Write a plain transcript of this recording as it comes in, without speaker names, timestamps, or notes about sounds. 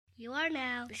You are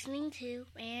now listening to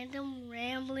Random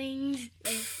Ramblings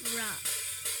with Rob.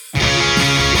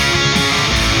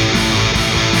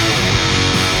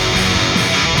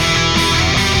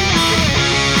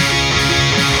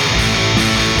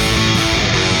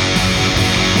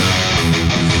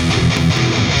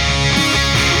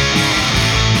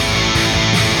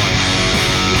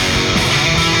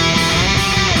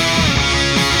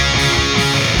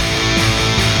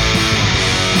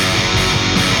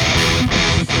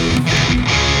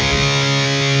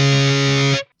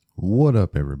 What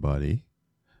up, everybody?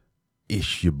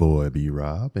 It's your boy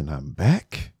B-Rob, and I'm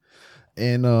back.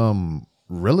 And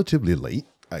relatively late,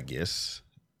 I guess.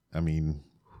 I mean,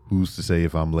 who's to say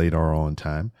if I'm late or on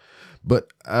time?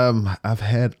 But I've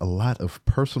had a lot of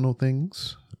personal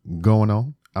things going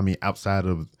on. I mean, outside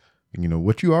of,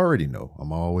 what you already know.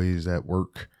 I'm always at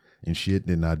work and shit,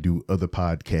 and I do other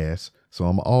podcasts. So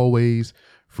I'm always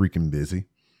freaking busy.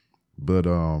 But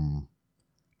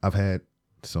I've had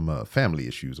some family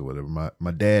issues or whatever.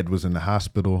 My dad was in the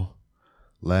hospital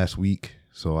last week,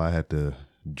 so I had to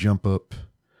jump up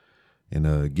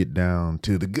and get down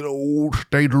to the good old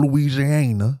state of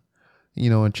Louisiana,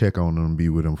 and check on him and be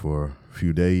with him for a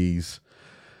few days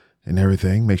and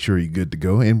everything. Make sure he's good to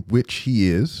go, and which he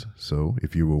is. So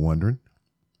if you were wondering,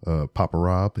 Papa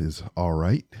Rob is all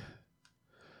right.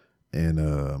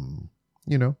 And,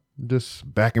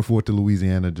 just back and forth to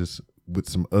Louisiana, just with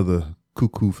some other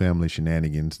cuckoo family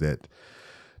shenanigans that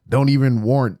don't even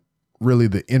warrant really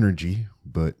the energy,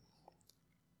 but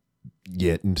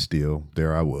yet and still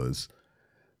there I was.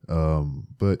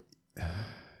 But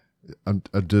I'm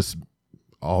just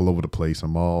all over the place.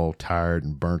 I'm all tired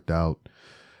and burnt out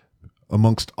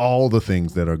amongst all the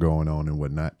things that are going on and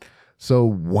whatnot. So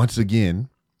once again,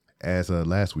 as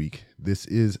last week, this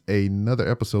is another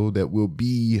episode that will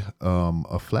be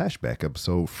a flashback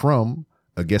episode from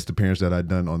a guest appearance that I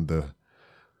done on the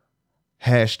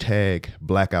hashtag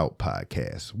Blackout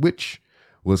podcast, which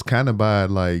was kind of by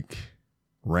like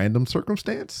random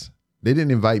circumstance. They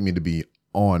didn't invite me to be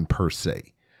on per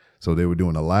se. So they were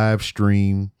doing a live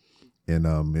stream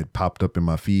and it popped up in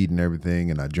my feed and everything.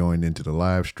 And I joined into the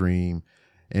live stream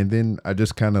and then I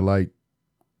just kind of like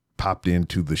popped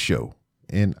into the show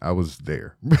and I was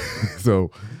there. So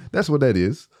that's what that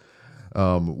is.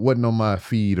 Wasn't on my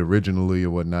feed originally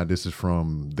or whatnot. This is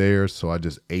from theirs, so I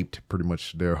just aped pretty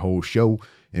much their whole show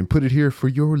and put it here for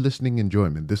your listening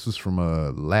enjoyment. This was from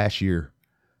last year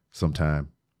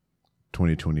sometime,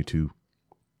 2022.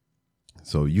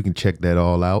 So you can check that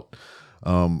all out.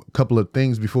 A couple of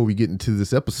things before we get into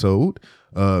this episode.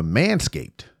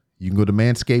 Manscaped. You can go to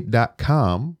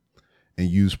manscaped.com and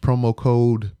use promo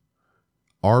code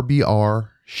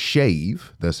RBR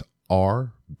SHAVE. That's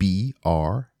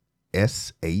RBR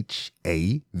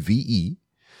SHAVE,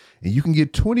 and you can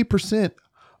get 20%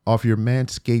 off your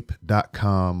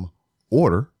manscaped.com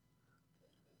order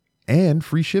and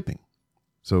free shipping.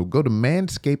 So go to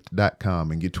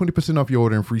manscaped.com and get 20% off your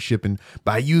order and free shipping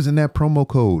by using that promo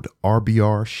code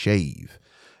RBR SHAVE.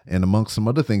 And amongst some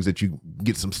other things that you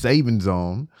get some savings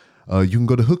on, you can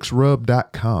go to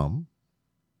hooksrub.com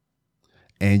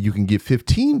and you can get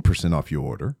 15% off your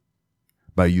order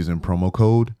by using promo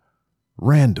code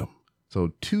RANDOM.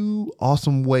 So 2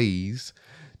 awesome ways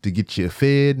to get you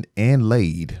fed and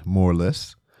laid, more or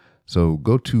less. So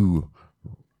go to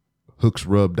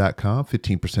hooksrub.com,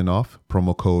 15% off,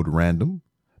 promo code RANDOM.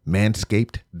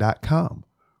 Manscaped.com,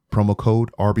 promo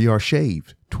code RBR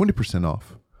SHAVE, 20%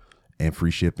 off and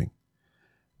free shipping.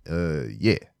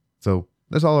 Yeah. So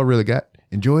that's all I really got.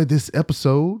 Enjoy this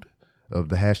episode of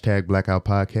the hashtag Blackout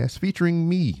podcast featuring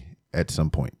me at some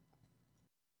point.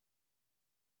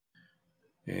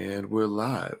 And we're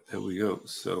live. There we go.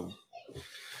 So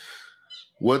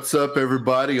what's up,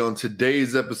 everybody? On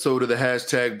today's episode of the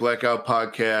hashtag Blackout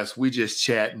podcast, we just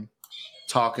chatting,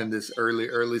 talking this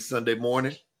early Sunday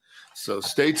morning. So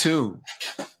stay tuned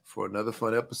for another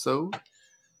fun episode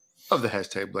of the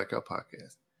hashtag Blackout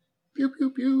podcast. Pew, pew,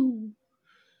 pew.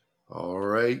 All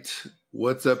right.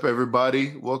 What's up,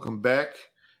 everybody? Welcome back.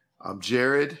 I'm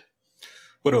Jared.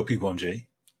 What up, people? I'm Jay.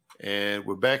 And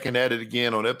we're back and at it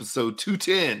again on episode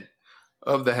 210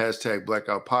 of the hashtag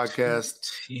Blackout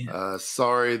podcast.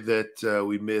 Sorry that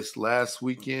we missed last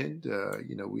weekend.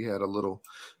 We had a little,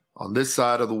 on this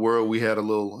side of the world, we had a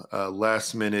little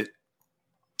last minute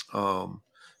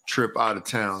trip out of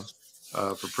town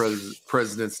for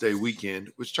President's Day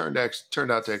weekend, which turned out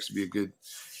to actually be a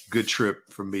good trip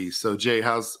for me. So Jay,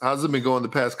 how's it been going the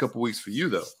past couple weeks for you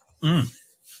though?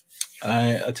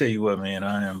 I tell you what, man,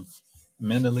 I am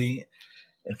mentally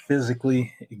and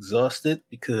physically exhausted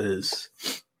because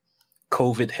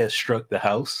COVID has struck the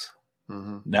house.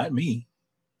 Mm-hmm. Not me.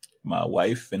 My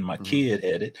wife and my kid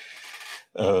had it.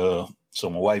 So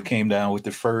my wife came down with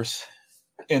it first,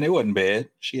 and it wasn't bad.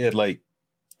 She had like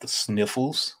the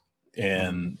sniffles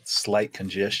and slight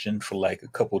congestion for like a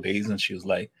couple of days, and she was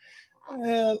like,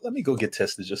 let me go get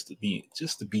tested just to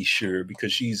be sure,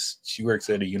 because she works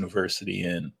at a university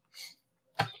and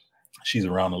she's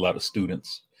around a lot of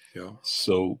students. Yeah.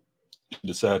 So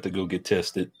decided to go get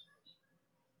tested.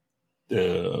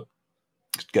 Got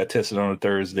tested on a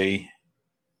Thursday.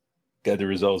 Got the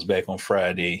results back on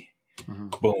Friday.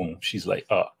 Boom. She's like,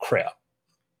 oh crap.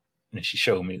 And she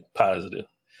showed me positive.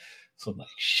 So I'm like,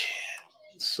 shit.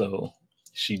 So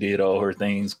she did all her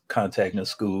things, contacting the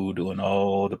school, doing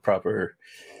all the proper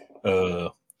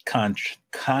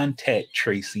contact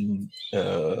tracing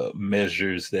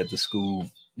measures that the school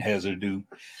has her do.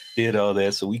 Did all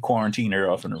that. So we quarantined her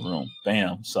off in the room.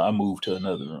 Bam. So I moved to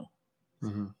another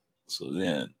room. So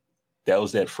then that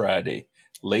was that Friday.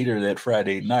 Later that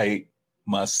Friday night,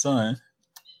 my son,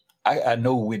 I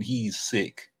know when he's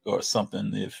sick or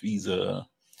something, if he's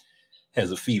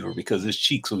has a fever, because his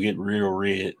cheeks will get real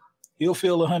red. He'll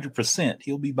feel 100%.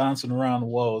 He'll be bouncing around the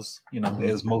walls,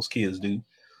 as most kids do.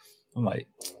 I'm like,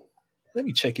 let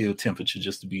me check your temperature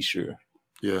just to be sure.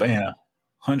 Yeah. Bam,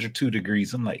 102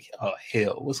 degrees. I'm like, oh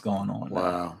hell, what's going on?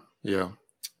 Wow. Yeah.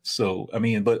 So,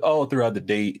 but all throughout the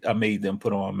day, I made them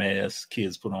put on masks.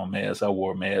 Kids put on masks. I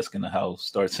wore a mask in the house,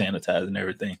 start sanitizing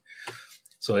everything.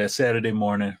 So that Saturday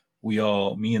morning,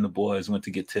 me and the boys went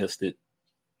to get tested.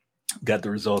 Got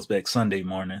the results back Sunday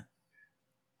morning.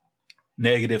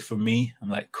 Negative for me. I'm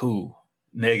like, cool.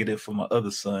 Negative for my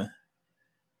other son,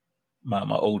 my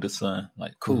oldest son. I'm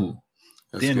like, cool.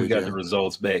 Then we got the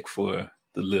results back for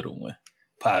the little one.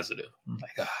 Positive. I'm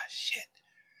like, shit.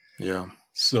 Yeah.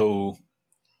 So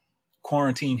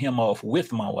quarantined him off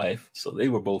with my wife. So they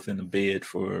were both in the bed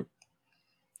for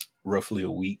roughly a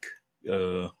week.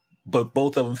 But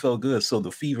both of them felt good. So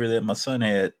the fever that my son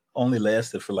had only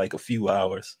lasted for like a few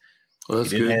hours. Well,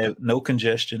 he didn't have no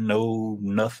congestion, no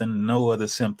nothing, no other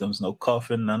symptoms, no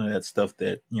coughing, none of that stuff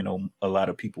that, a lot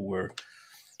of people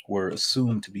were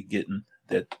assumed to be getting,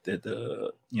 that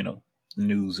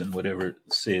news and whatever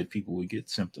said people would get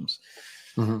symptoms.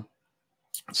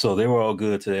 So they were all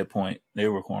good to that point. They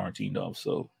were quarantined off.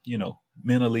 So,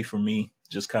 mentally for me,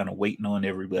 just kind of waiting on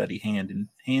everybody, hand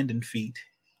and feet,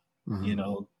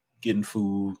 getting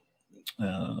food,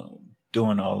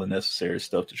 doing all the necessary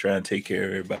stuff to try and take care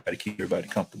of everybody, keep everybody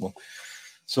comfortable.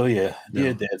 So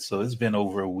did that. So it's been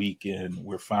over a week and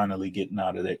we're finally getting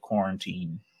out of that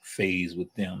quarantine phase with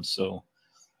them. So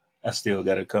I still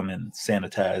got to come and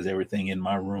sanitize everything in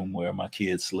my room where my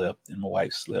kids slept and my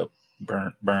wife slept.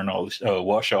 Burn all the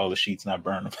wash all the sheets, not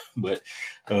burn them, but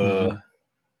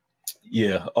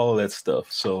all that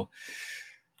stuff. So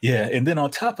and then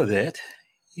on top of that,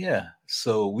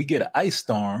 so we get an ice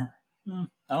storm.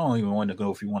 I don't even want to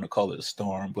know if you want to call it a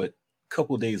storm, but a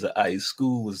couple of days of ice.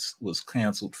 School was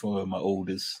canceled for my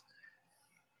oldest.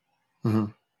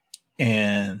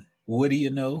 And what do you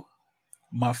know?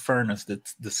 My furnace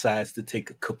decides to take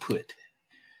a kaput.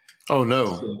 Oh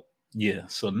no.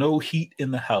 So no heat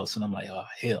in the house. And I'm like, oh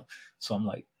hell. So I'm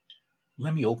like,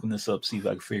 let me open this up, see if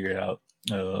I can figure out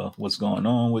what's going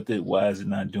on with it. Why is it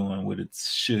not doing what it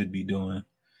should be doing?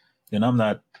 And I'm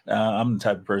the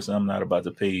type of person, I'm not about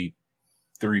to pay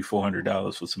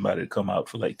 $300-$400 for somebody to come out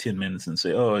for like 10 minutes and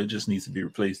say, oh, it just needs to be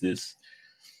replaced this.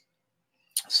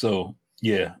 So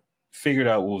figured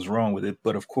out what was wrong with it.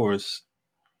 But of course,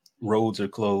 roads are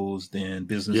closed and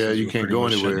businesses. Yeah, you can't go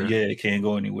anywhere. It can't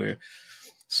go anywhere.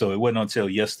 So it wasn't until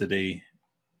yesterday,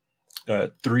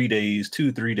 3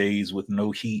 days with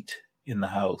no heat in the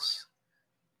house,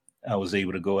 I was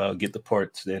able to go out, get the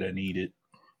parts that I needed,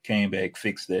 came back,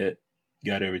 fixed that,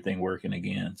 got everything working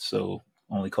again. So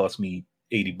only cost me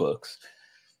 $80.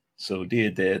 So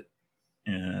did that,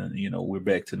 and we're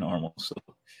back to normal. So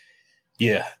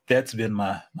that's been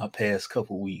my past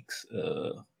couple weeks.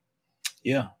 I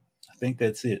think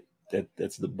that's it.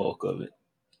 That's the bulk of it.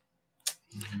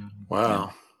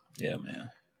 Wow. Yeah, man.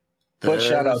 But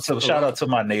shout out to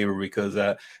my neighbor, because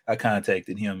I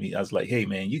contacted him. I was like, hey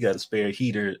man, you got a spare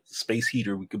space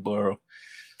heater we could borrow,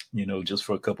 just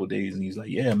for a couple of days. And he's like,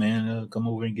 yeah, man, come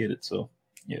over and get it. So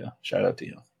shout out to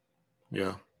him.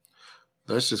 Yeah.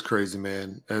 That's just crazy,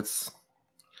 man. That's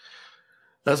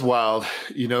wild.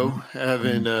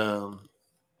 Having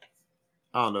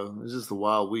I don't know, it's just a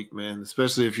wild week, man.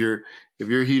 Especially if your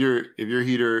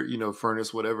heater,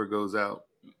 furnace, whatever goes out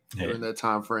during that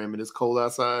time frame and it's cold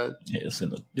outside. Yeah, it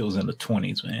was in the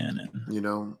 20s, man.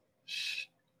 And,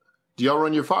 do y'all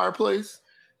run your fireplace?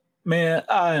 Man,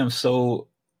 I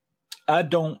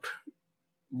don't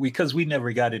because we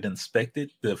never got it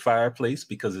inspected, the fireplace,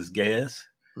 because it's gas.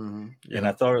 Yeah. And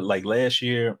I thought like last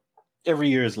year, every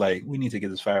year is like, we need to get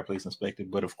this fireplace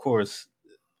inspected. But of course,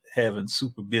 having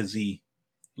super busy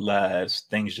lives,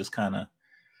 things just kind of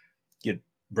get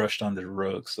brushed under the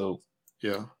rug. So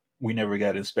yeah, we never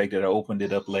got inspected. I opened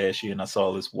it up last year and I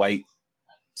saw this white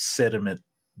sediment,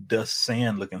 dust,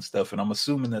 sand looking stuff. And I'm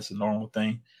assuming that's a normal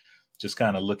thing. Just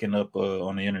kind of looking up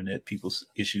on the internet people's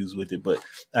issues with it. But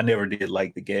I never did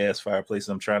like the gas fireplace.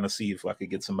 I'm trying to see if I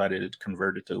could get somebody to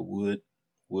convert it to a wood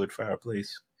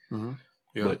fireplace. Mm-hmm.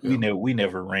 Yeah, but we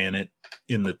never ran it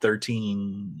in the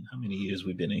 13, how many years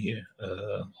we've been in here?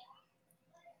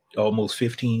 Almost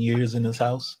 15 years in this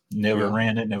house. Never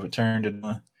ran it, never turned it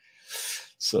on.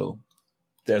 So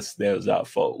that was our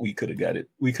fault. We could have got it.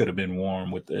 We could have been warm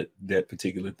with that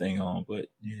particular thing on, but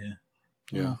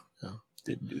yeah.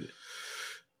 Didn't do it.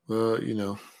 Well, you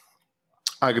know,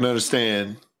 I can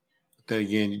understand. Then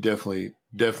again, you definitely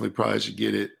probably should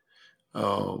get it.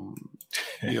 You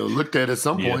know, looked at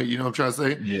some point. You know what I'm trying to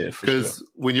say? Yeah, because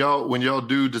when y'all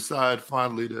do decide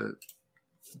finally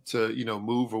to you know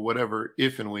move or whatever,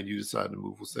 if and when you decide to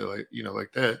move, we'll say like you know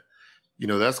like that. You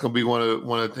know, that's gonna be one of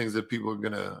the things that people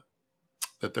are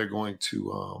they're going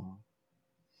to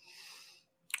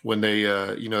when they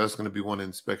you know that's gonna be one of the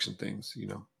inspection things. You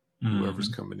know. Whoever's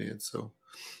coming in. So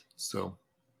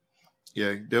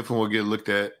yeah, definitely will get looked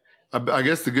at. I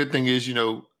guess the good thing is, you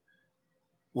know,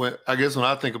 when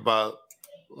I think about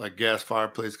like gas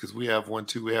fireplace, because we have one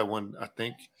too. We have one, I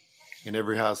think, in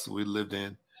every house that we lived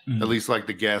in, at least like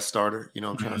the gas starter, you know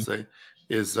what I'm trying to say,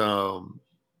 is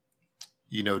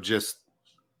you know, just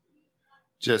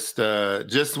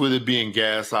with it being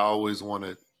gas, I always want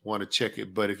to check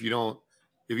it. But if you don't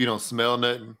smell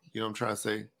nothing, you know what I'm trying to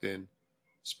say, then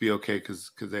just be okay because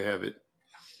they have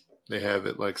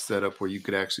it like set up where you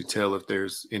could actually tell if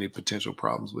there's any potential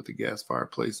problems with the gas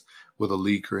fireplace with a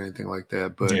leak or anything like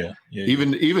that. But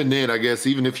even then, I guess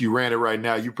even if you ran it right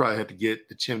now, you probably have to get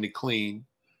the chimney clean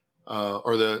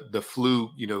or the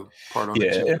flue, you know, part on the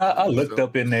chimney. And I looked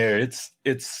up in there. It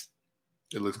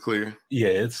looks clear. Yeah,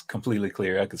 it's completely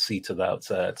clear. I could see to the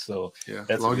outside. So yeah,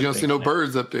 as long as you don't see no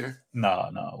birds up there.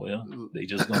 No. Well, they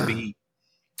just gonna be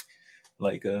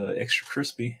like extra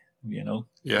crispy, you know.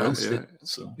 Roasted.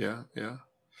 So yeah,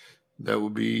 that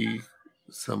would be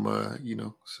some you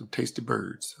know some tasty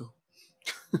birds. So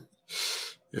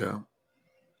yeah,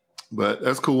 but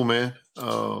that's cool, man.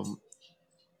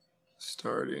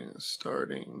 Starting.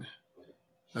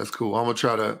 That's cool. I'm gonna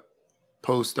try to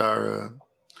post that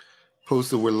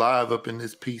we're live up in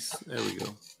this piece. There we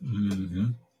go.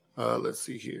 Let's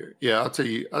see here. Yeah, I'll tell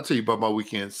you about my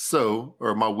weekend.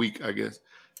 Or my week, I guess.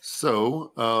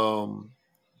 So,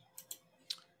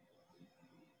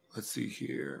 let's see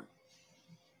here.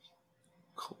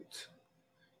 Colt.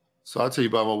 So I'll tell you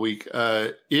about my week.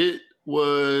 It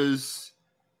was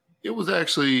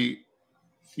actually,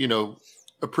 you know,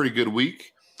 a pretty good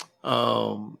week.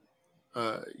 You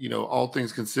know, all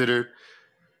things considered.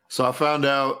 So I found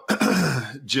out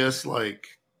just a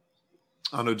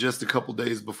couple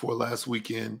days before last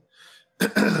weekend.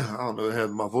 I don't know, I have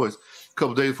my voice. A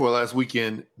couple days before last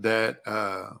weekend that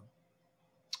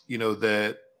you know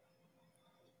that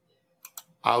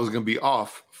I was going to be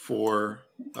off for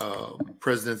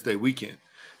President's Day weekend.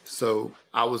 So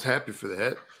I was happy for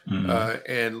that.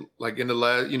 And like in the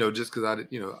last, you know, just because I'm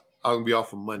going to be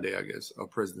off on Monday, I guess, on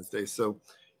President's Day. So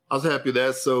I was happy with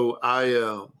that. So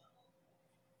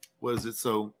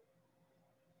So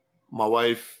my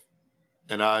wife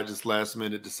and I just last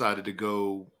minute decided to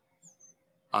go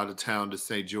out of town to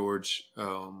St. George,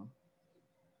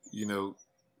 you know,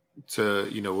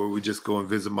 where we just go and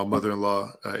visit my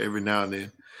mother-in-law every now and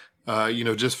then, you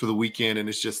know, just for the weekend. And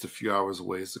it's just a few hours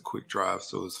away. It's a quick drive,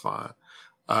 so it's fine.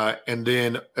 And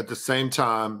then at the same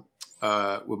time,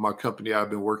 with my company I've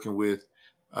been working with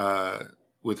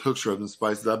Hooks, Rubs and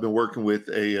Spices, I've been working with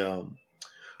a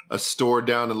store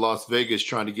down in Las Vegas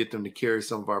trying to get them to carry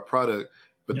some of our product.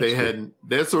 But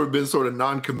they'd sort of been sort of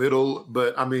non-committal.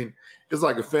 But I mean, it's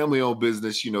like a family-owned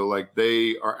business, you know, like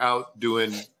they are out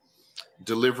doing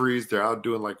deliveries. They're out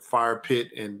doing like fire pit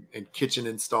and kitchen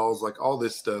installs, like all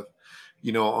this stuff,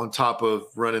 you know, on top of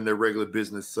running their regular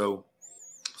business. So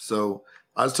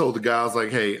I just told the guy, I was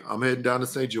like, hey, I'm heading down to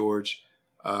St. George.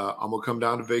 I'm going to come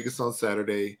down to Vegas on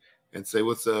Saturday and say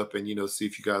what's up and, you know, see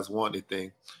if you guys want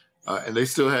anything. And they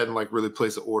still hadn't like really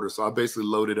placed an order. So I basically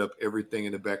loaded up everything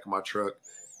in the back of my truck,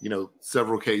 you know,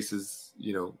 several cases,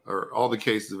 you know, or all the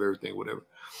cases of everything, whatever.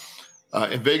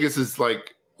 And Vegas is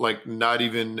like not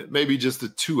even maybe just a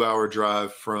 2-hour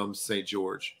drive from St.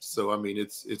 George. So, I mean,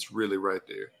 it's really right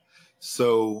there.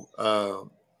 So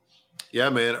yeah,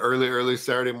 man, early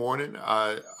Saturday morning,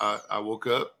 I woke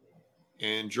up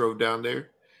and drove down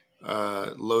there,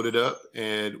 loaded up,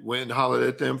 and went and hollered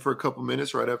at them for a couple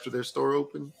minutes right after their store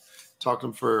opened. Talked to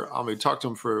them for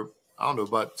I don't know,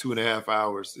 about 2.5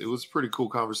 hours. It was a pretty cool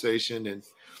conversation, and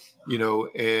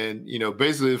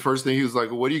basically the first thing he was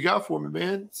like, well, "What do you got for me,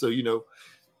 man?" So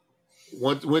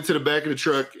went to the back of the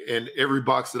truck, and every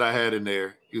box that I had in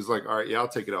there, he was like, "All right, yeah, I'll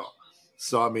take it all."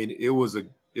 So I mean, it was a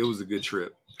good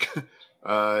trip.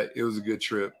 It was a good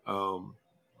trip,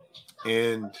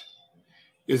 and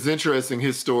it's interesting.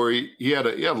 His story. He had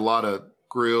a lot of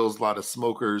grills, a lot of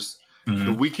smokers.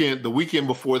 Mm-hmm. The weekend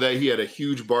before that, he had a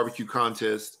huge barbecue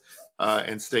contest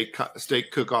and steak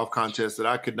cook-off contest that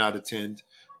I could not attend,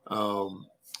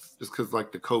 just because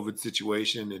like the COVID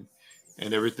situation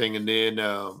and everything. And then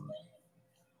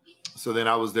so then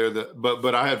I was there.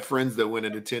 But I had friends that went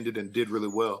and attended and did really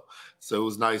well. So it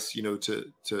was nice,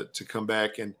 to come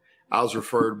back. And I was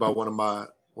referred by one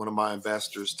of my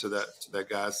ambassadors to that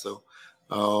guy. So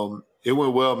it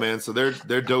went well, man. So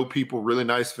they're dope people, really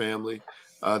nice family.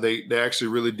 They actually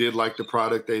really did like the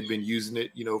product. They'd been using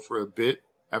it, for a bit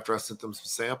after I sent them some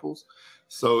samples.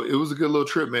 So it was a good little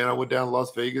trip, man. I went down to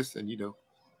Las Vegas and,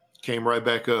 came right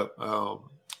back up.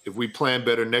 If we plan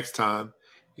better next time,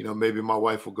 maybe my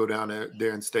wife will go down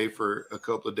there and stay for a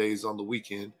couple of days on the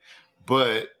weekend.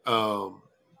 But I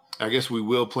guess we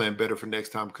will plan better for next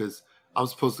time, because I'm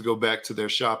supposed to go back to their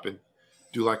shop and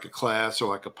do like a class or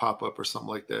like a pop-up or something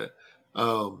like that.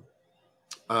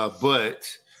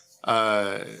 But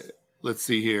let's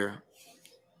see here.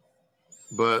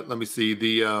 But let me see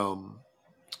I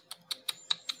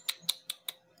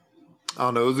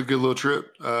don't know. It was a good little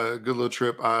trip.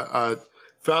 I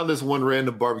found this one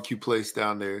random barbecue place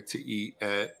down there to eat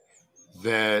at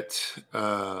that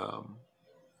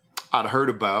I'd heard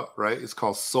about, right? It's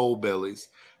called Soul Bellies.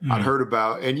 Mm-hmm. I'd heard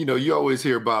about, and you always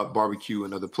hear about barbecue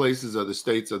in other places, other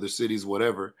states, other cities,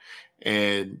 whatever.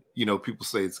 And, people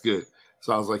say it's good.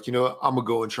 So I was like, I'm going to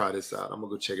go and try this out. I'm going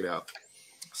to go check it out.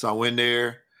 So I went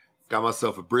there, got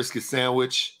myself a brisket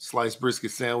sandwich, sliced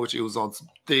brisket sandwich. It was on some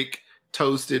thick,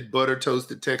 butter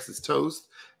toasted Texas toast.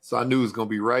 So I knew it was going to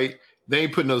be right. They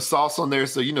ain't put no sauce on there.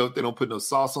 So, if they don't put no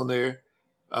sauce on there,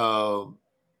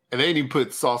 and they didn't even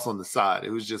put sauce on the side.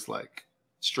 It was just like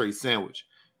straight sandwich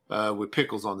with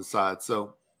pickles on the side.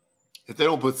 So if they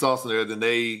don't put sauce on there, then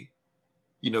they,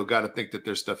 got to think that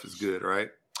their stuff is good, right?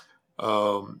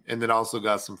 And then I also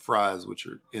got some fries, which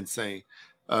were insane.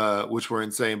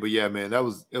 But yeah, man, it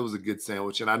was a good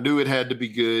sandwich. And I knew it had to be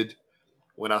good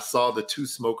when I saw the two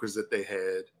smokers that they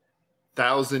had,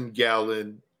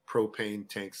 1,000-gallon propane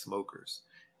tank smokers.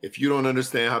 If you don't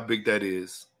understand how big that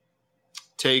is,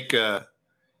 take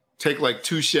like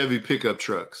 2 Chevy pickup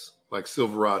trucks, like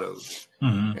Silverados,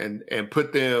 and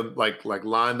put them like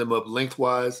line them up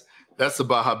lengthwise. That's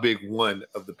about how big one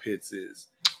of the pits is.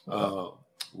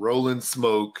 Rolling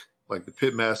smoke, like the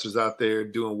pit masters out there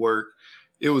doing work.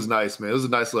 It was nice, man. It was a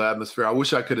nice little atmosphere. I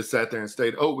wish I could have sat there and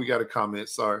stayed. Oh, we got a comment.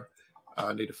 Sorry.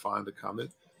 I need to find the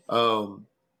comment. Of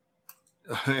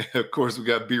course, we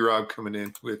got B-Rob coming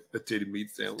in with a titty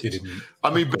meat sandwich. I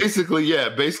mean, basically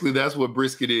that's what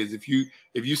brisket is. If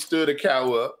you stood a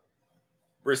cow up,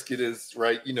 brisket is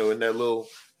right, in that little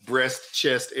breast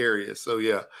chest area. So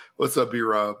yeah, what's up,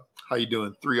 B-Rob? How you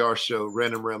doing? 3R show,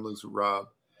 Random Ramblings with Rob.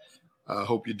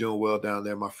 Hope you're doing well down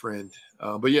there, my friend.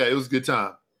 But yeah, it was a good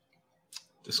time.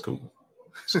 That's cool.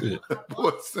 It's good.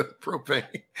 What's the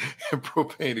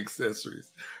propane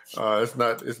accessories?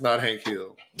 It's not Hank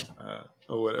Hill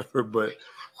or whatever. But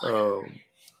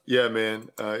yeah, man,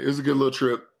 it was a good little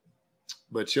trip.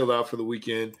 But chilled out for the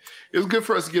weekend. It was good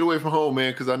for us to get away from home,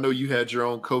 man, because I know you had your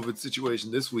own COVID situation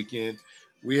this weekend.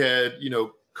 We had,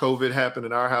 COVID happen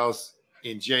in our house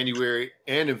in January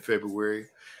and in February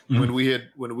when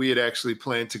we had actually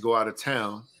planned to go out of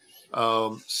town.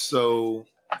 So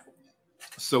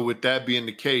with that being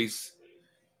the case,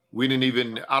 we didn't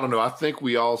even, I don't know, I think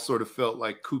we all sort of felt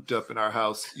like cooped up in our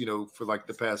house, for like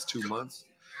the past 2 months.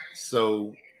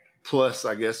 So plus,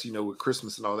 I guess, with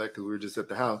Christmas and all that, because we were just at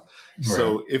the house. Right.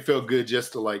 So it felt good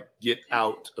just to like get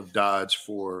out of Dodge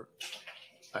for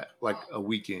like a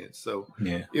weekend. So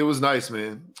yeah, it was nice,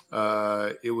 man.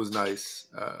 It was nice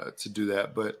to do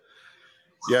that. But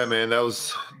yeah, man, that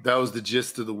was the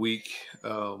gist of the week.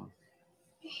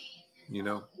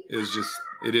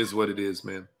 It is what it is,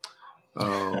 man.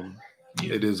 Yeah.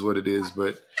 It is what it is,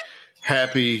 but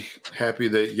happy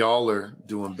that y'all are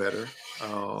doing better.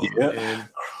 And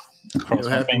cross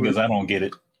my fingers, I don't get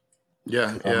it. Yeah,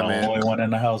 I'm the man. only one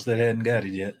in the house that hadn't got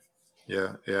it yet.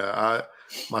 Yeah. I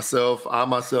myself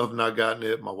have not gotten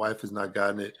it. My wife has not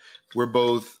gotten it. we're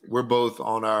both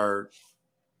on our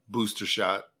booster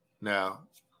shot now.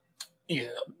 Yeah.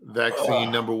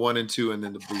 Vaccine number 1 and 2, and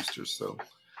then the boosters. So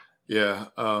yeah,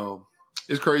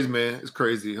 it's crazy, man. It's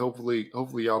crazy. Hopefully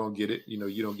y'all don't get it.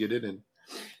 You don't get it and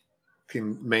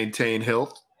can maintain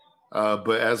health.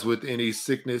 But as with any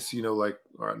sickness,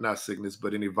 or not sickness,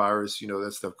 but any virus,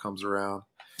 that stuff comes around.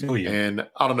 Oh yeah. And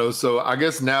I don't know. So I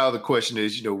guess now the question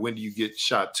is, when do you get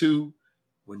shot 2?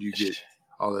 When do you get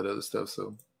all that other stuff?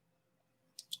 So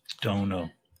don't know.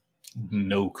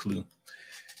 No clue.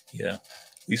 Yeah.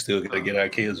 We still got to get our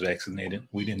kids vaccinated.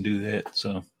 We didn't do that.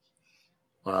 So.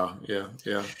 Wow. Yeah.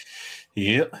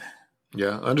 Yep.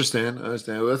 Yeah. Understand. Well,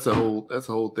 that's a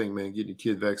whole thing, man. Getting your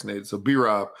kid vaccinated. So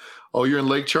B-Rob, you're in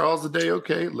Lake Charles today?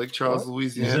 Okay. Lake Charles,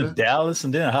 Louisiana. He's in Dallas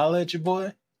and then holler at your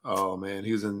boy. Oh man.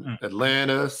 He was in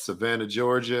Atlanta, Savannah,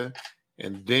 Georgia,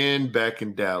 and then back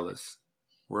in Dallas.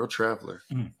 World traveler.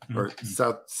 Or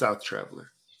South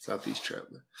traveler. Southeast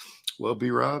traveler. Well,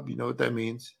 B-Rob, you know what that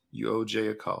means. You owe Jay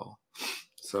a call.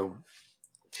 So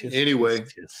anyway,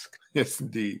 yes,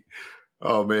 indeed.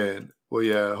 Oh, man. Well,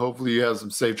 yeah, hopefully you have some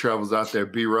safe travels out there,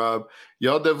 B-Rob.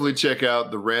 Y'all definitely check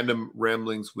out the Random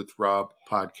Ramblings with Rob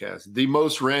podcast. The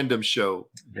most random show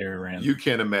Very random. You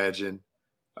can imagine.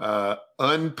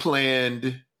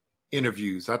 Unplanned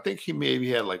interviews. I think he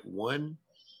maybe had like one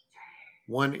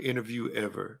interview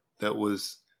ever that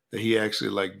he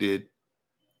actually did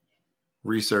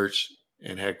research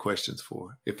and had questions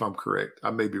for, if I'm correct. I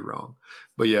may be wrong.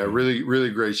 But yeah, really, really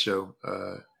great show.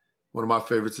 One of my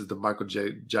favorites is the Michael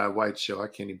Jai White show. I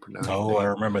can't even pronounce it. Oh, I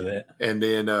remember that. And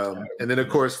then of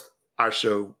course our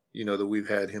show, that we've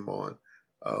had him on.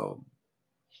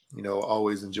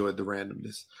 Always enjoyed the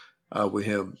randomness with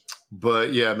him.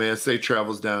 But yeah, man, safe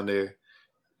travels down there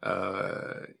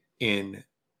in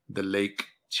the Lake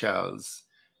Charles.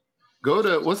 Go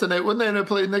to what's the name? What name they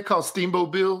play? They call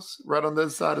Steamboat Bills right on the other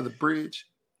side of the bridge.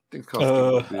 I think it's called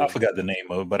Steamboat Bills. I forgot the name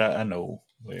of it, but I know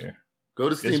where. Go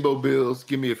to Steamboat Bills.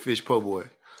 Give me a fish po' boy.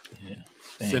 Yeah.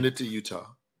 Send it to Utah.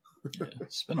 Yeah.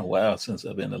 It's been a while since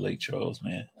I've been to Lake Charles,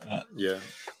 man. Yeah.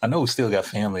 I know we still got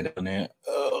family down there.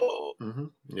 Oh. Mm-hmm.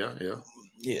 Yeah.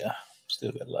 Yeah.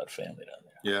 Still got a lot of family down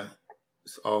there. Yeah.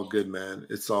 It's all good, man.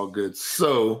 It's all good.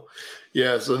 So,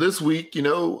 yeah. So this week,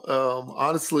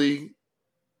 honestly,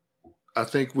 I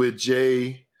think with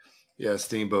Jay,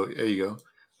 Steamboat. There you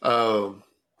go.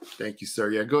 Thank you,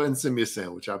 sir. Yeah, go ahead and send me a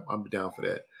sandwich. I'm down for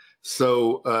that.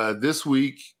 So this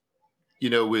week,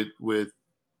 with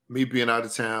me being out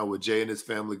of town, with Jay and his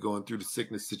family going through the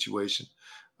sickness situation,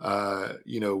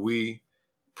 we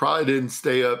probably didn't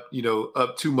stay up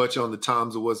too much on the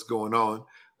times of what's going on.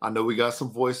 I know we got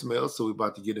some voicemails, so we're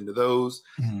about to get into those.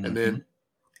 Mm-hmm. And then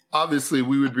obviously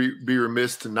we would be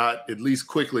remiss to not at least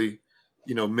quickly,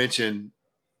 mention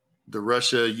the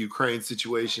Russia-Ukraine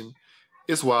situation.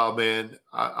 It's wild, man.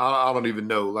 I don't even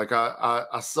know. Like I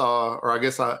saw, or I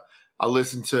guess I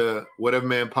listened to Whatever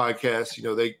Man podcast.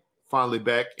 They finally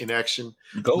back in action.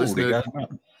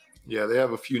 Yeah, they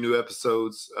have a few new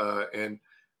episodes, and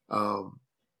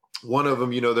one of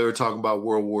them, they were talking about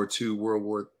World War II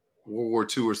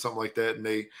or something like that, and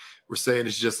they were saying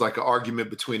it's just like an argument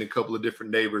between a couple of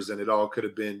different neighbors, and it all could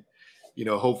have been,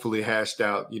 hopefully hashed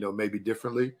out, maybe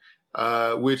differently.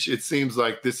 Which it seems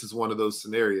like this is one of those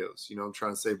scenarios, I'm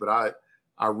trying to say, but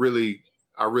I really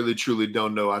truly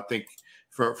don't know. I think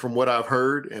from what I've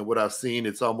heard and what I've seen,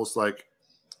 it's almost like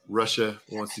Russia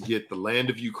wants to get the land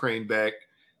of Ukraine back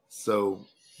so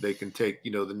they can take,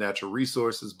 the natural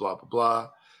resources, blah, blah,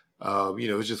 blah.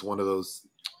 It's just one of those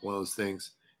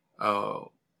things.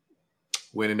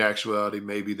 When in actuality,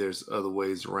 maybe there's other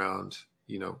ways around,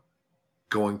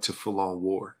 going to full-on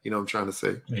war. You know what I'm trying to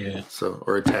say? Yeah. So,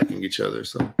 or attacking each other.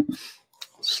 So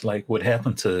it's like what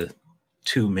happened to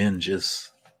two men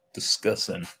just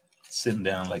sitting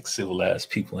down like civilized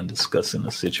people and discussing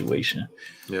the situation.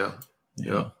 Yeah.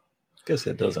 I guess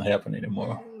that doesn't happen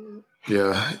anymore.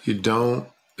 Yeah, you don't.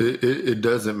 It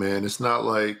doesn't, man. It's not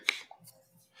like,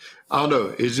 I don't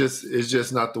know. It's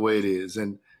just not the way it is.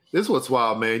 And this is what's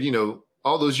wild, man.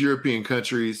 All those European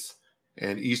countries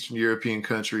and Eastern European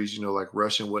countries, like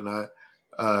Russia and whatnot,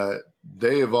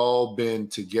 they have all been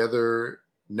together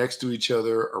next to each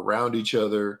other, around each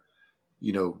other,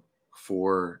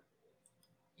 for,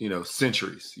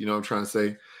 centuries. You know what I'm trying to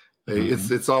say?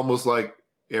 Mm-hmm. It's almost like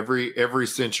every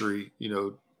century,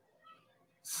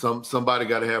 somebody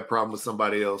got to have a problem with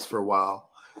somebody else for a while.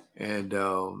 And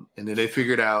then they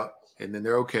figure it out, and then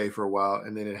they're okay for a while,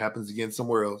 and then it happens again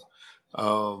somewhere else.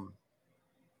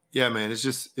 Yeah, man, it's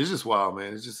just wild,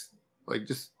 man. It's just like,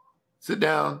 just sit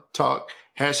down, talk,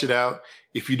 hash it out.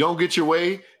 If you don't get your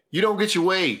way, you don't get your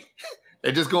way.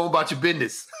 and just go about your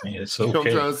business. It's You know what I'm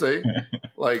okay. trying to say?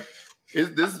 Like,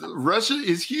 Russia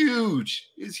is huge.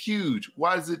 It's huge.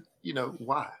 Why is it?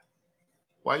 Why?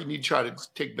 Why you need to try to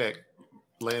take back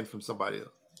land from somebody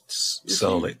else? It's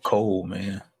Solid huge. cold,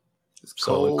 man. It's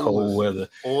Solid cold weather.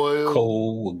 Oil.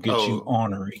 Cold will get you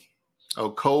ornery.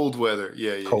 Oh, cold weather.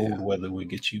 Yeah. Cold weather will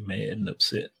get you mad and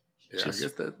upset. Yeah, Just I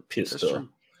guess pissed that's off. true.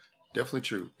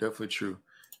 Definitely true.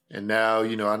 And now,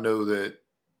 I know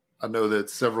that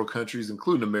several countries,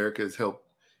 including America, has helped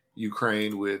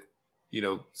Ukraine with,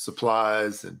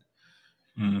 supplies and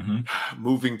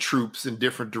moving troops in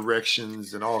different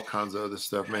directions and all kinds of other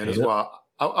stuff, man. That's why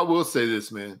I will say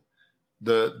this, man.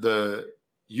 The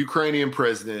Ukrainian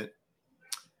president,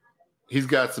 he's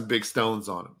got some big stones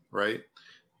on him, right?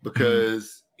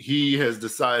 Because he has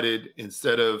decided,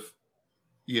 instead of,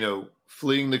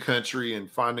 fleeing the country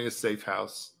and finding a safe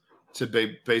house to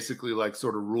basically like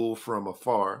sort of rule from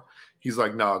afar, he's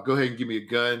like, nah, go ahead and give me a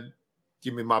gun,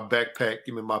 give me my backpack,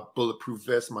 give me my bulletproof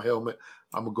vest, my helmet.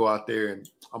 I'm gonna go out there and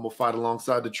I'm gonna fight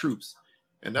alongside the troops.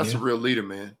 And that's a real leader,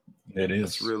 man. It is.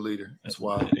 That's a real leader. That's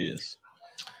wild. It is.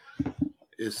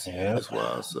 It's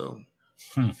wild. So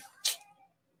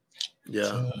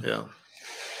yeah.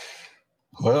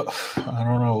 Well, I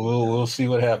don't know. We'll see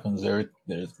what happens.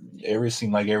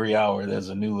 Seem like every hour there's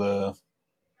a new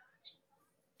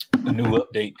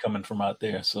update coming from out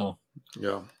there. So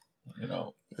yeah,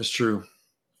 that's true.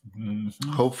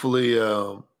 Mm-hmm. Hopefully,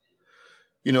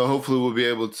 hopefully we'll be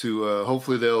able to.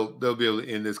 Hopefully they'll be able to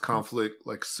end this conflict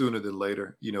like sooner than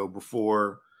later.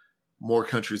 Before more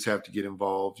countries have to get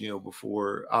involved.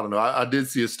 Before, I don't know. I did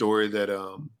see a story that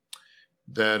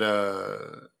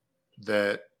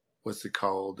what's it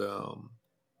called?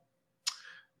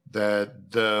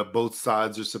 That both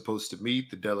sides are supposed to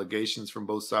meet. The delegations from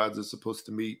both sides are supposed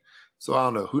to meet. So I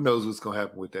don't know. Who knows what's going to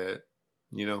happen with that?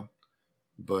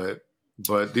 But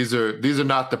these are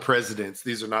not the presidents.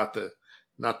 These are not the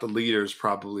leaders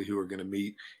probably who are going to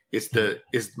meet. It's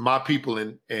my people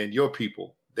and your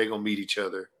people. They're going to meet each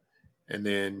other and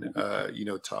then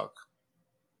talk.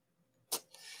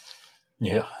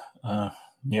 Yeah.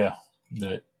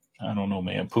 That. I don't know,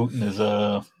 man. Putin is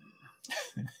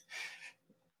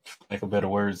like a better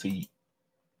words, he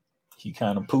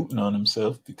kind of Putin on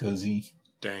himself because he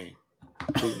Putin.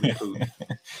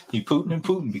 He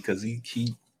Putin because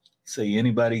he say,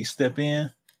 anybody step in,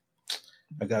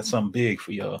 I got something big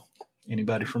for y'all.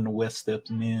 Anybody from the West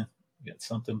stepping in, I got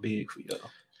something big for y'all.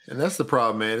 And that's the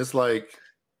problem, man. It's like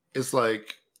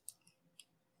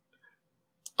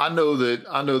I know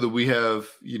that we have,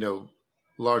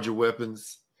 larger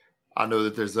weapons. I know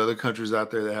that there's other countries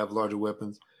out there that have larger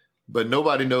weapons, but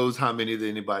nobody knows how many that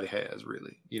anybody has,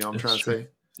 really. I'm That's trying true. to say.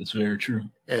 That's very true.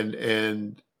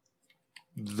 And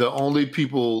the only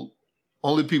people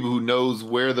who knows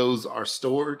where those are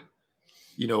stored,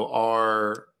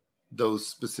 are those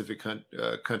specific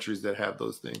countries that have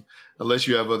those things. Unless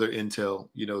you have other intel,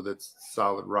 that's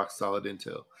solid, rock solid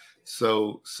intel.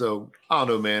 So I don't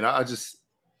know, man. I just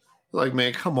like,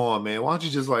 man, come on, man. Why don't you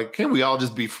just can't we all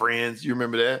just be friends? You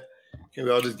remember that? Can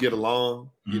we all just get along?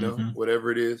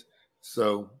 Whatever it is.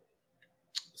 So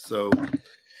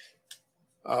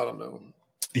I don't know.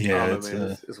 Yeah,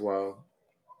 it's wild.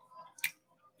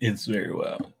 It's very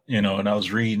wild. And I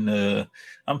was reading,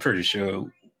 I'm pretty sure I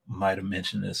might have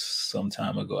mentioned this some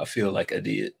time ago. I feel like I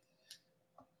did.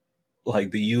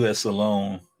 Like the U.S.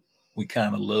 alone, we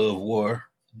kind of love war.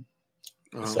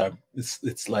 It's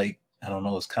like, I don't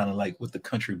know, it's kind of like what the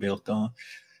country built on.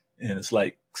 And it's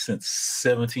like since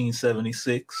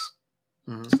 1776.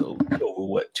 Mm-hmm. So over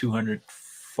what,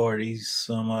 240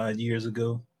 some odd years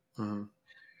ago? Mm-hmm.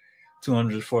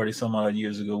 240 some odd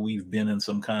years ago, we've been in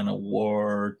some kind of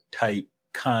war type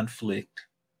conflict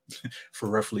for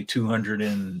roughly 200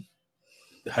 and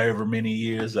however many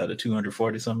years out of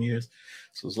 240 some years.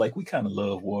 So it's like we kind of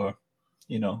love war,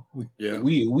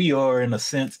 we are, in a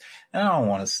sense, and I don't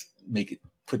want to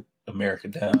put America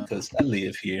down because I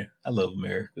live here. I love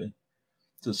America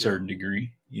to a certain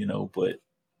degree, but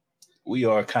we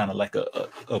are kind of like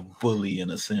a bully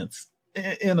in a sense,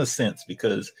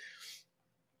 because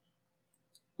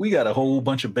we got a whole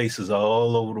bunch of bases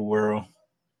all over the world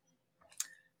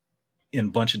in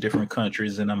a bunch of different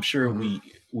countries. And I'm sure we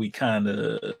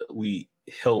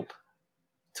help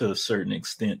to a certain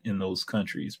extent in those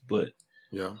countries, but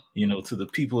to the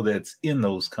people that's in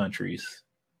those countries,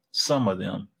 some of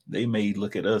them, they may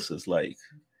look at us as like,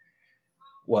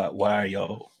 why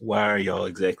are y'all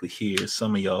exactly here?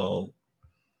 Some of y'all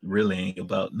really ain't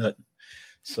about nothing.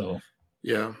 So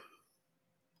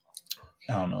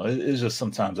I don't know. It's just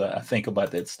sometimes I think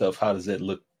about that stuff. How does that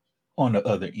look on the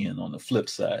other end, on the flip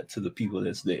side to the people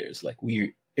that's there. It's like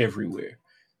we're everywhere.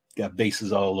 Got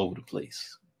bases all over the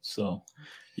place. So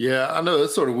Yeah, I know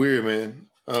it's sort of weird, man.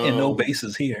 and no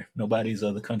bases here. Nobody's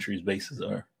other country's bases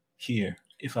are here,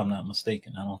 if I'm not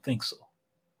mistaken. I don't think so.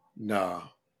 No.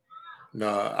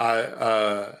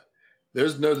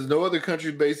 There's no other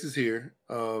country bases here,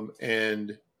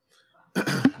 and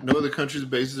no other countries'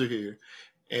 bases are here,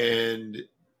 and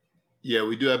yeah,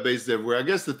 we do have bases everywhere. I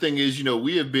guess the thing is,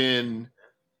 we have been,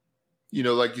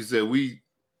 like you said,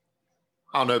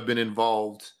 have been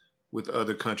involved with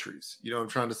other countries. You know what I'm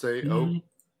trying to say? Mm-hmm. Oh,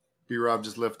 B-Rob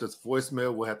just left us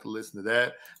voicemail. We'll have to listen to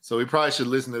that. So we probably should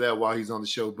listen to that while he's on the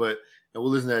show, and we'll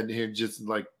listen to that in here just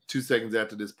like 2 seconds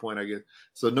after this point, I guess.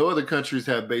 So no other countries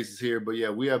have bases here, but yeah,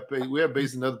 we have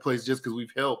bases in other places just because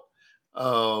we've helped.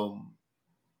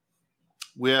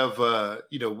 We have,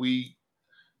 we've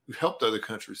helped other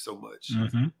countries so much,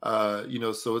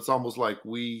 so it's almost like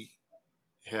we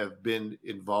have been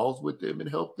involved with them and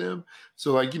helped them.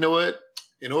 So like, you know what?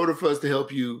 In order for us to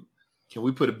help you, can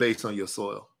we put a base on your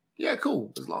soil? Yeah,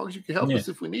 cool. As long as you can help us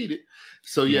if we need it.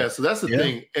 So so that's the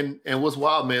thing. And what's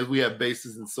wild, man, is we have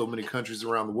bases in so many countries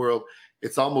around the world.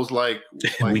 It's almost like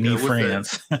we need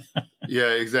friends.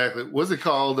 Yeah, exactly. What's it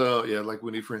called? Like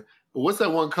we need friends. But what's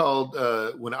that one called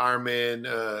when Iron Man,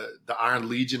 the Iron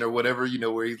Legion or whatever,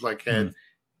 where he's like had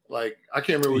like, I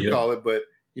can't remember what you call it, but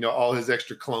all his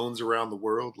extra clones around the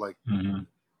world. Like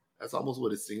that's almost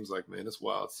what it seems like, man. It's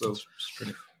wild. So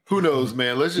who knows,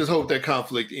 man? Let's just hope that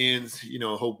conflict ends,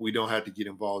 hope we don't have to get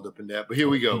involved up in that. But here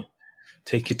we go.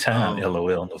 Take your time,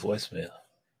 LOL on the voicemail.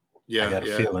 Yeah. I got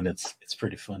a feeling it's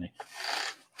pretty funny.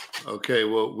 Okay,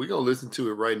 well, we're gonna listen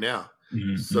to it right now.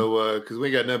 So because we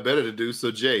ain't got nothing better to do. So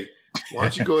Jay, why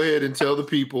don't you go ahead and tell the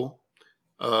people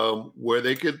where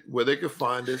they could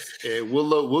find us, and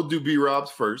we'll do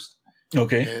B-Rob's first.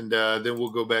 Okay. And then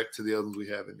we'll go back to the others we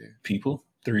have in there. People,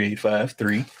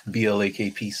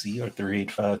 385-3-BLAKPC or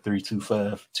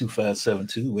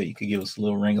 385-325-2572, where you could give us a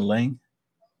little ring-a-ling.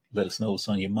 Let us know what's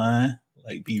on your mind,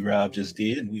 like B-Rob just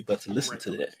did, and we're about to listen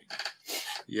to that.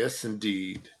 Yes,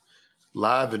 indeed.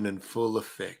 Live and in full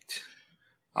effect.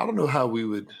 I don't know how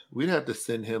we'd have to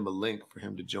send him a link for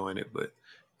him to join it, but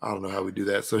I don't know how we do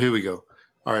that. So here we go.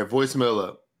 All right, voicemail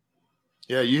up.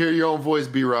 Yeah, you hear your own voice,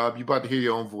 B-Rob. You're about to hear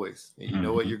your own voice. And you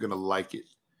know what? You're going to like it.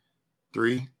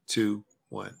 3, 2,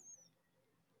 1.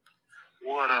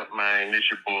 What up, man? It's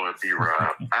your boy,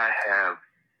 B-Rob. I have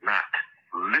not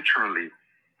literally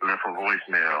left a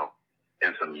voicemail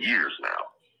in some years now.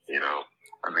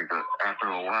 I think that after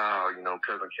a while,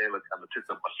 Cousin Kayla kind of took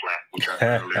up my slack, which I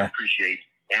really appreciate.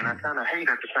 And I kind of hate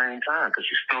at the same time because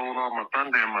she stole all my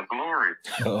thunder and my glory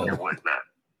and whatnot.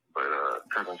 But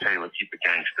Cousin Taylor keep it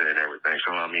gangster and everything.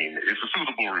 So, I mean, it's a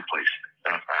suitable replacement.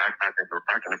 I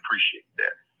can appreciate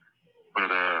that.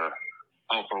 But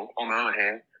also, on the other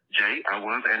hand, Jay, I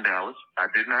was in Dallas. I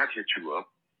did not hit you up.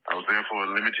 I was there for a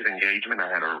limited engagement. I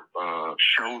had a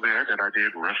show there that I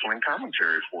did wrestling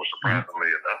commentary for, surprisingly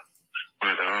enough.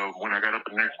 But when I got up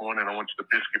the next morning, I went to the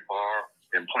Biscuit Bar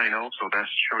in Plano. So that's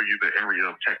to show you the area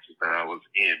of Texas that I was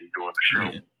in during the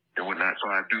show and whatnot. So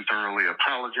I do thoroughly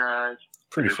apologize.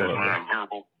 This is my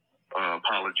verbal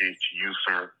apology to you,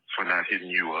 sir, for not hitting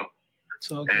you up.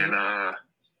 And the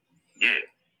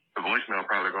voicemail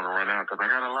probably going to run out because I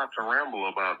got a lot to ramble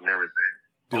about and everything.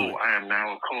 I am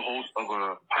now a co-host of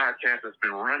a podcast that's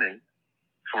been running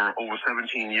for over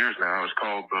 17 years now. It's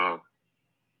called the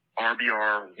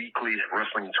RBR Weekly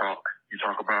Wrestling Talk. You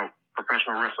talk about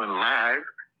professional wrestling live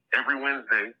every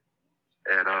Wednesday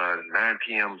at 9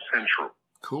 p.m. Central.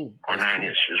 Cool. Or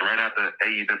 9-ish. It's right after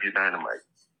AEW Dynamite.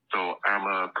 So I'm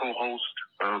a co-host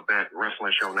of that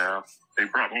wrestling show now. They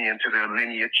brought me into their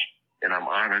lineage, and I'm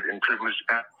honored and privileged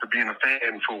after being a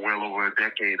fan for well over a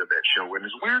decade of that show. And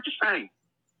it's weird to say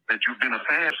that you've been a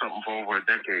fan of something for over a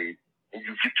decade, and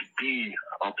you get to be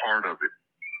a part of it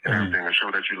and everything, a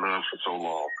show that you love for so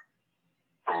long.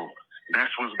 So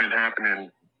that's what's been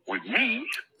happening with me.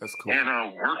 That's cool.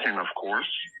 And working, of course.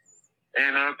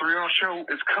 And 3R show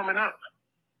is coming up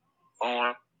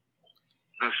on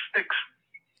the 6th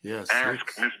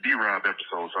Ask Miss B-Rob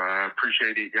episode. So I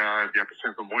appreciate it, guys. Y'all can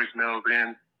send some voicemails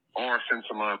in or send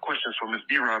some questions for Miss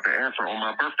B-Rob to answer on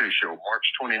my birthday show,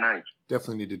 March 29th.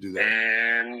 Definitely need to do that.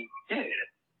 And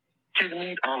titty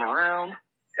meat all around.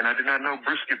 And I did not know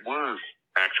brisket was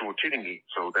actual titty meat.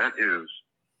 So that is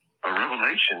a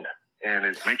revelation. And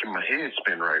it's making my head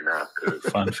spin right now.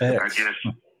 Fun fact. I guess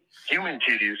human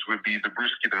titties would be the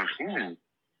brisket of human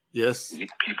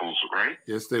peoples, right?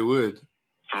 Yes, they would.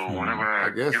 So whenever I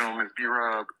get on Miss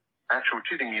B-Rob actual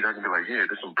titty meat, I can be like, yeah,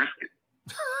 there's some brisket.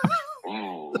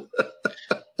 I'm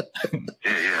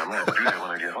gonna have do that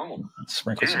when I get home.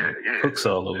 Sprinkle some cooks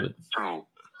all over it. So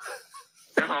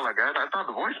that's all I got. I thought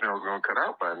the voicemail was gonna cut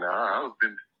out by now. I was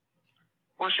been.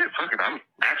 Well, shit, fuck it. I'm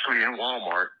actually in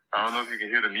Walmart. I don't know if you can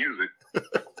hear the music. So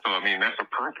I mean, that's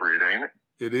appropriate, ain't it?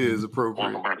 It is appropriate.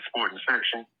 Walking by the sporting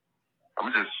section.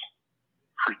 I'm just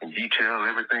freaking detail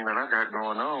everything that I got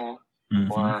going on. Mm-hmm.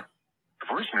 Why the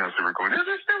voicemail's still recording? Is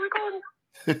it still recording?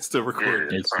 It's still recording.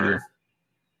 Yeah, It's still.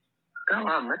 Got a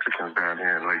lot of Mexicans down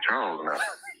here in Lake Charles now.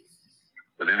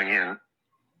 But then again,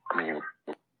 I mean,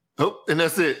 Oh, and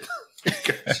that's it.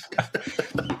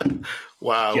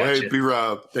 Wow. Gotcha. Hey,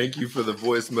 B-Rob, thank you for the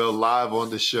voicemail live on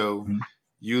the show. Mhm.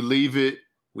 You leave it,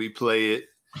 we play it.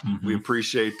 Mhm. We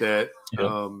appreciate that.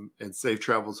 Yep. And safe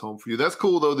travels home for you. That's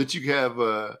cool though that you have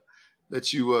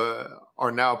that you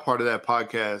are now part of that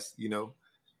podcast,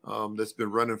 that's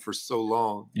been running for so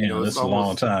long. Yeah, it's that's a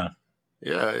long time.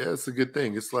 Yeah, it's a good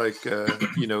thing. It's like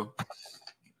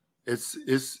it's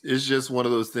just one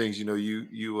of those things, you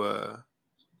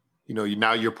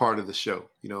now you're part of the show.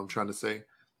 You know what I'm trying to say?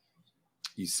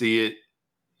 You see it,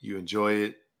 you enjoy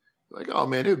it. Like, oh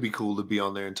man, it would be cool to be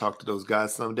on there and talk to those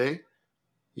guys someday,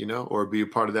 or be a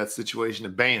part of that situation,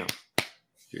 and bam,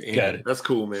 you're in. Got it. That's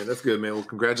cool, man. That's good, man. Well,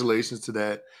 congratulations to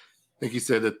that. I think you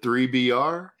said the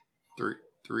 3BR,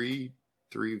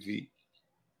 3V.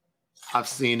 I've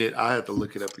seen it. I have to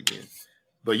look it up again.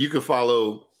 But you can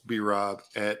follow B-Rob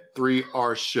at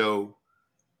 3R Show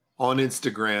on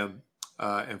Instagram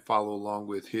and follow along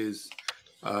with his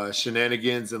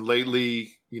shenanigans. And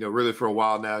lately, really for a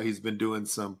while now, he's been doing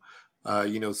some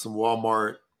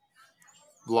Walmart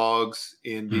vlogs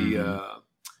in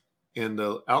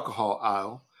the alcohol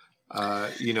aisle.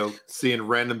 Seeing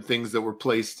random things that were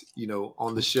placed,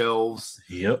 on the shelves.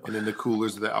 Yep. And in the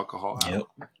coolers of the alcohol aisle.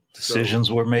 Yep. Decisions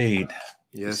were made.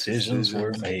 Yes, Decisions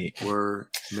were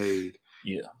made.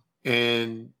 Yeah.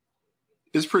 And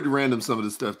it's pretty random, some of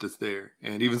the stuff that's there.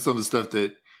 And even some of the stuff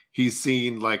that he's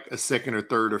seen like a second or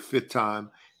third or fifth time,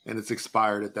 and it's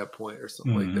expired at that point or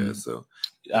something like that. So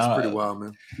it's pretty wild,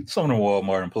 man. Some of the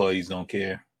Walmart employees don't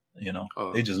care.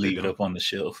 They just leave it don't. up on the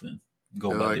shelf and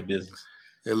go about their business.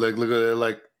 They look at it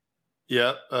like,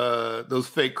 yeah, those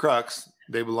fake Crocs,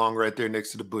 they belong right there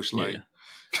next to the Busch Light. Yeah.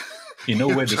 You know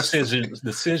where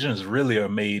decisions really are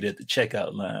made at the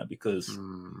checkout line, because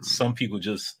some people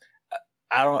just,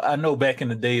 I know back in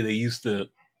the day they used to,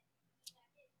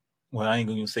 well, I ain't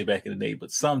gonna say back in the day, but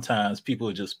sometimes people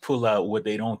would just pull out what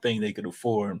they don't think they could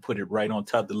afford and put it right on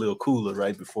top of the little cooler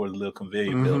right before the little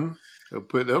conveyor belt. They'll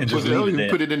put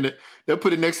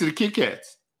it next to the Kit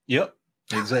Kats. Yep,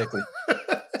 exactly.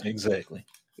 Exactly.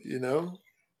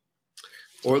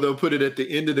 Or they'll put it at the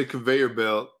end of the conveyor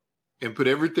belt and put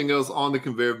everything else on the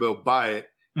conveyor belt by it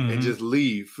and just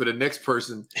leave for the next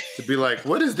person to be like,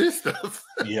 what is this stuff?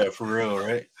 Yeah, for real,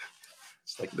 right?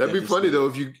 It's like, that'd be funny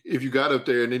though if you got up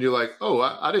there and then you're like, oh,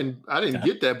 I didn't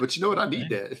get that, but you know what? I need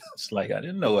that. It's like, I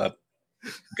didn't know I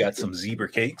got some zebra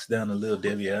cakes down the Little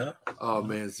Debbie aisle. Oh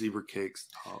man, zebra cakes.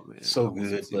 Oh man, so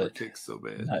good, zebra cakes so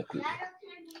bad. Not good.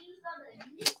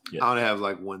 Yeah. I don't have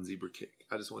like one zebra cake.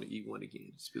 I just want to eat one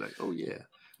again. Just be like, oh yeah.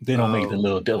 They don't make the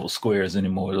little devil squares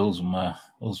anymore. Those are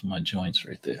my joints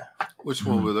right there. Which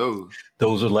one were those?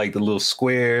 Those are like the little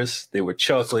squares. They were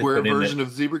chocolate. Square version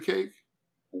of zebra cake?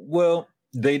 Well,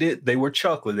 they were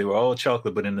chocolate. They were all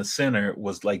chocolate, but in the center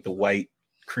was like the white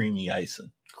creamy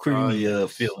icing,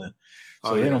 filling.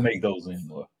 So they don't make those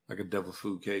anymore. Like a devil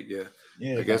food cake, yeah.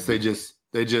 Yeah. I guess they just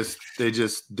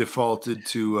defaulted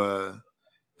to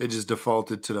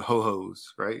the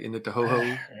ho-hos, right? Isn't it the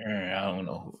ho-hos? I don't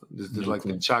know. This is like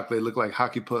the chocolate. They look like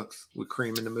hockey pucks with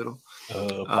cream in the middle.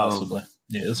 Possibly.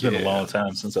 Yeah, it's been a long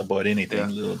time since I bought anything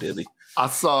Little Debbie. I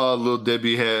saw Little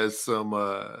Debbie has some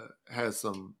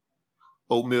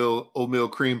oatmeal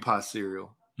cream pie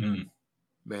cereal.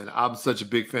 Man, I'm such a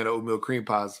big fan of oatmeal cream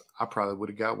pies. I probably would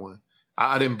have got one.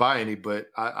 I didn't buy any, but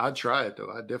I'd try it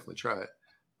though. I'd definitely try it.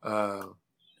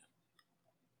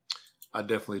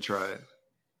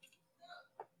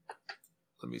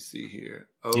 Let me see here.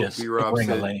 Oh, yes,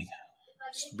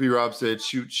 B-Rob said,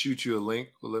 shoot you a link.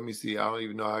 Well, let me see. I don't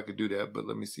even know how I could do that, but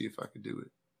let me see if I could do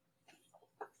it.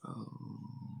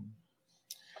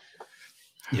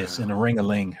 Yes, and a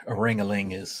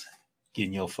ring-a-ling is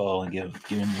getting your phone and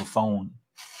giving your phone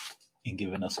and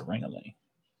giving us a ring-a-ling,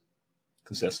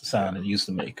 because that's the sound it used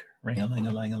to make.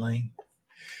 Ring-a-ling-a-ling-a-ling.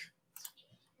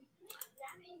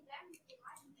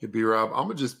 Hey, B-Rob, I'm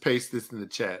gonna just paste this in the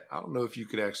chat. I don't know if you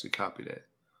could actually copy that.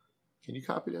 Can you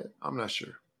copy that? I'm not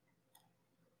sure.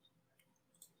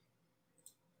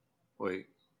 Wait.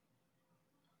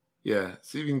 Yeah,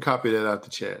 see if you can copy that out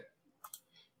the chat.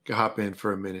 You can hop in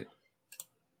for a minute.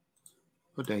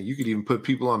 Oh, dang. You could even put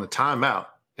people on a timeout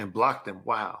and block them.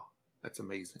 Wow. That's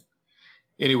amazing.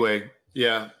 Anyway,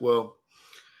 yeah. Well,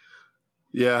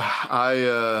 yeah. I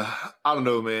don't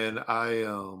know, man. I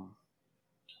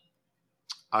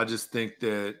just think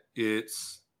that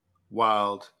it's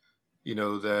wild,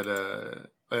 that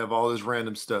they have all this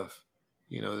random stuff,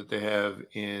 that they have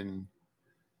in,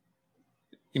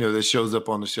 that shows up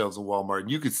on the shelves of Walmart.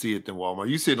 You could see it in Walmart.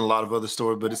 You see it in a lot of other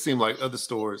stores, but it seemed like other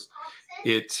stores,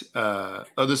 it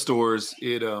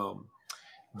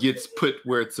gets put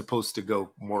where it's supposed to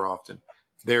go more often.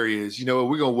 There he is. You know what?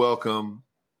 We're going to welcome,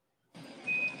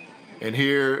 and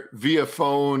here via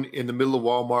phone in the middle of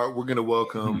Walmart, we're going to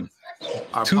welcome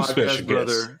our Two podcast special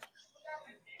brother,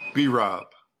 B-Rob,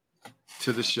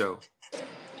 to the show.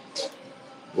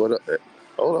 What up?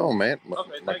 Hold on, man.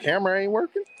 My camera ain't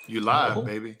working? You live,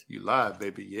 baby. You live,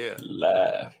 baby. Yeah.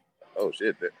 Live. Oh,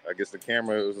 shit. I guess the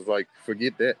camera was like,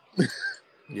 forget that.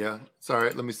 Yeah. It's all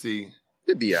right. Let me see.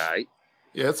 It'd be all right.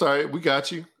 Yeah, it's all right. We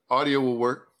got you. Audio will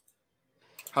work.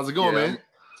 How's it going, man?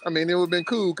 I mean, it would have been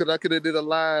cool because I could have did a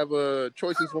live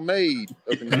choices were made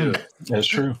up in here. That's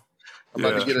true. I'm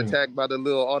about to get attacked by the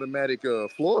little automatic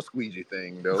floor squeegee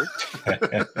thing, though.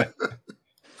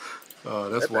 Oh,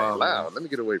 that's wild. Loud. Man. Let me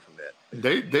get away from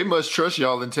that. They must trust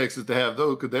y'all in Texas to have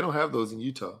those because they don't have those in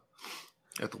Utah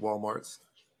at the Walmarts.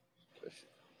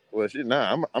 Well, shit,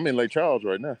 nah, I'm in Lake Charles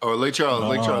right now. Oh, Lake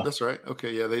Charles. That's right.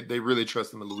 Okay, yeah, they really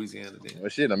trust them in Louisiana. Then. Well,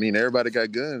 shit, I mean, everybody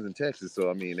got guns in Texas, so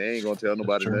I mean, they ain't gonna tell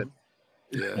nobody nothing.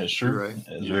 Yeah, that's true. Right.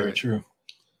 That's very true.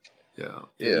 Yeah,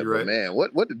 but right. Man,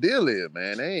 what the deal is,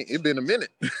 man? It been a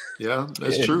minute. Yeah,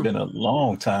 that's true. It's been a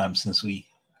long time since we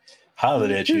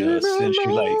hollered at you, since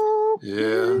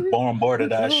you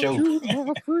bombarded our show.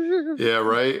 Yeah,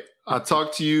 right. I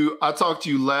talked to you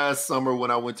last summer when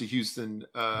I went to Houston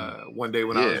one day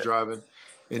when I was driving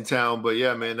in town. But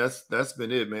yeah, man, that's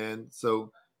been it, man.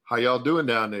 So how y'all doing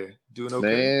down there? Doing okay?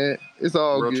 Man, it's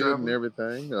all good traveling? And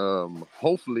everything.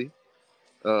 Hopefully,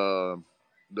 the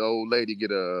old lady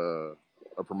get a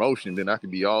promotion, then I can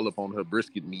be all up on her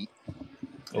brisket meat.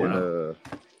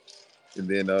 And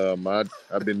then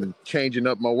I've been changing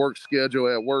up my work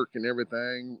schedule at work and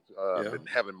everything. I've been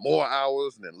having more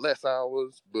hours and then less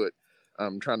hours, but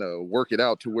I'm trying to work it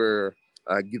out to where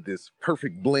I get this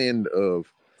perfect blend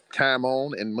of time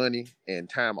on and money and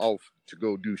time off to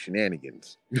go do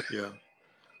shenanigans. Yeah.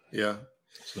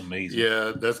 It's amazing.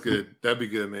 Yeah, that's good. That'd be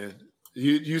good, man.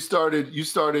 You started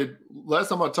last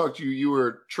time I talked to you, you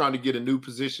were trying to get a new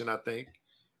position, I think.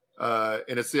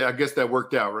 And I guess that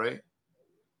worked out, right?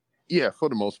 Yeah, for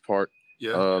the most part.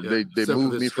 Yeah. They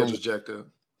moved me from jacked up.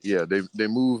 Yeah, they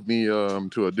moved me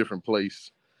to a different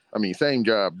place. I mean, same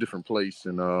job, different place,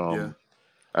 and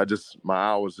my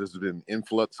hours has been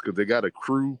influx because they got a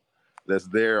crew that's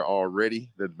there already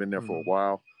that's been there for a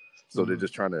while. So they're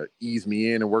just trying to ease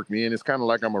me in and work me in. It's kind of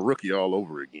like I'm a rookie all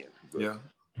over again. But,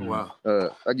 wow.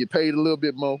 I get paid a little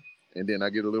bit more, and then I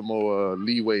get a little more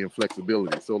leeway and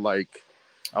flexibility. So like,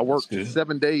 I work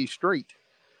 7 days straight,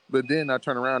 but then I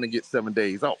turn around and get 7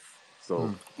 days off.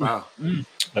 So wow,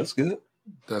 that's good.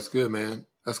 That's good, man.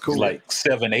 That's cool. It's like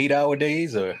 7 8-hour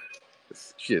days or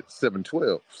shit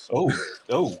 7-12.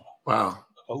 Oh, wow.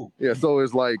 Oh, yeah. So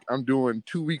it's like I'm doing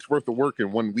 2 weeks worth of work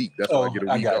in 1 week. That's why I get a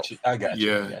week off. I got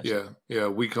you. Yeah.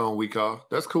 Week on, week off.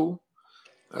 That's cool.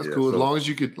 That's cool. As long as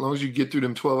you get through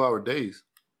them 12-hour days.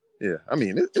 Yeah, I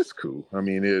mean it's cool. I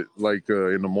mean in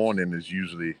the morning is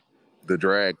usually the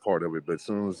drag part of it, but as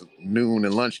soon as noon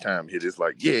and lunchtime hit, it's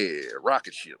like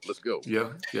rocket ship. Let's go. Yeah.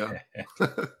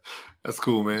 That's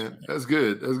cool, man. That's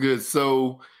good.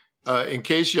 So, in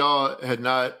case y'all had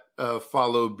not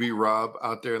followed B-Rob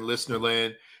out there in listener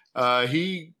land,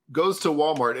 he goes to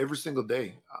Walmart every single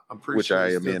day. I'm pretty which sure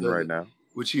I am in right now.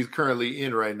 Which he's currently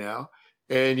in right now,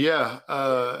 and he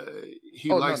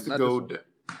likes to go.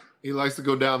 He likes to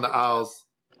go down the aisles.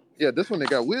 Yeah, this one they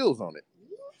got wheels on it.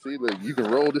 See, like you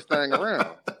can roll this thing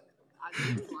around.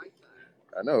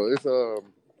 I know it's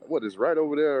what is right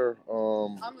over there?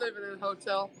 I'm living in a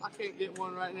hotel. I can't get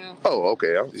one right now. Oh,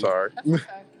 okay. I'm sorry. That's okay.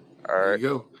 All right. There you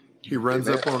go. He runs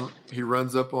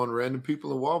up on random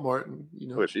people in Walmart, and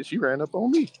Well, she ran up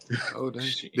on me. Oh, dang.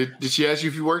 Did she ask you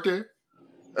if you worked there?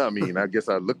 I mean, I guess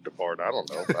I looked the part. I don't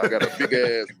know. I got a big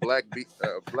ass black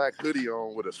hoodie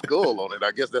on with a skull on it.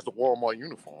 I guess that's a Walmart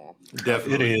uniform.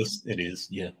 Definitely, it is.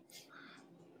 Yeah.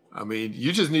 I mean,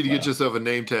 you just need to get yourself a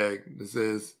name tag that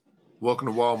says "Welcome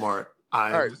to Walmart." All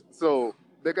right, so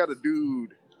they got a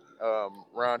dude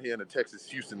around here in the Texas,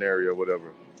 Houston area or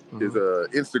whatever. His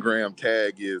Instagram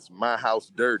tag is "My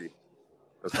House Dirty"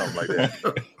 or something like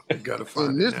that. Gotta find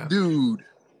and this now. dude,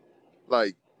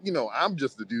 like, I'm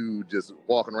just a dude just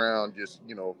walking around, just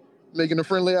making a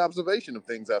friendly observation of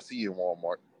things I see in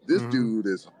Walmart. This dude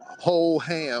is whole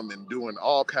ham and doing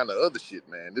all kind of other shit,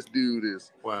 man. This dude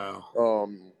is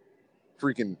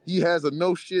freaking. He has a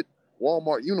no shit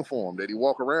Walmart uniform that he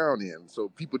walk around in, so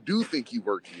people do think he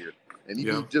work here, and he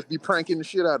just be pranking the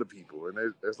shit out of people,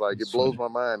 and it's like it blows my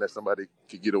mind that somebody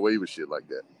could get away with shit like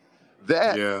that.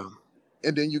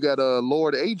 And then you got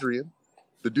Lord Adrian,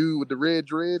 the dude with the red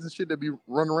dreads and shit that be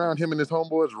running around, him and his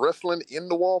homeboys wrestling in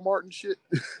the Walmart and shit.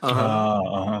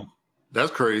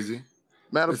 That's crazy.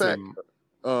 Matter of fact,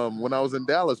 when I was in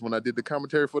Dallas, when I did the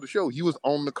commentary for the show, he was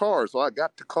on the car, so I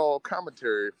got to call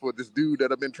commentary for this dude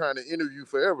that I've been trying to interview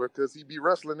forever because he be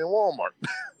wrestling in Walmart.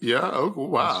 Oh,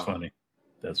 wow. That's funny.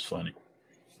 That's funny.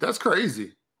 That's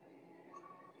crazy.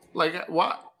 Like,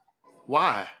 why?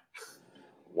 Why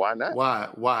not?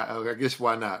 Why? I guess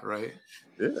why not, right?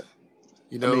 Yeah.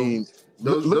 You know, I mean,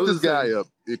 look this guy up,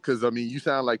 because, I mean, you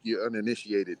sound like you're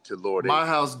uninitiated to Lord My Adrian.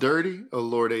 House Dirty or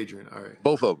Lord Adrian? All right.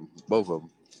 Both of them.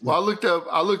 Well,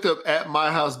 I looked up at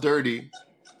My House Dirty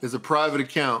is a private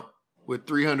account with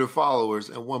 300 followers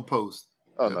and one post.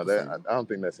 Oh, no, I don't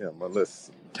think that's him, unless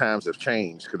times have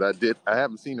changed, because I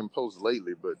haven't seen him post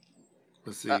lately, but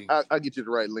let's see. I'll get you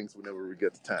the right links whenever we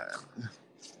get the time.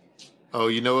 Oh,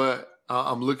 you know what?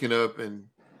 I'm looking up, and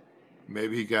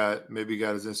maybe he got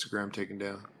his Instagram taken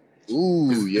down.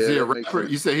 Ooh, is he a rapper?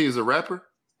 You say he is a rapper?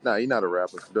 No, he's not a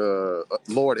rapper. The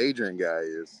Lord Adrian guy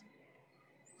is.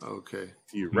 Okay.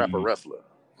 He's a rapper wrestler.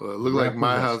 Well, it looked like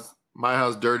My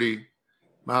House Dirty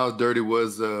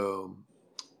was a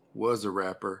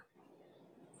rapper.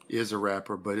 Is a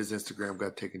rapper, but his Instagram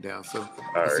got taken down. So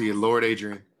I see Lord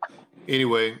Adrian.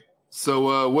 Anyway,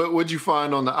 so what'd you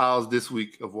find on the aisles this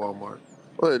week of Walmart?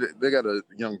 Well, they got a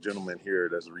young gentleman here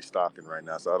that's restocking right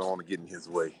now, so I don't want to get in his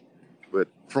way. But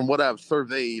from what I've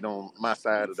surveyed on my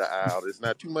side of the aisle, there's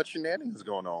not too much shenanigans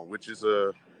going on, which is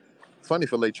funny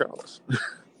for Lake Charles.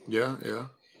 Yeah.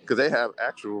 Because they have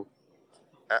actual,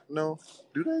 no,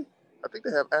 do they? I think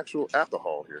they have actual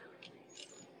alcohol here.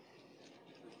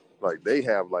 Like they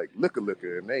have like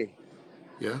liquor and they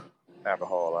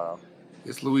alcohol aisle.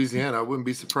 It's Louisiana. I wouldn't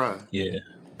be surprised. Yeah.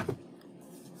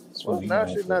 Well,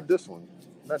 actually, not this one.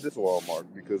 Not this Walmart,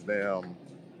 because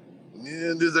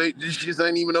this shit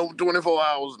ain't even over 24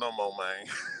 hours no more, man.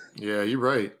 Yeah, you're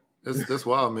right. That's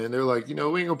wild, man. They're like, we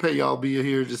ain't gonna pay y'all be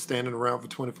here just standing around for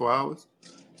 24 hours.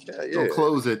 Yeah. Don't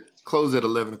close at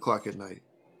 11 o'clock at night.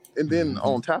 And then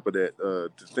on top of that, to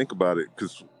think about it,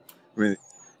 because I mean,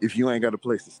 if you ain't got a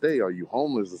place to stay, are you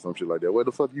homeless or some shit like that? Where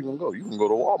the fuck you gonna go? You can go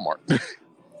to Walmart.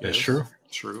 That's true.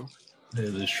 True. That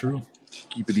is true.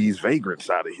 Keeping these vagrants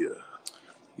out of here.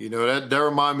 You know, that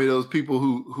remind me of those people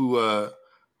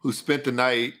who spent the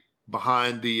night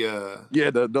behind the I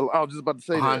was just about to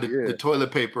say behind the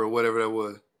toilet paper or whatever that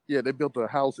was. Yeah, they built a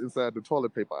house inside the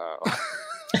toilet paper aisle.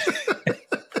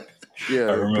 Yeah,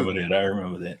 I remember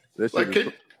that. Like,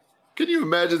 can you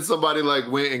imagine somebody like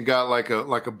went and got like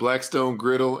a Blackstone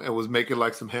griddle and was making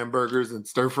like some hamburgers and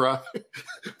stir fry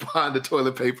behind the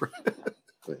toilet paper?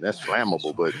 That's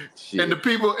flammable, but shit. And the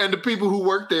people who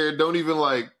work there don't even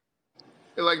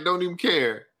don't even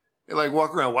care. They like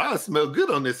walk around, wow, it smells good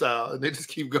on this aisle, and they just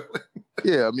keep going.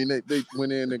 Yeah, I mean they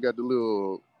went in, they got the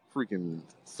little freaking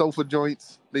sofa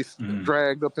joints. They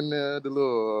dragged up in there the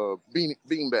little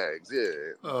bean bags.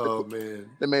 Yeah. Oh man.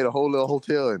 They made a whole little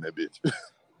hotel in that bitch.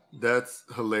 That's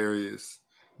hilarious.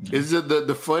 Is it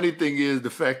the funny thing is the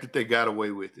fact that they got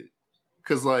away with it.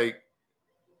 Cause like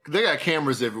they got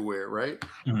cameras everywhere, right?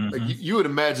 Mm-hmm. Like you would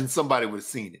imagine somebody would have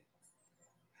seen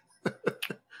it.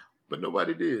 But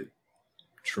nobody did.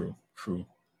 True.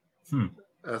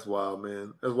 That's wild,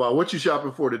 man. That's wild. What you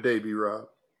shopping for today, B-Rob?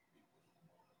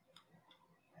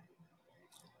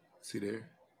 See there?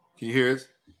 Can you hear us?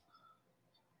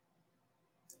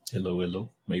 Hello.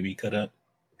 Maybe he cut out.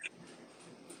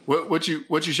 What you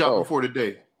shopping for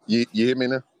today? You hear me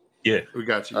now? Yeah. We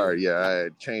got you. All right, yeah, I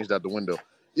changed out the window.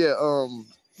 Yeah,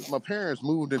 my parents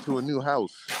moved into a new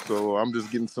house, so I'm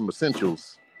just getting some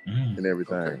essentials and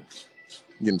everything. Okay.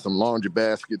 Getting some laundry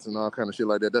baskets and all kind of shit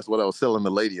like that. That's what I was selling the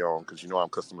lady on, because I'm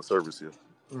customer service here.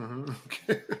 Mm-hmm.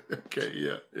 Okay,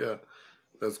 yeah.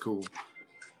 That's cool.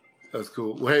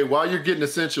 Well, hey, while you're getting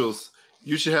essentials,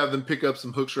 you should have them pick up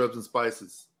some hook shrubs and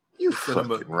spices. You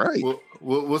fucking right.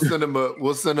 We'll send them a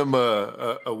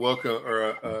welcome or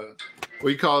a what do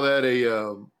you call that?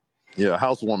 A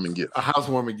housewarming gift. A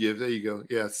housewarming gift. There you go.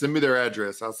 Yeah, send me their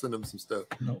address. I'll send them some stuff.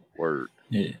 No. Word.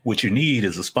 Yeah. What you need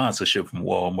is a sponsorship from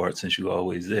Walmart, since you're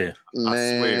always there. Man,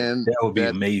 I swear that would be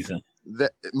amazing.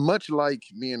 That much like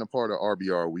being a part of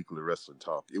RBR Weekly Wrestling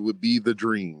Talk, it would be the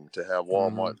dream to have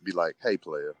Walmart be like, "Hey,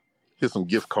 player, hit some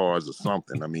gift cards or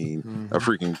something. I mean, a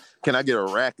freaking, can I get a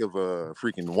rack of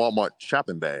freaking Walmart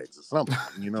shopping bags or something,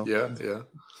 you know?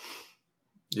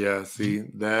 Yeah, see,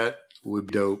 that would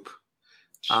be dope.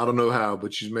 I don't know how,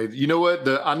 but you made, you know what?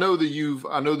 I know that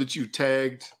you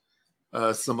tagged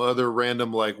some other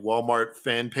random like Walmart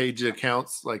fan page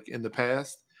accounts like in the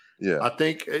past. Yeah. I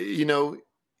think,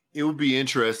 it would be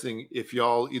interesting if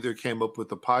y'all either came up with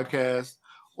a podcast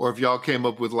or if y'all came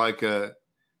up with like a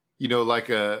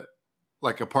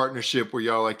partnership where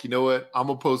y'all like, you know what? I'm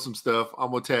going to post some stuff.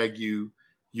 I'm going to tag you.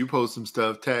 You post some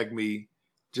stuff, tag me,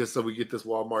 just so we get this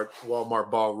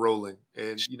Walmart ball rolling.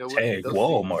 And you know what? Tag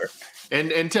Walmart.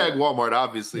 And tag Walmart,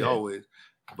 obviously, always.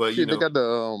 But shit, they got a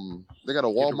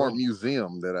Walmart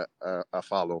museum that I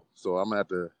follow. So I'm gonna have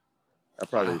to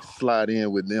probably slide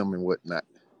in with them and whatnot.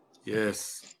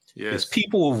 Yes. Is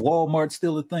People of Walmart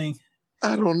still a thing?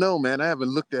 I don't know, man. I haven't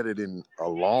looked at it in a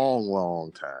long,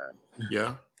 long time.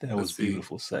 Yeah. That was a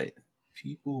beautiful sight.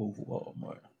 People of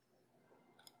Walmart.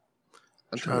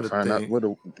 I'm trying to find out where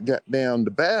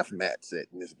the bath mats at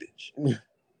in this bitch.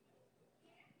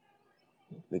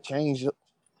 They changed it.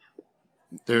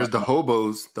 There's the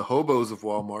hobos of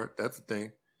Walmart. That's the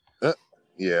thing.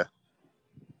 Yeah.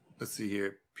 Let's see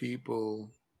here. People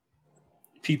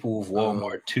of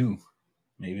Walmart too.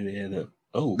 Maybe they had the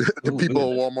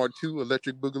people of Walmart 2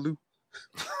 Electric Boogaloo.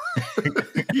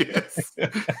 Yes.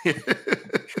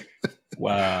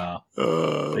 Wow.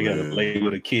 They got a lady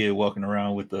with a kid walking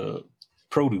around with the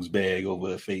produce bag over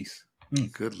her face.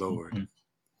 Good Lord. Mm-hmm.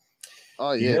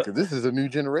 Oh yeah, because this is a new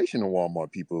generation of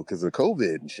Walmart people because of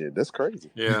COVID and shit. That's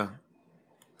crazy. Yeah.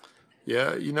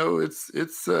 Yeah,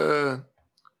 it's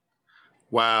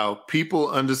wow. People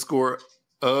 _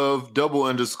 of _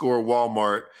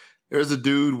 Walmart. There's a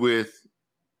dude with,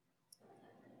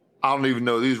 I don't even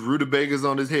know, these rutabagas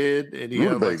on his head, and he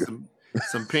has like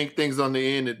some pink things on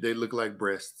the end that they look like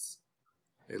breasts.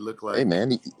 They look like, hey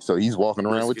man, so he's walking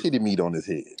around with titty meat on his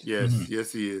head. Yes,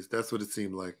 yes he is. That's what it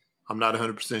seemed like. I'm not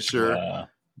 100% sure,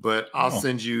 but I'll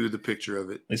send you the picture of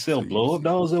it. They sell blow-up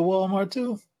dolls at Walmart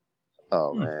too?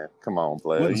 Oh man, come on,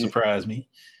 player. Wouldn't surprise me.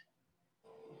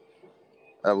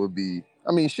 That would be,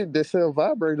 I mean, shit, they sell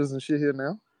vibrators and shit here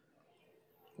now.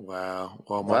 Wow.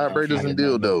 Walmart. Vibrators and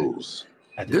dildos.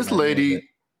 This lady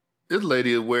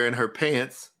is wearing her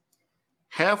pants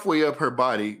halfway up her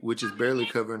body, which is barely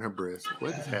covering her breast.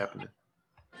 What is happening?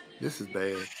 This is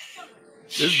bad.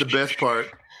 This is the best part.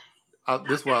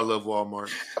 This is why I love Walmart.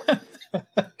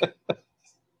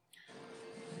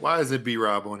 Why is it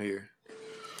B-Rob on here?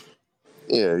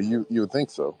 Yeah, you would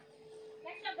think so.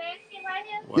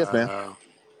 Wow. Yes, ma'am.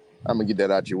 I'm going to get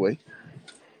that out your way.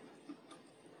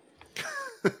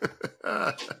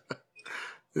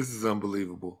 This is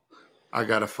unbelievable. I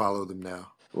got to follow them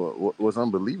now. Well, what's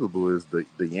unbelievable is the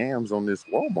yams on this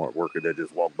Walmart worker that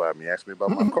just walked by me, asked me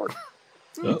about my cart.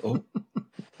 Uh-oh.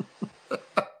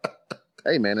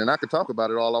 Hey, man, and I could talk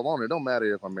about it all I want. It don't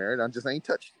matter if I'm married. I just ain't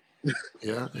touched.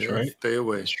 Yeah, that's right. Stay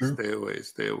away. That's true.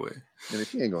 Stay away. And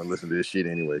she ain't going to listen to this shit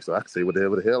anyway, so I can say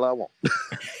whatever the hell I want.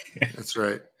 That's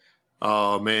right.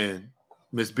 Oh, man.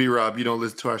 Miss B-Rob, you don't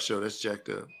listen to our show. That's jacked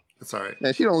up. That's all right.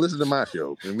 Man, she don't listen to my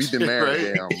show. And we've been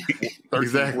married down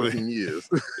 13, 14 years.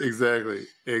 Exactly.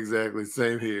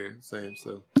 Same here. Same.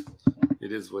 So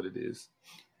it is what it is.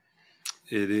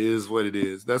 It is what it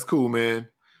is. That's cool, man.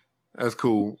 That's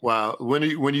cool. Wow. When are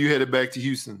you headed back to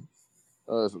Houston?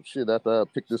 Some shit after I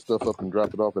pick this stuff up and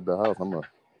drop it off at the house, I'm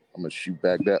gonna shoot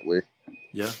back that way.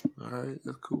 Yeah. All right.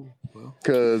 That's cool. Well,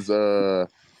 because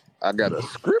I got a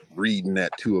script reading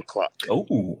at 2:00.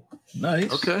 Oh,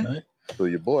 nice. Okay. Nice. So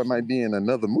your boy might be in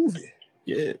another movie.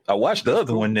 Yeah, I watched the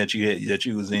other one that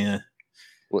you was in.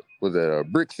 What was that?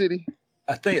 Brick City?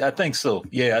 I think so.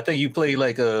 Yeah, I think you played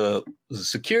like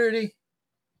security.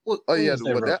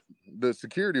 The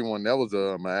security one, that was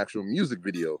my actual music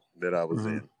video that I was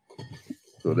in.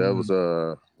 So that was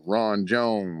Ron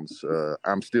Jones,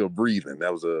 I'm Still Breathing.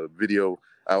 That was a video.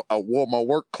 I wore my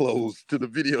work clothes to the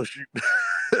video shoot.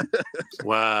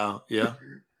 Wow. Yeah.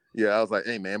 Yeah, I was like,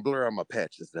 hey man, blur out my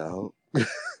patches, dog. I'm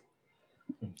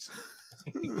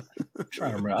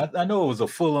trying to remember. I know it was a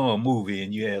full-on movie,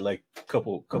 and you had like a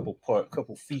couple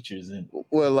features in.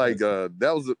 Well, like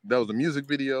that was a music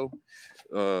video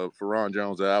for Ron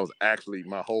Jones that I was actually,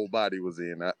 my whole body was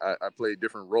in. I played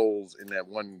different roles in that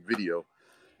one video,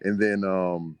 and then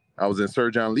I was in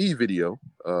Sir John Lee video,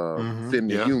 Fitting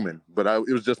the Human, but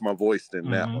it was just my voice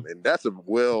in that one, and that's a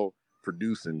well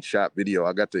produced and shot video.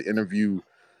 I got to interview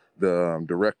the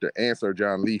director and Sir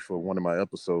John Lee for one of my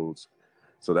episodes,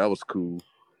 so that was cool.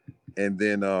 And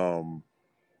then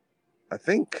I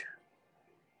think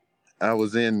I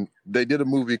was in, they did a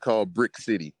movie called Brick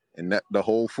City, and that the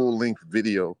whole full length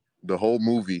video, the whole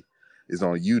movie, is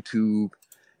on YouTube,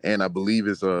 and I believe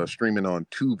it's streaming on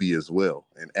Tubi as well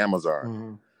and Amazon.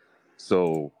 Mm-hmm.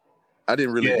 So I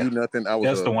didn't really do nothing.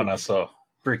 That's the one I saw,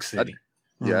 Brick City.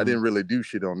 I didn't really do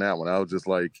shit on that one. I was just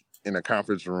like in a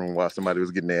conference room while somebody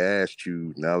was getting their ass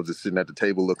chewed, and I was just sitting at the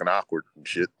table looking awkward and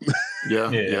shit.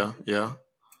 Yeah.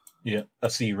 Yeah, I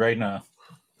see you right now.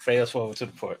 Fast forward to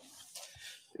the part.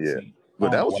 Yeah,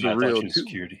 but that was surreal too.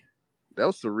 Security. That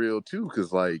was surreal too,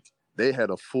 because like they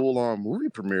had a full-on movie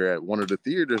premiere at one of the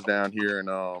theaters down here in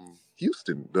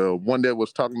Houston. The one that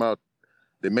was talking about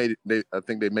I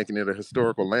think they're making it a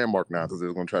historical landmark now because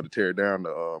they're going to try to tear down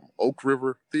the Oak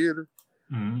River Theater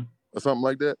or something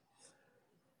like that.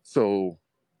 So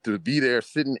to be there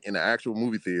sitting in an actual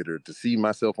movie theater, to see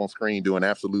myself on screen doing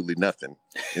absolutely nothing,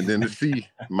 and then to see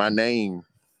my name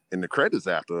in the credits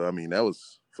after, I mean, that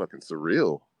was fucking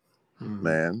surreal,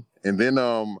 man. And then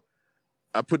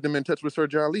I put them in touch with Sir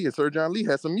John Lee, and Sir John Lee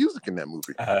had some music in that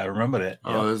movie. I remember that.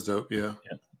 Oh, that's dope.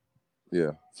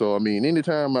 Yeah. So I mean,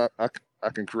 anytime I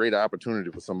can create an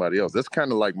opportunity for somebody else, that's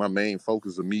kind of like my main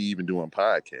focus of me even doing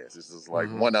podcasts. It's just like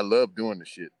one, I love doing the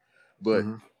shit, but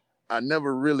I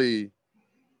never really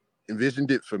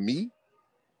envisioned it for me.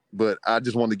 But I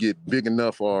just want to get big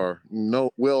enough or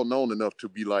well known enough to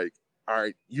be like, all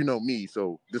right, you know me,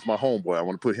 so this is my homeboy. I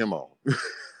want to put him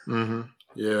on.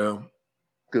 Yeah.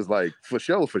 Because like for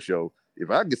sure, if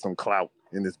I get some clout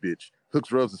in this bitch,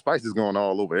 Hooks, Rubs, and Spices going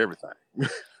all over everything.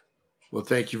 Well,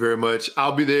 thank you very much.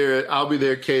 I'll be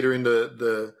there catering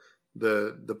the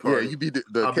party. Yeah, you be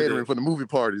the catering for the movie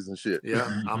parties and shit.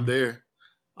 Yeah, I'm there,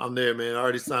 man. I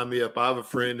already signed me up. I have a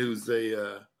friend who's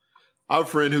an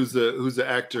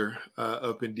actor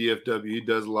up in DFW. He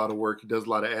does a lot of work. He does a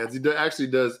lot of ads. He actually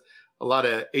does a lot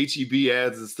of HEB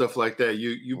ads and stuff like that.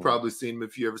 You probably seen him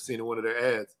if you ever seen one of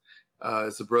their ads.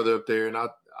 It's a brother up there, and I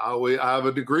have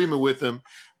an agreement with him.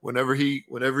 Whenever he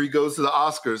goes to the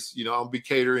Oscars, I'll be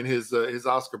catering his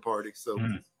Oscar party. So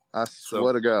I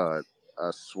swear to God,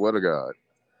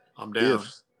 I'm down.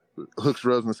 If Hooks,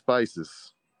 Rubs, and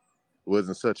Spices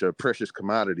wasn't such a precious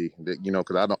commodity that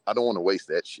because I don't want to waste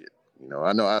that shit.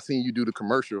 I know I seen you do the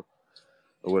commercial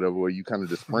or whatever where you kind of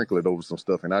just sprinkle it over some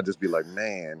stuff, and I just be like,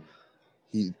 man,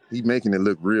 he making it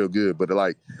look real good. But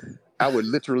like, I would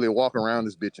literally walk around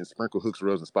this bitch and sprinkle Hooks,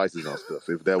 Rubs, and Spices on stuff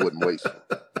if that wouldn't waste.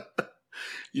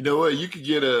 You know what? You could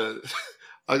get you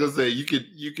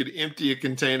could empty a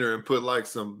container and put like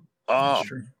some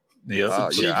cheap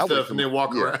stuff and then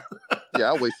walk around.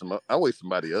 I waste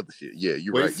somebody other shit. Yeah,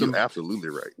 you're right. You're absolutely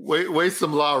right. Waste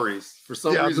some Lowry's. For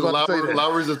some reason,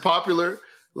 Lowry's is popular.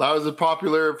 Lowry's is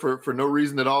popular for no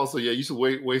reason at all. So yeah, you should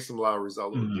waste some Lowry's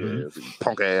all over. Yeah,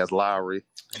 punk ass Lowry.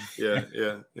 Yeah.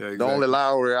 Exactly. The only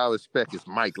Lowry I respect is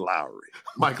Mike Lowry.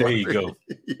 There you go.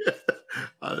 Yeah.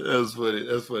 That's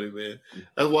funny, man.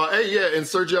 That's why. Hey, yeah. And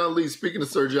Sir John Lee. Speaking of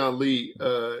Sir John Lee,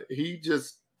 he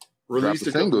just released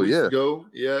a couple weeks ago.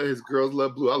 Yeah, his Girls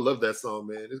Love Blue. I love that song,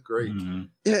 man. It's great.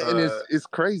 Yeah, and it's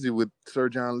crazy with Sir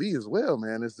John Lee as well,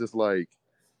 man. It's just like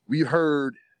we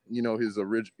heard,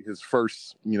 his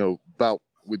first, bout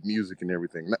with music and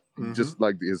everything, just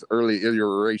like his early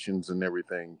iterations and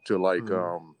everything to like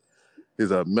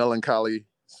his Melancholy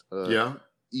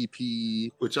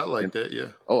EP, which I like that. Yeah.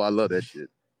 Oh, I love that shit.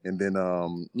 And then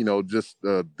just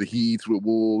the Heats with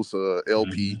Wolves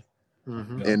LP.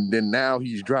 And then now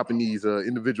he's dropping these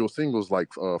individual singles like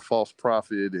False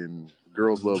Prophet and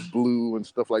Girls Love Blue and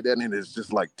stuff like that. And it's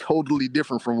just like totally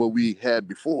different from what we had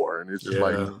before. And it's just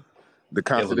like the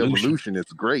constant evolution.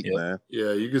 It's great, man.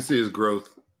 Yeah, you can see his growth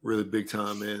really big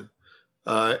time, man.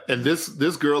 And this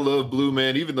Girl Love Blue,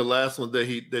 man, even the last one that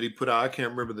he put out, I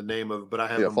can't remember the name of it, but I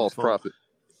have False Prophet.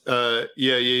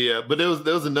 Yeah. But there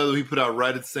was another he put out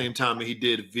right at the same time, and he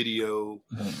did a video.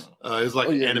 It was like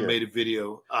an animated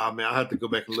video. Man, I have to go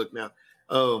back and look now.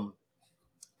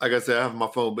 Like I said, I have my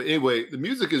phone, but anyway, the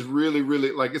music is really,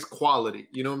 really like it's quality.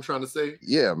 You know what I'm trying to say?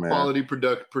 Yeah, man. Quality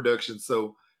production.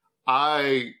 So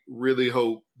I really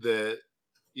hope that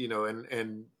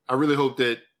and I really hope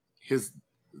that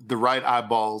the right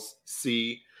eyeballs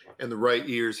see and the right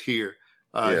ears hear.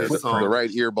 His song. The right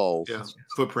ear balls. Yeah,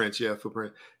 footprint. Yeah,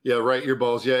 right ear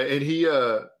balls. Yeah, and he,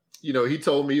 he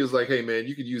told me, he was like, "Hey, man,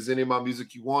 you could use any of my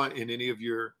music you want in any of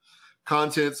your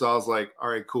content." So I was like, "All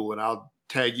right, cool," and I'll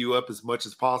tag you up as much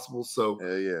as possible. So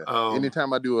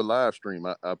anytime I do a live stream,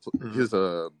 I put his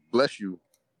 "Bless You"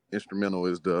 instrumental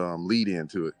is the lead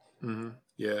into it.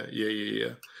 Yeah.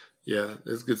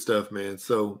 It's good stuff, man.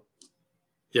 So.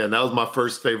 Yeah, and that was my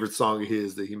first favorite song of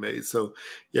his that he made. So,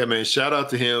 yeah, man, shout out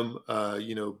to him.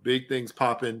 Big things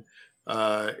popping.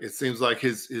 It seems like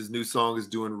his new song is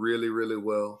doing really, really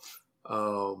well.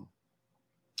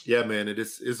 Yeah, man,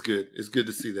 it's good. It's good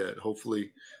to see that.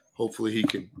 Hopefully he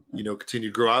can, continue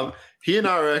to grow out. He and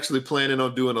I are actually planning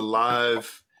on doing a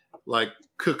live, like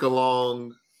cook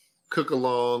along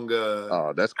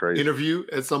Oh, that's crazy. interview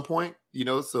at some point,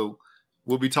 so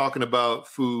we'll be talking about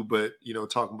food, but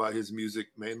talking about his music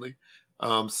mainly.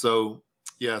 So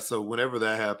whenever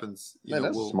that happens, man,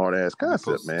 that's a smart ass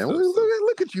concept, man.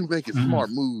 Look at you making smart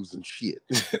moves and shit.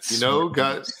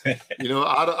 Guys,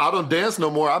 I don't dance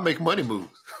no more. I make money moves.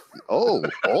 Oh,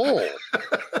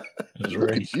 That's look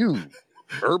right. at you.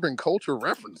 Urban culture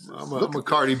references. I'm a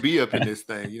Cardi B up in this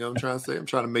thing. You know what I'm trying to say? I'm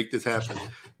trying to make this happen.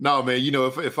 No, man,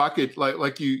 if I could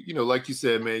like you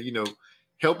said, man,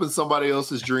 helping somebody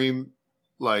else's dream,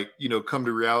 come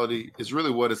to reality is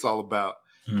really what it's all about.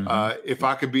 Mm-hmm. If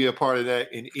I could be a part of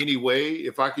that in any way,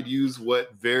 if I could use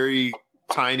what very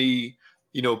tiny,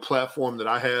 platform that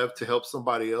I have to help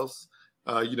somebody else,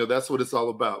 that's what it's all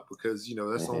about, because,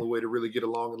 that's the only way to really get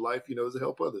along in life, is to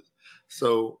help others.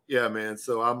 So, yeah, man.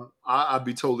 So I'd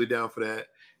be totally down for that.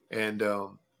 And,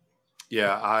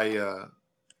 I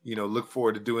look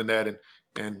forward to doing that.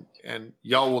 And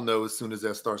y'all will know as soon as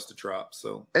that starts to drop.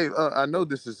 So, hey, I know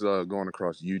this is going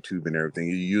across YouTube and everything.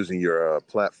 You're using your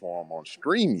platform on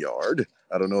StreamYard.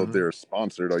 I don't know if they're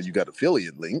sponsored or you got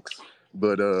affiliate links,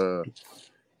 but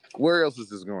where else is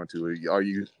this going to? Are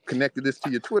you connected this to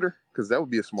your Twitter? Because that would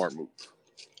be a smart move.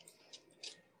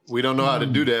 We don't know how to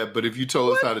do that, but if you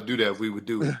told us how to do that, we would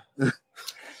do it.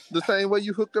 The same way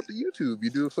you hooked up to YouTube, you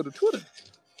do it for the Twitter.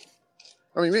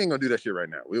 I mean, we ain't gonna do that shit right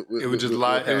now. It would just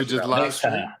live. It would just live Next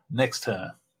stream. time. Next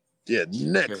time. Yeah,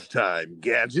 next time,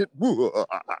 Gadget.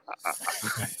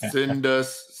 Send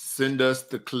us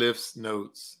the Cliff's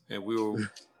notes, and we will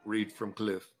read from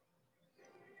Cliff.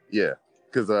 Yeah,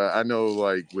 because I know,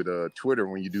 like with Twitter,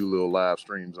 when you do little live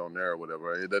streams on there or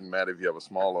whatever, it doesn't matter if you have a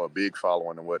small or a big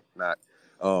following and whatnot.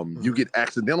 You get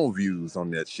accidental views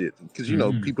on that shit because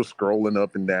people scrolling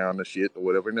up and down the shit or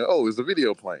whatever, and there's a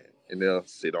video playing, and they'll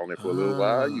sit on it for a little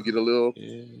while. You get a little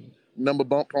number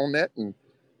bump on that, and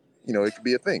it could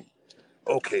be a thing.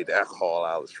 Okay, the alcohol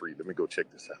aisle is free. Let me go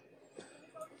check this out.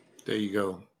 There you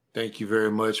go. Thank you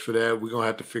very much for that. We're gonna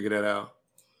have to figure that out.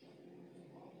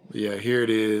 Yeah, here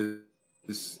it is.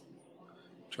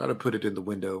 Try to put it in the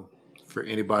window for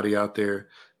anybody out there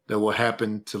that will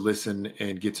happen to listen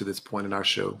and get to this point in our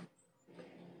show.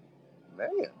 Man,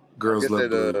 Girls Love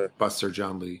Blue by Sir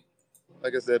John Lee.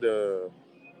 Like I said, that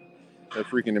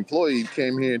freaking employee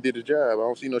came here and did the job. I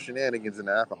don't see no shenanigans in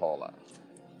the alcohol aisle.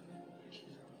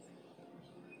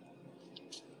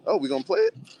 Oh, we gonna play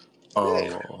it? Oh,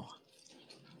 yeah.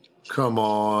 Come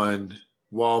on,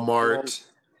 Walmart.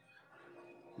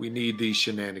 We need these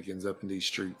shenanigans up in these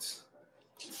streets.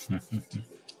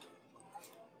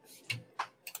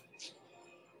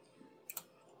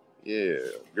 Yeah,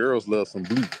 girls love some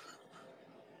blue.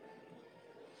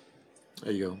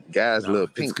 There you go. Guys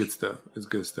love pink. It's good stuff. It's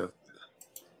good stuff.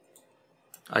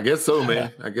 I guess so,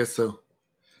 man. I guess so.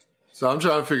 So I'm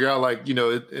trying to figure out,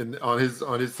 on his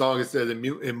song it says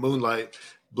in Moonlight,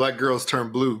 black girls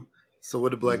turn blue. So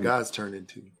what do black guys turn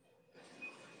into?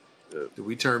 Do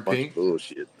we turn pink?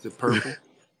 Bullshit. Is it purple?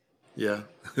 Yeah,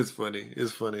 it's funny.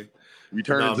 It's funny. We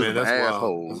turn into some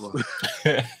assholes.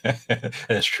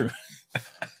 That's true.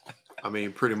 I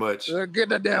mean, pretty much. Get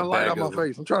that damn light out my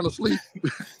face. I'm trying to sleep.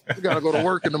 I gotta go to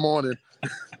work in the morning.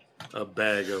 A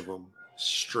bag of them,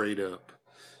 straight up.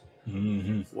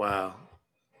 Mm-hmm. Wow.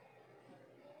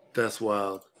 That's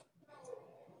wild.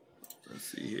 Let's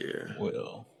see here.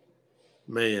 Well,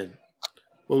 man,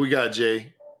 what we got,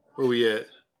 Jay? Where we at?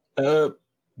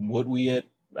 What we at?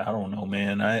 I don't know,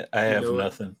 man. I have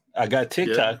nothing. I got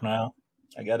TikTok now.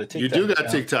 I got a TikTok. You do got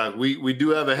TikTok. We do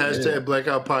have a hashtag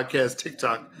Blackout Podcast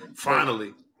TikTok.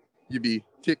 Finally, you be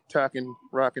TikToking,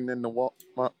 rocking in the wall.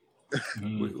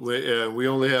 We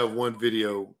only have one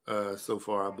video so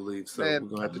far, I believe. So we're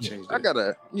gonna have to change that. I got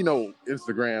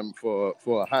Instagram for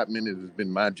a hot minute has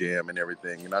been my jam and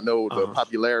everything, and I know the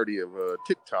popularity of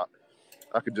TikTok.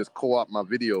 I could just co-op my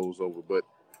videos over, but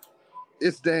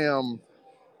it's damn.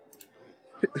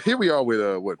 Here we are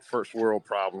with first world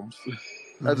problems.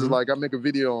 I just I make a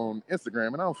video on Instagram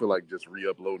and I don't feel like just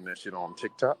re-uploading that shit on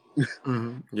TikTok.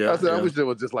 Yeah, I wish there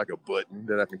was just like a button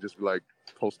that I can just be like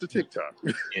post to TikTok.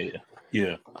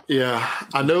 Yeah.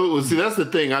 I know. Well, see, that's the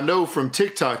thing. I know from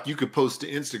TikTok you could post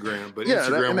to Instagram, but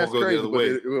Instagram won't go the other way.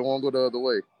 It won't go the other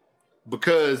way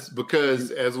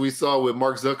because as we saw when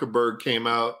Mark Zuckerberg came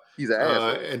out, he's an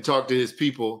asshole and talked to his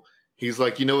people. He's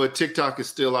like, you know what? TikTok is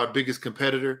still our biggest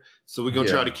competitor. So we're going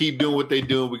to try to keep doing what they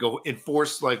do. We're going to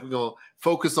enforce, we're going to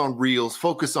focus on reels.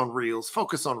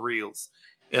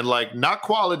 and like not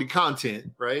quality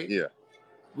content, right? Yeah.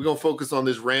 We're gonna focus on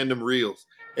this random reels.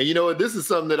 And you know what? This is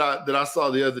something that I saw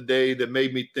the other day that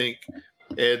made me think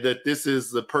that this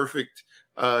is the perfect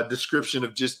description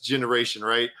of just generation,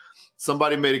 right?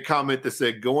 Somebody made a comment that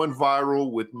said, going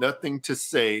viral with nothing to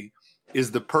say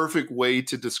is the perfect way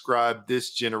to describe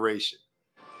this generation.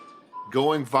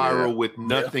 Going viral with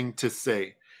nothing to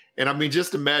say. And I mean,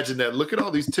 just imagine that. Look at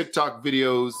all these TikTok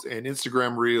videos and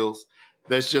Instagram reels.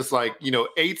 That's just like,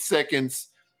 8 seconds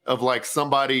of like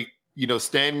somebody,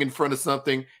 standing in front of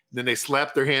something. Then they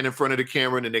slap their hand in front of the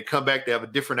camera and then they come back. They have a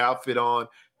different outfit on.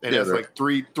 And that's like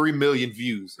 3 million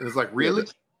views. And it's like, really?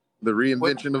 The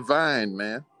reinvention of Vine,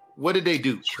 man. What did they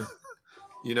do?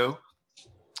 Yeah,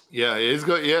 it's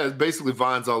good. Yeah, it's basically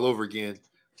Vines all over again.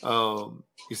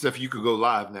 Except you could go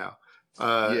live now.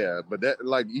 But that,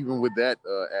 like, even with that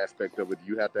aspect of it,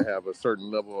 you have to have a certain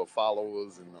level of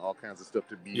followers and all kinds of stuff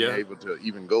to be able to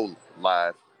even go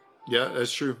live. Yeah,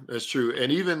 that's true. That's true.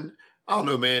 And even, I don't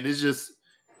know, man, there's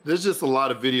just a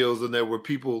lot of videos in there where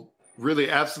people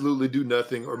really absolutely do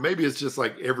nothing, or maybe it's just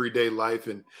like everyday life,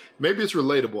 and maybe it's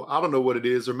relatable. I don't know what it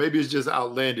is, or maybe it's just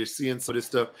outlandish seeing some of this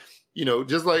stuff.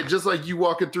 Just like you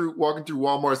walking through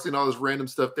Walmart, seeing all this random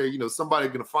stuff there.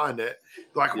 Somebody's gonna find that,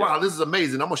 like, wow, this is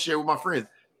amazing. I'm gonna share with my friends,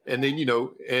 and then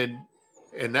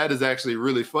and that is actually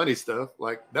really funny stuff.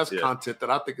 Like that's content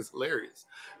that I think is hilarious.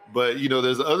 But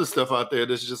there's other stuff out there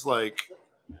that's just like,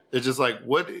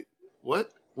 what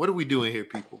are we doing here,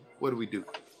 people? What do we do?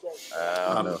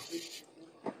 I don't know.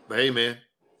 But hey, man,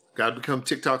 gotta become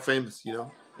TikTok famous,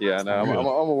 Yeah, no, I'm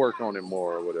gonna work on it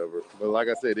more or whatever. But like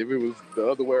I said, if it was the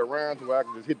other way around, so I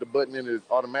can just hit the button and it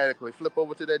automatically flip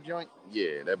over to that joint,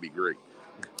 yeah, that'd be great.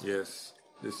 Yes,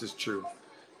 this is true.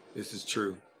 This is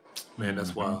true, man.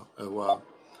 That's wild. That's wild.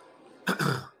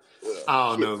 I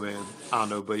don't know, man. I don't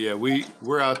know, but yeah,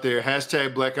 we're out there.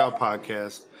 # Blackout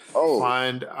Podcast.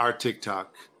 Find our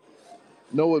TikTok.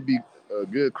 It'd be a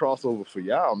good crossover for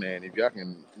y'all, man. If y'all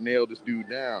can nail this dude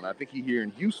down, I think he here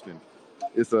in Houston.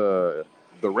 It's the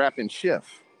Rapping Chef.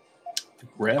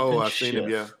 I've seen him.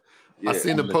 Yeah. I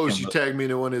seen the post. You tagged me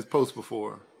in one of his posts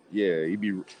before. Yeah, he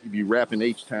be rapping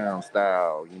H-Town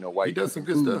style. White. He does some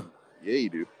good stuff. Yeah, he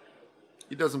do.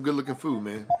 He does some good looking food,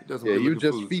 man. He does some good looking you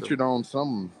just food, featured on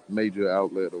some major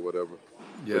outlet or whatever.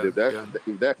 Yeah, but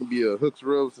if that can be a hooks,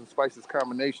 rubs, and spices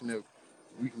combination that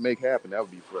we can make happen, that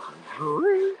would be fucking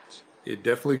great. It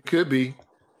definitely could be.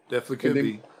 Definitely could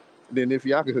be. Then if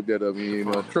y'all could hook that up,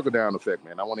 trickle down effect,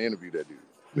 man. I want to interview that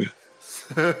dude.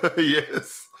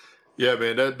 Yes. Yeah,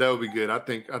 man, that would be good. I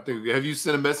think. Have you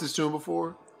sent a message to him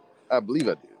before? I believe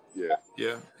I did.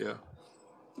 Yeah. Yeah.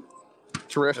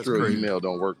 Terrestrial email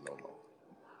don't work no more.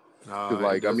 I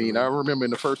remember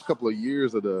in the first couple of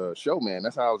years of the show, man,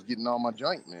 that's how I was getting on my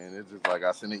joint, man. It's just like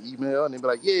I send an email and they'd be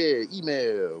like, yeah,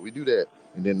 email, we do that.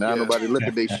 And then now nobody look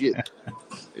at their shit.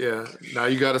 Yeah. Now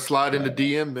you got to slide into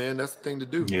DM, man. That's the thing to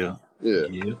do. Yeah.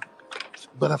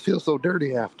 But I feel so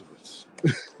dirty afterwards.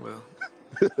 Well,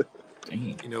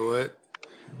 you know what?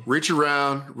 Reach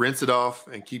around, rinse it off,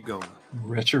 and keep going.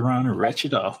 Reach around and retch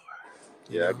it off.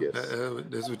 Yeah, I guess.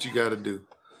 That's what you got to do.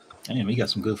 Damn, we got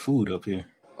some good food up here.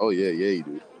 Oh, yeah, you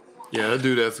do. Yeah, that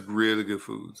dude has really good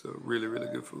food. So really, really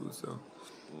good food. So,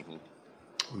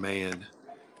 man,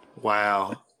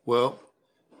 wow. Well,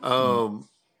 I'm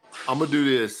gonna do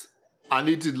this. I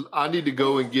need to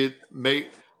go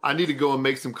and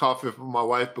make some coffee for my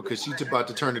wife because she's about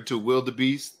to turn into a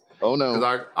wildebeest. Oh no!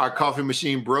 Because our coffee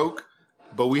machine broke,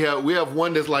 but we have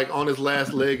one that's like on its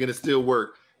last leg and it still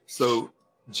works. So,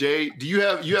 Jay, do you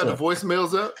have the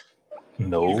voicemails up?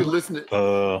 No. You can listen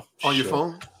to on your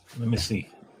phone. Let me see.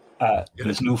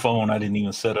 This new phone, I didn't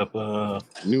even set up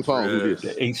new phone. Who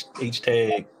the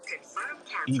H-tag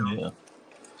email.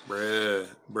 Bruh.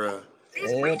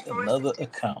 Add another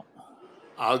account.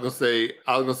 I was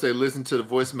gonna say listen to the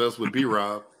voicemails with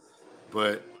B-Rob,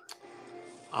 but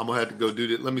I'm gonna have to go do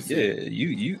that. Let me see.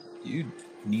 Yeah, you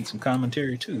need some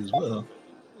commentary too as well.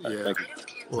 Yeah.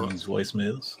 These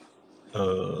voicemails.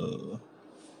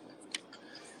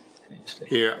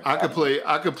 Here, I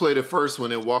could play the first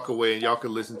one and walk away, and y'all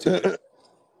can listen to it.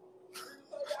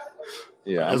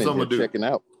 Yeah, I'm gonna do. Checking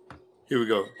out. Here we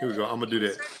go. I'm gonna do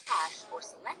that.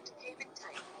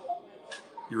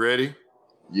 You ready?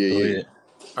 Yeah.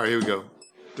 All right, here we go.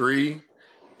 3,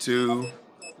 2,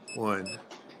 1.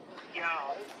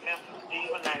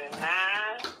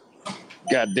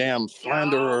 Goddamn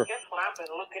slanderer. Guess what I've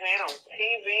been looking at on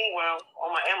TV? Well,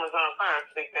 on my Amazon Fire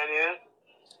Stick, that is.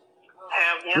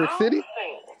 Have y'all seen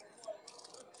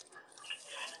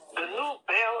the new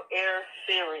Bel Air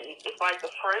series? It's like the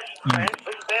Fresh Prince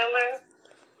of Bel Air.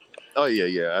 Oh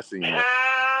yeah, I seen that.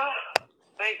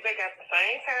 They they got the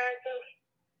same characters,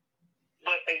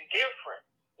 but they different.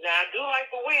 Now I do like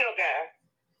the wheel guy.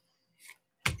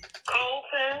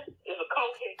 Colton is a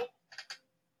cokehead.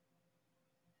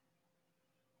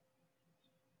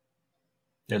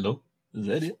 Hello, is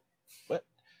that it? What?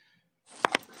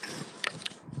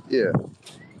 Yeah.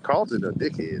 Carlton a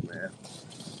dickhead, man.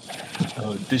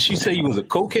 Did she say you was a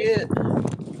cokehead?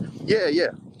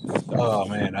 Yeah. Oh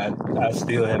man, I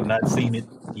still have not seen it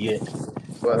yet.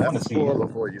 Well, I that's want a to see spoiler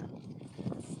it. for you.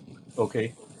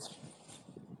 Okay.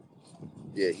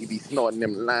 Yeah, he be snorting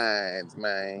them lines,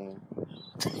 man.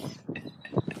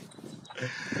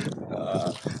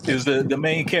 Is the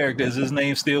main character, is his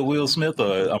name still Will Smith,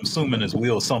 or I'm assuming it's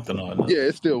Will something or another? Yeah,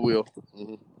 it still will.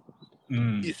 Mm-hmm.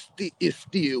 Mm, It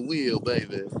still will,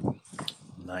 baby.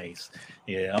 nice.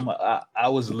 Yeah, I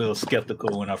was a little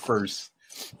skeptical when I first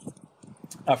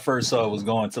saw it was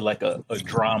going to like a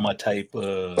drama type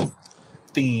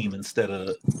theme instead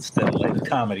of like a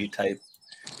comedy type.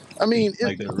 I mean,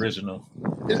 like the original.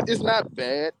 It's not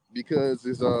bad because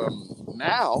it's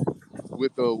now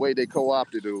with the way they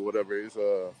co-opted or whatever, it's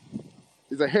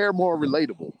a hair more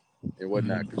relatable and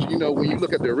whatnot. Because when you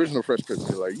look at the original Fresh Prince,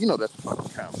 you're like, that's fucking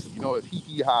comedy. It's hee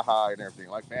hee ha ha and everything,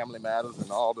 like Family Matters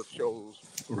and all the shows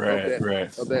of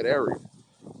that area.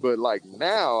 But like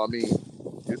now, I mean,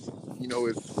 it's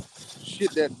it's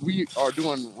shit that we are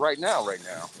doing right now, and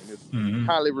it's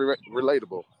highly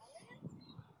relatable.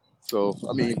 So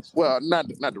I mean, well, not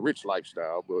the rich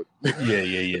lifestyle, but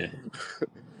yeah.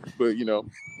 But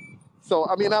so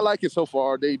I mean, I like it so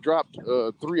far. They dropped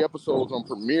 3 episodes on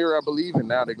Premiere, I believe, and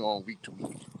now they're going week to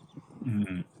week.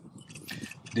 Mm-hmm.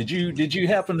 Did you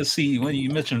happen to see, when you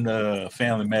mentioned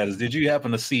Family Matters? Did you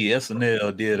happen to see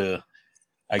SNL did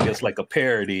I guess like a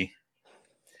parody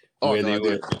where they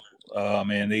were?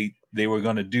 Man, they were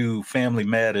going to do Family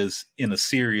Matters in a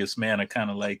serious manner, kind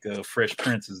of like Fresh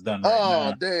Prince has done right now.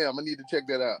 Oh, damn! I need to check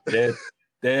that out.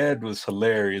 That was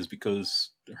hilarious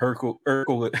because Urkel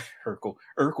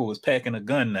was packing a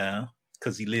gun now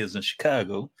because he lives in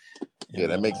Chicago. Yeah,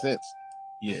 that makes sense.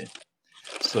 Yeah,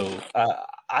 so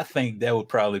I think that would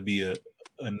probably be a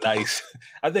nice.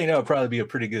 I think that would probably be a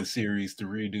pretty good series to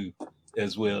redo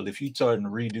as well. If you're starting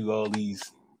to redo all these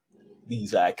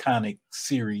iconic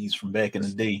series from back in the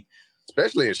day,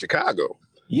 especially in Chicago.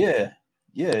 Yeah,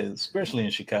 especially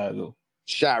in Chicago.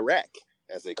 Chirac,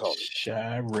 as they call it.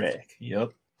 Chirac.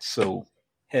 Yep. So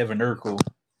having Urkel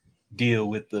deal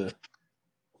with the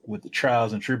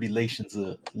trials and tribulations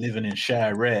of living in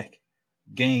Chirac,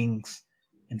 gangs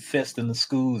infesting the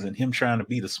schools, and him trying to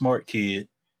be the smart kid.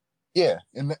 Yeah,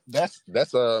 and that's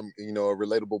a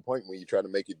relatable point when you try to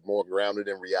make it more grounded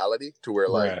in reality, to where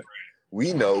like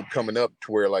we know coming up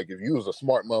to where like if you was a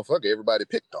smart motherfucker, everybody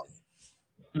picked on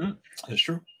you. Mm-hmm. That's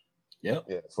true. Yep.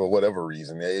 Yeah, for whatever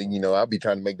reason. I'll be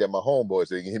trying to make that my homeboy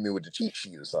so they can hit me with the cheat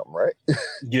sheet or something, right?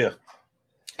 Yeah.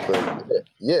 But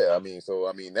yeah, I mean,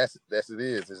 that's it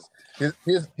is.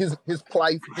 His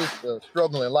plight, his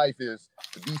struggle in life is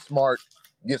to be smart,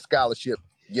 get scholarship,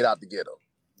 get out the ghetto.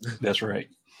 That's right.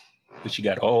 But you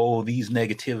got all these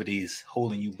negativities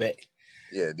holding you back.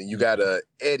 Yeah, then you got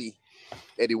Eddie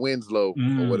Winslow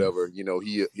or whatever.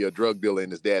 He a drug dealer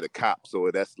and his dad a cop, so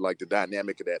that's like the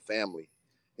dynamic of that family.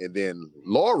 And then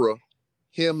Laura,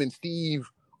 him and Steve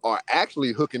are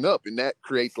actually hooking up, and that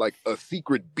creates like a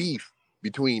secret beef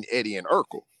between Eddie and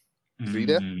Urkel. See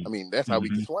that? I mean, that's how we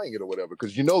can swing it or whatever.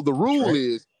 Because the rule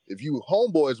is if you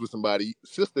homeboys with somebody,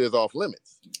 sister is off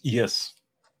limits. Yes.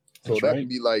 So that can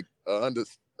be like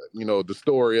the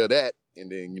story of that.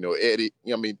 And then, Eddie,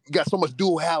 you got so much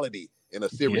duality in a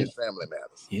serious Family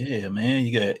Matters. Yeah, man.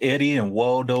 You got Eddie and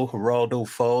Waldo, Geraldo,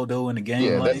 Faldo in the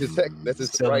game. Yeah, life. that's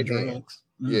his right hand.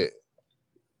 Yeah.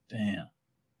 Damn.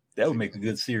 That would make a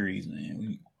good series,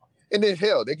 man. And then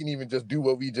hell, they can even just do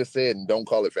what we just said and don't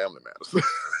call it Family Matters.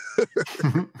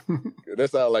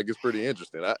 That sounds like it's pretty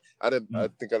interesting. I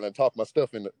think I done talked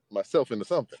myself into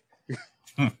something.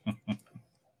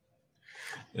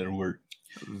 That'll work.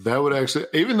 That would actually,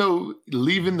 even though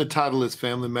leaving the title as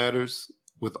Family Matters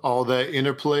with all that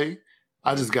interplay,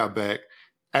 I just got back.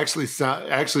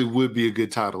 Actually would be a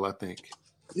good title, I think.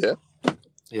 Yeah.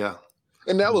 Yeah.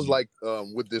 And that was like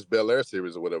with this Bel Air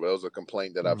series or whatever, that was a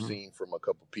complaint that I've seen from a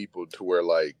couple people to where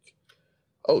like,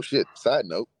 oh shit, side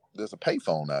note, there's a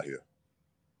payphone out here.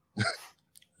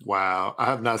 Wow. I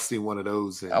have not seen one of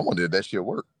those. I wonder if that shit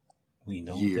work. We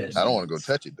know years. I don't want to go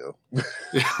touch it though.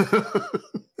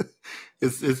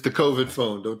 It's the COVID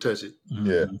phone. Don't touch it.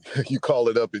 Yeah. You call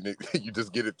it up and you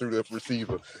just get it through the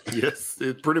receiver. Yes.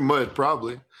 It pretty much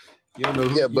probably. You don't know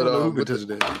who can touch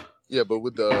that. Yeah, but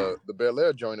with the Bel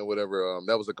Air joint or whatever,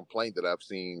 that was a complaint that I've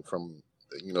seen from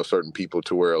certain people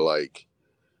to where like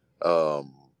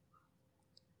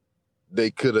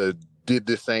they could have did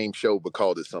the same show but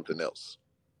called it something else.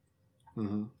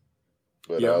 Mm-hmm.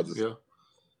 But Yeah.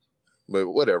 But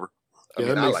whatever. I mean,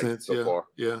 that I makes like sense. it so far.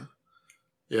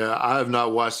 Yeah, I have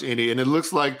not watched any, and it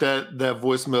looks like that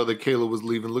voicemail that Kayla was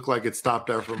leaving looked like it stopped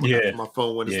after my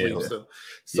phone went to sleep. So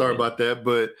sorry about that,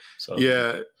 but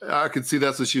I could see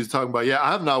that's what she was talking about. Yeah,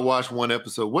 I have not watched one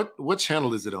episode. What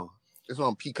channel is it on? It's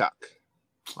on Peacock.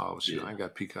 Oh shit, I ain't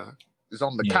got Peacock. It's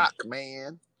on the cock,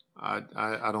 man.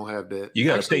 I don't have that. You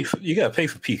gotta pay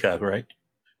for Peacock, right?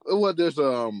 Well, there's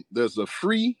a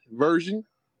free version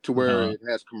to where it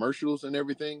has commercials and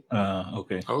everything.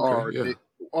 Okay.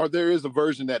 Or there is a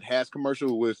version that has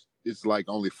commercial with it's like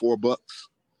only $4,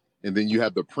 and then you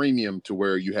have the premium to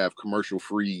where you have commercial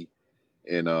free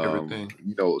and everything.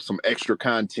 Some extra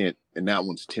content, and that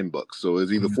one's $10. So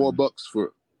it's either $4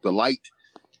 for the light,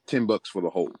 $10 for the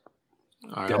whole.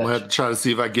 All right, I'm gonna have to try to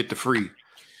see if I get the free.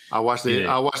 I watched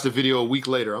the video a week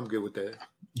later. I'm good with that.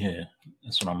 Yeah,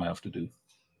 that's what I'm gonna have to do.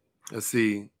 Let's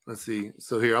see.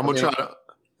 So here, I'm gonna try to.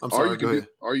 I'm sorry. Go ahead.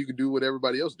 Or you can do what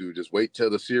everybody else do. Just wait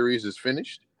till the series is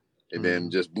finished, and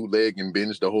then just bootleg and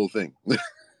binge the whole thing.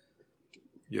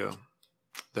 Yeah,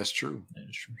 that's true.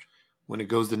 When it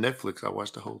goes to Netflix, I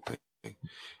watch the whole thing.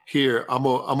 Here, I'm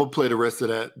gonna play the rest of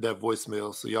that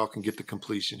voicemail so y'all can get the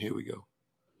completion. Here we go.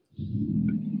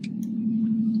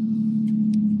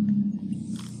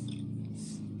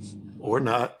 Or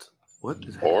not. What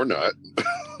is happening? Or not.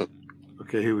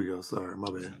 Okay, here we go. Sorry, my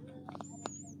bad.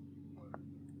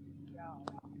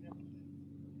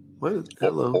 What is,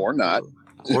 hello? Or not.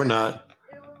 Or not.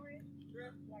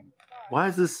 Why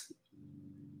is this?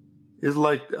 It's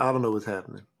like, I don't know what's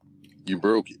happening. You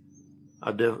broke it.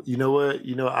 You know what?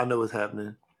 I know what's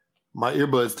happening. My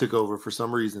earbuds took over for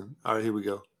some reason. All right, here we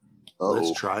go. Uh-oh.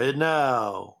 Let's try it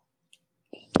now.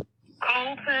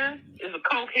 Colton is a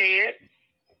cokehead.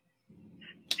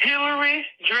 Hillary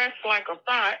dressed like a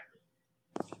thought,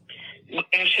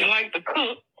 and she liked to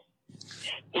cook.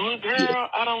 The little girl,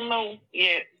 I don't know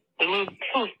yet. The little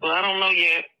sister, I don't know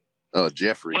yet.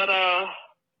 Jeffrey. But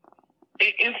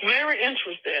it's very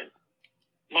interesting.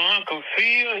 My Uncle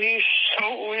Phil, he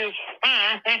sure is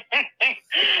fine.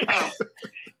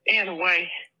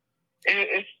 Anyway,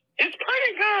 it's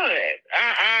pretty good.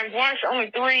 I watched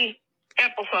only 3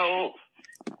 episodes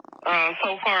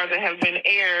so far that have been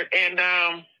aired, and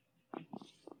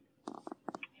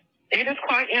it is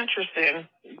quite interesting.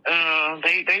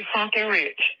 They funky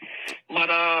rich, but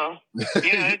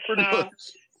yeah, it's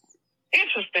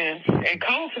interesting. And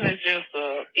Colton is just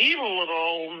a evil little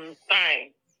old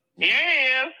thing.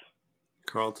 Yes,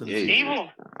 Carlton is evil.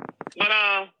 But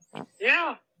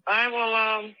yeah, I will.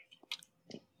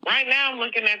 Right now, I'm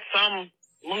looking at some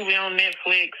movie on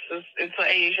Netflix. It's an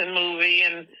Asian movie,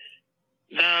 and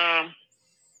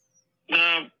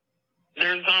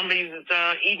there's zombies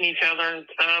eating each other and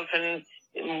stuff, and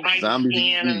biting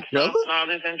skin and stuff, and all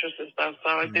this interesting stuff.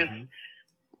 So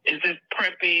it's this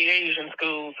preppy Asian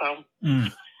school. So,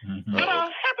 but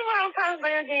happy Valentine's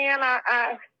Day again.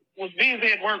 I was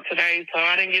busy at work today, so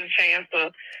I didn't get a chance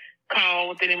to call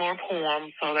with any more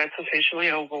poems. So that's officially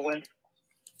over with.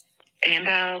 And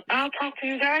I'll talk to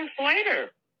you guys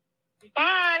later.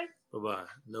 Bye. Bye-bye.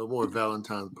 No more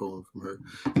Valentine's poem from her.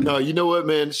 No, you know what,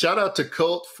 man? Shout out to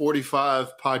Cult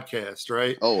 45 podcast,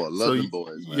 right? Oh, I love them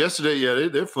boys, man. Yesterday,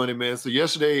 they're funny, man. So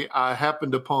yesterday I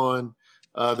happened upon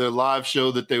their live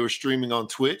show that they were streaming on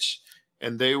Twitch,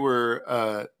 and they were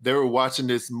watching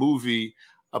this movie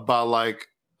about like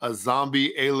a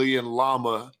zombie alien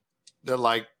llama that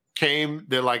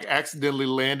accidentally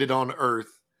landed on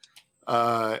Earth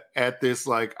at this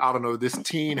this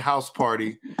teen house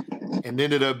party, and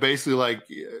ended up basically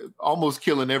almost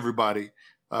killing everybody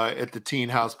at the teen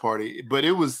house party. But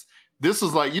this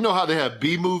was like, you know how they have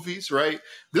B movies, right?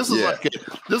 This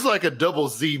is like a double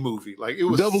Z movie. Like it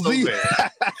was double so Z.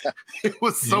 Bad. It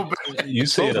was so bad. You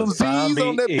said a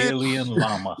zombie alien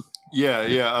llama.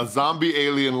 Yeah, a zombie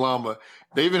alien llama.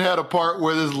 They even had a part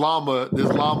where this llama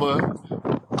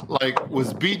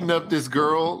was beating up this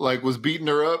girl, was beating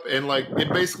her up, and it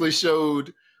basically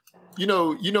showed, you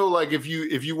know, like if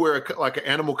you wear an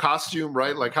animal costume,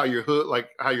 right? Like how your hood,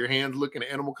 how your hands look in an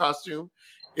animal costume.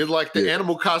 It's like the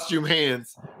animal costume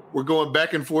hands were going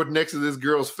back and forth next to this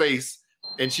girl's face,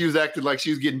 and she was acting like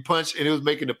she was getting punched, and it was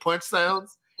making the punch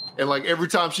sounds. And every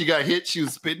time she got hit, she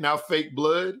was spitting out fake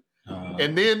blood.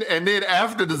 And then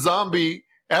after the zombie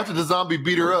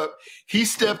beat her up, he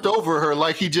stepped over her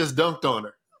like he just dunked on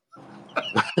her.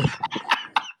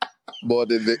 Boy,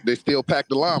 they still pack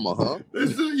the llama, huh?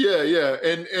 Yeah.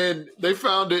 And they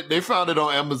found it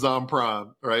on Amazon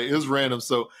Prime, right? It was random.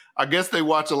 So I guess they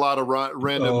watch a lot of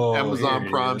random Amazon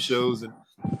Prime shows.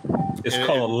 It's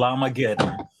called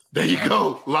Llamageddon. There you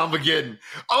go, Llamageddon.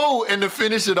 Oh, and to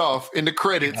finish it off, in the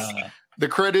credits, the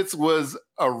credits was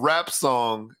a rap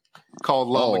song called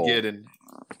Llamageddon.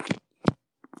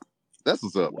 That's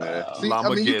what's up, man. See,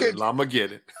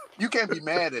 Llamageddon. You can't be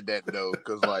mad at that though,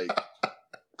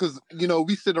 because you know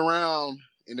we sit around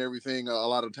and everything. A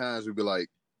lot of times we'd be like,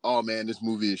 "Oh man, this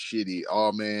movie is shitty.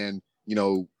 Oh man, you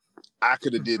know, I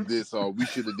could have did this, or we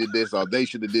should have did this, or they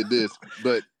should have did this."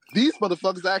 But these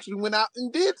motherfuckers actually went out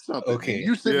and did something. Okay,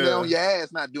 you sitting there on your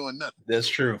ass not doing nothing. That's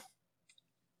true.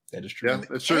 That is true. Yeah,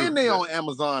 that's true. And they on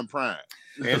Amazon Prime.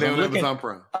 And they're on Amazon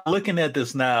Prime. I'm looking at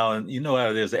this now, and you know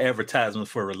how there's advertisements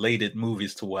for related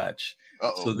movies to watch.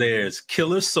 So there's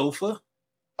Killer Sofa.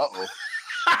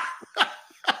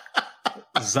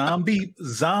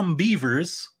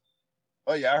 Zombievers.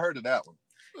 Oh yeah, I heard of that one.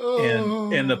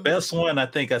 And the best one I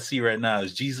think I see right now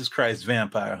is Jesus Christ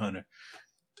Vampire Hunter.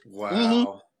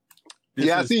 Wow. Mm-hmm.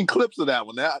 I've seen clips of that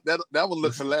one. That one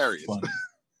looks hilarious.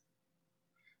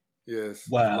 Yes.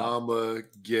 Wow.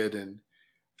 Llamageddon.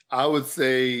 I would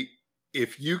say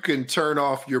if you can turn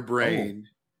off your brain.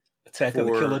 Attack of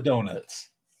the Killer Donuts.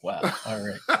 Wow. All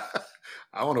right.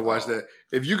 I want to watch that.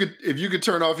 If you could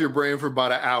turn off your brain for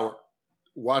about an hour,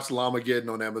 watch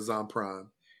Llamageddon on Amazon Prime.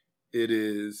 It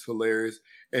is hilarious.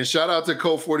 And shout out to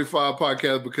Code 45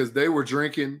 Podcast because they were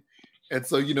drinking. And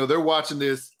so, you know, they're watching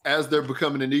this as they're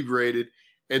becoming inebriated.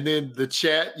 And then the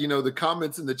chat, you know, the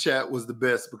comments in the chat was the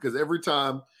best because every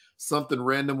time something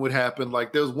random would happen,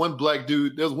 like there's one black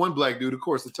dude, of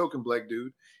course, the token black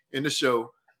dude in the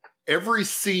show. Every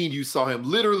scene you saw him,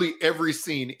 literally every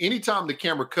scene, anytime the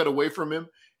camera cut away from him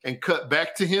and cut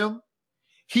back to him,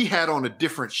 he had on a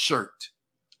different shirt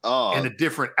and a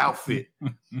different outfit.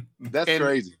 That's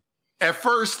crazy. At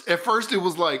first it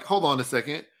was like, hold on a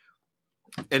second.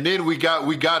 And then we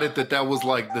got it that was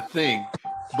like the thing.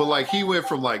 But like he went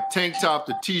from like tank top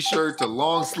to t-shirt to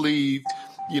long sleeve,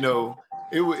 you know,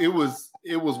 it was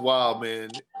wild,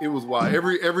 man. It was wild.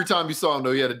 Every time you saw him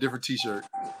though, he had a different t-shirt.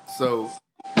 So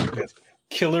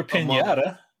Killer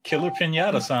Pinata. Killer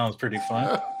Pinata sounds pretty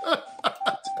fun.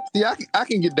 See, I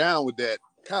can get down with that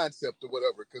concept or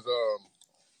whatever, because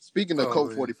speaking of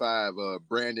Code 45,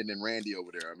 Brandon and Randy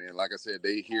over there, I mean, like I said,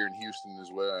 they here in Houston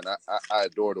as well, and I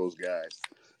adore those guys.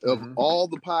 Of all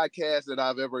the podcasts that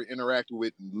I've ever interacted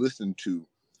with and listened to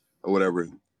or whatever,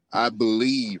 I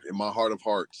believe in my heart of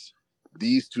hearts,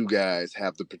 these two guys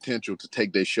have the potential to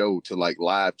take their show to like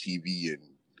live TV and,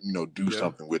 you know, do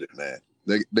something with it, man.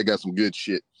 They got some good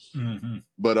shit. Mm-hmm.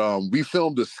 But we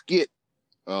filmed a skit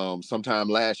sometime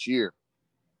last year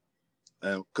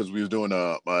because we was doing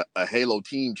a Halo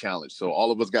team challenge. So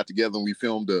all of us got together and we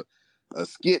filmed a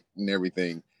skit and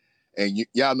everything. And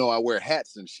y'all know I wear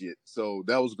hats and shit. So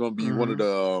that was going to be one of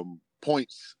the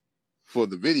points for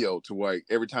the video to where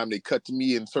every time they cut to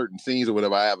me in certain scenes or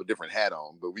whatever, I have a different hat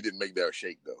on. But we didn't make that a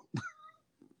shake though.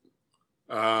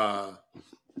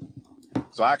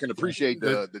 So I can appreciate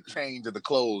the change of the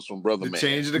clothes from Brother Man. The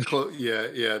change of the clothes.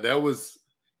 Yeah. That was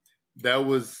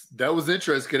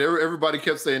interesting because everybody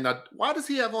kept saying, now, why does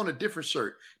he have on a different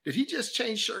shirt? Did he just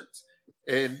change shirts?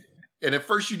 And at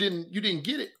first you didn't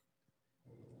get it.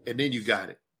 And then you got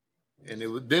it. And it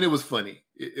was funny.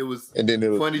 It was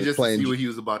funny just to see what he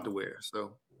was about to wear.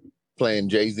 So playing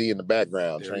Jay-Z in the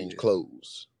background, change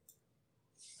clothes.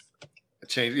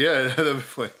 That'd be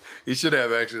funny. He should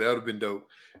have actually. That would have been dope.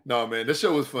 No, man, this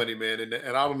show was funny, man. And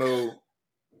I don't know.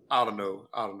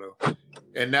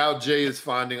 And now Jay is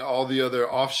finding all the other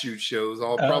offshoot shows,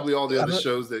 probably all the other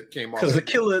shows that came off. Because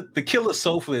the killer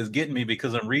sofa is getting me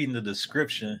because I'm reading the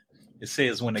description. It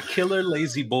says when a killer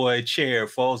lazy boy chair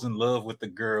falls in love with the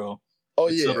girl,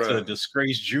 it's up to a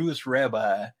disgraced Jewish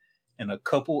rabbi and a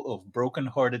couple of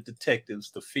broken-hearted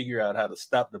detectives to figure out how to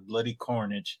stop the bloody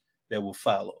carnage that will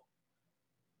follow.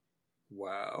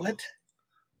 Wow. What?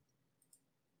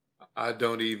 I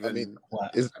don't even. I mean,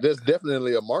 there's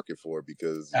definitely a market for it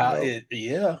because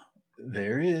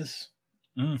there is.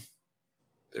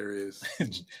 There is.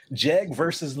 Jag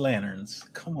versus Lanterns.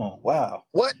 Come on. Wow.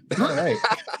 What? All right.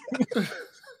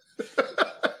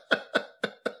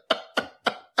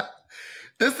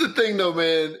 This is the thing, though,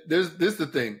 man. This is the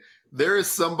thing. There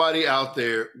is somebody out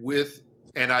there with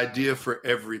an idea for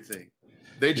everything.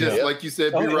 They just, like you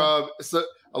said, B-Rob, so,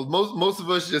 most of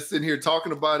us just sitting here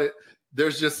talking about it.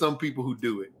 There's just some people who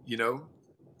do it, you know?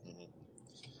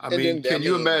 I mean, can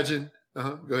you imagine?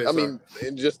 Go ahead. I mean,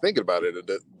 and just thinking about it,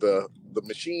 the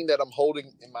machine that I'm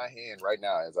holding in my hand right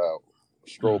now as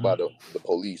strolled by the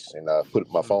police, and I put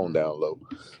my phone down low.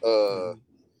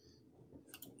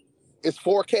 It's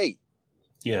 4K.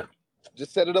 Yeah.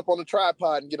 Just set it up on the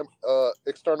tripod and get an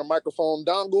external microphone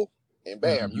dongle, and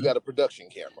bam, you got a production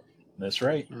camera. That's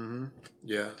right.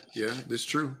 Yeah, that's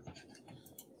true.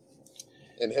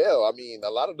 And hell, I mean, a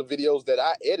lot of the videos that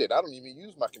I edit, I don't even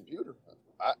use my computer.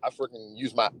 I freaking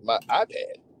use my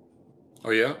iPad. Oh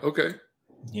yeah, okay.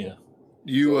 Yeah.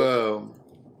 You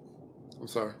I'm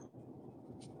sorry.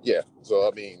 Yeah, so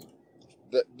I mean,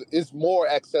 it's more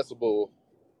accessible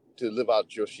to live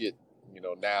out your shit,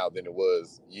 now than it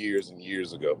was years and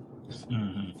years ago.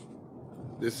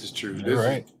 This is true. You're This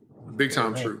right. is big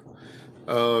time true.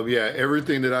 Yeah,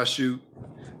 everything that I shoot,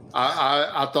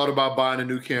 I thought about buying a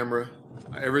new camera.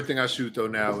 Everything I shoot though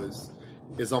now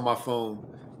is on my phone.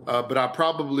 But I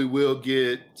probably will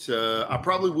get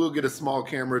a small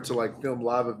camera to like film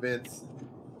live events,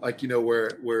 like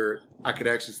where I could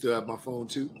actually still have my phone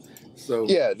too. So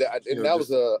yeah, that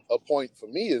was a point for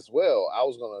me as well. I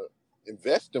was gonna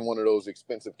invest in one of those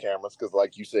expensive cameras because,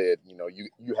 like you said,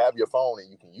 you have your phone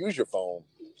and you can use your phone,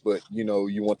 but you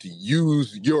want to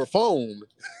use your phone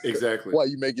exactly while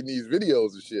you're making these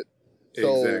videos and shit.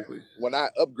 So exactly. When I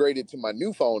upgraded to my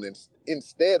new phone, and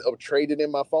instead of trading in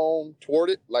my phone toward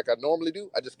it like I normally do,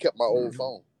 I just kept my old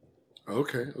phone.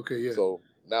 Okay, yeah. So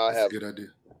now I have a good idea.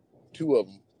 2 of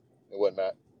them and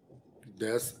whatnot.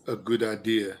 That's a good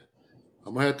idea.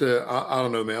 I'm gonna have to. I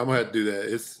don't know, man. I'm gonna have to do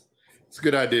that. It's a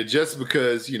good idea, just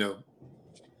because It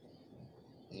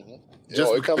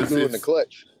comes through in the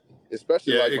clutch,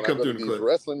 especially like when I go to these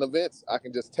wrestling events. I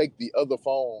can just take the other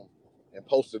phone and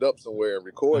post it up somewhere and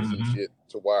record some shit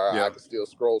to where I can still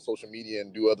scroll social media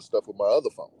and do other stuff with my other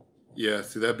phone. Yeah,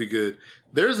 see, that'd be good.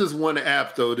 There's this one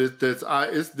app though this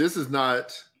is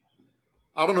not.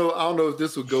 I don't know if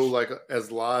this would go like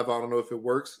as live. I don't know if it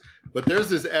works, but there's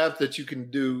this app that you can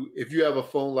do if you have a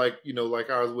phone like like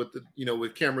ours with the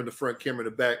with camera in the front, camera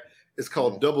in the back. It's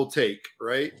called Double Take,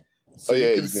 right? So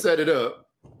you can set it up,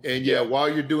 and while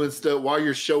you're doing stuff, while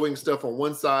you're showing stuff on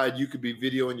one side, you could be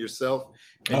videoing yourself,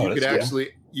 and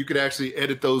you could actually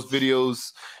edit those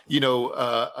videos,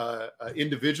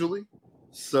 individually.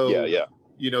 So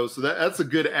so that's a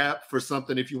good app for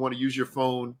something if you want to use your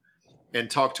phone and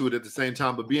talk to it at the same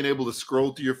time, but being able to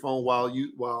scroll through your phone while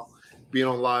being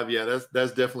on live,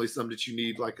 that's definitely something that you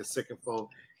need, like a second phone.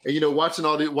 And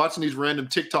watching these random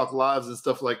TikTok lives and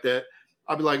stuff like that,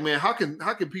 I'd be like, man, how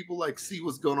can people like see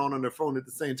what's going on their phone at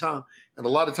the same time? And a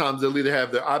lot of times they'll either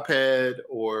have their iPad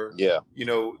or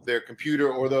their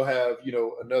computer, or they'll have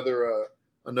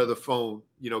another phone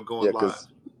going live.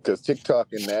 Because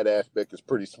TikTok in that aspect is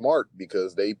pretty smart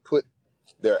because they put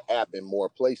their app in more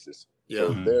places. Yeah.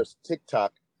 So there's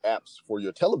TikTok apps for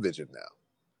your television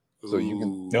now. So you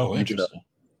can. Oh, interesting.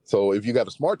 So if you got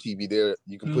a smart TV there,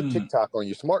 you can put TikTok on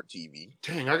your smart TV.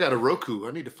 Dang, I got a Roku.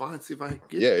 I need to see if I can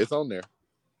get it. Yeah, it's on there.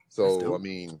 So I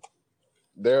mean,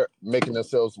 they're making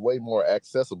themselves way more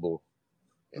accessible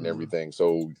and everything.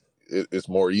 So it's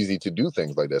more easy to do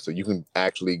things like that. So you can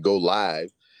actually go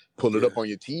live, pull it up on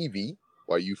your TV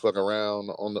while you fuck around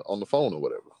on the phone or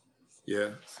whatever. Yeah,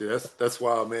 see, that's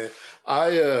wild, man.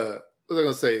 What was I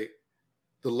gonna say?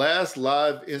 The last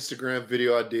live Instagram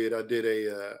video I did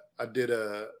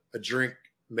a drink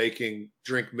mixing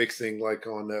like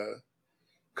on a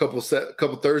couple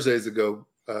Thursdays ago,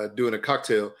 doing a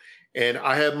cocktail, and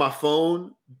I had my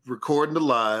phone recording the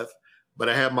live, but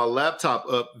I had my laptop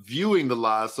up viewing the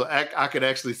live, so I could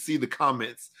actually see the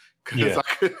comments because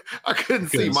I couldn't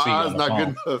see. My eyes not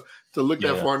good enough to look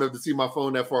that far enough to see my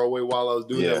phone that far away while I was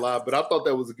doing that live. But I thought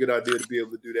that was a good idea to be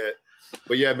able to do that.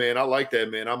 But yeah, man, I like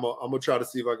that, man. I'm gonna try to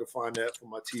see if I can find that for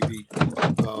my TV.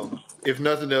 If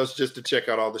nothing else, just to check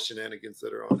out all the shenanigans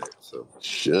that are on there. So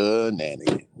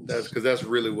shenanigans. That's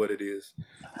really what it is.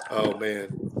 Oh man,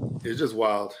 it's just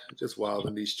wild. Just wild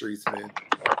in these streets, man.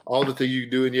 All the things you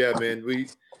do, and yeah, man,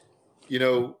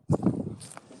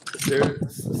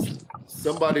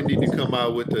 somebody need to come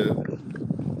out with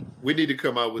we need to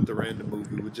come out with the random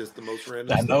movie with just the most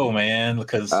random stuff. Know, man,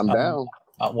 because I'm down.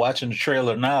 I'm watching the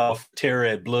trailer now of Terror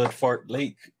at Blood Fart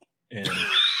Lake. And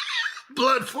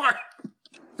Blood Fart.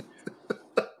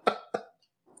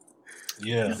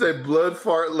 Yeah. You say Blood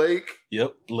Fart Lake?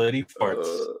 Yep, bloody farts.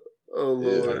 Oh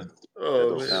Lord. Yeah.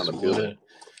 Oh man. Sound appealing.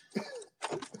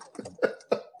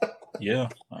 Yeah,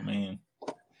 I mean,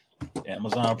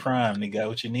 Amazon Prime, they got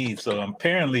what you need. So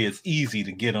apparently it's easy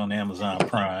to get on Amazon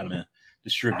Prime and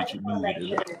distribute your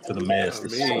movie to the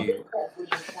masses.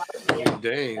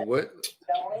 Dang, what?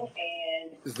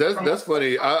 That's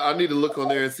funny. I need to look on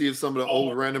there and see if some of the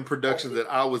old random productions that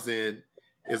I was in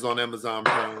is on Amazon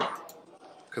Prime.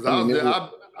 Because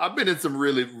I I've been in some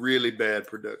really, really bad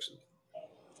production.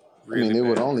 Really, I mean, it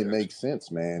would only make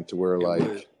sense, man, to where like,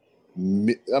 I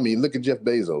mean, look at Jeff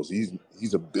Bezos.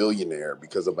 He's a billionaire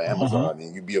because of Amazon,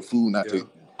 and you'd be a fool not to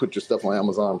put your stuff on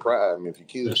Amazon Prime if you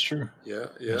could. That's true. Yeah,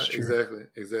 exactly.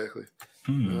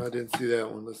 No, I didn't see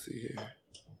that one. Let's see here.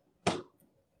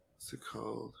 What's it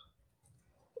called?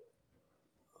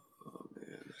 Oh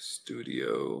man,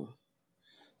 Studio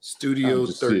I'm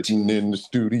just 13. sitting in the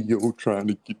studio trying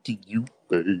to get to you,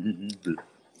 baby.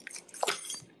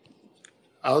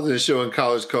 I was in a show in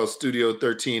college called Studio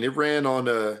 13. It ran on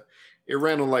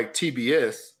like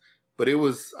TBS, but it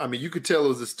was, I mean, you could tell it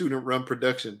was a student run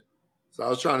production. So I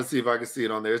was trying to see if I could see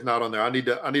it on there. It's not on there. I need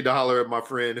to holler at my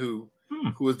friend who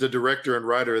is the director and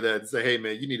writer of that and say, hey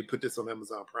man, you need to put this on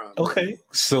Amazon Prime. Okay.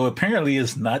 So apparently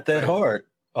it's not that hard.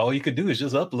 All you could do is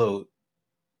just upload.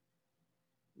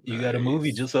 You got a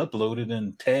movie, just upload it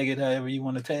and tag it however you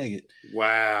want to tag it.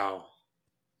 Wow.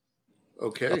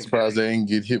 Okay. I'm surprised they ain't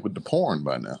get hit with the porn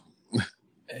by now.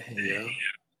 Yeah.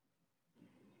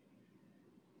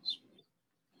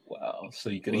 Wow. So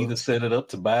you could either set it up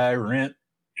to buy, rent,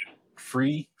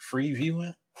 free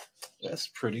viewing.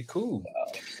 That's pretty cool.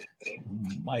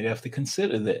 Might have to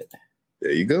consider that.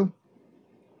 There you go.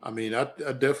 I mean, I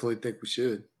definitely think we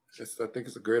should. I think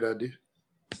it's a great idea.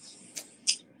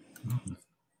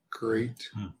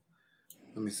 Great.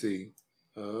 Let me see.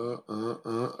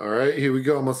 All right, here we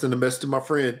go. I'm gonna send a message to my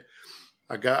friend.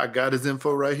 I got his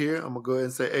info right here. I'm gonna go ahead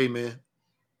and say, hey man,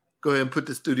 go ahead and put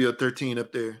the Studio 13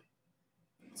 up there,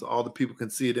 so all the people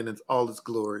can see it in all its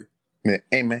glory.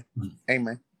 Amen.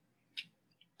 Amen.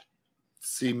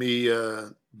 See me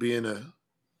being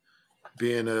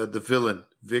the villain,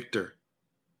 Victor.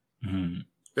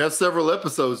 We have several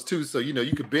episodes too, so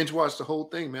you could binge watch the whole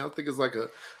thing, man. I think it's like a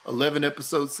 11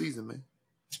 episode season, man.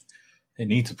 They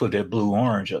need to put that blue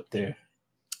orange up there.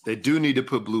 They do need to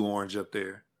put blue orange up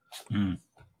there.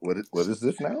 What is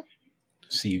this now?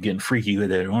 See you getting freaky with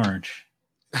that orange.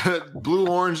 Blue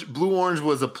Orange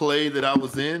was a play that I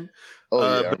was in.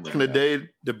 Back in the day,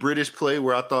 the British play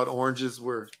where I thought oranges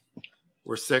were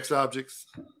sex objects,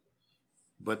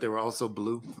 but they were also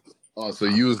blue. Oh, so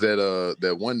you was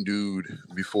that one dude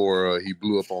before he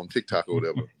blew up on TikTok or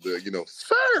whatever.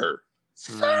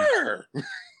 Sir.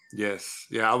 Yes,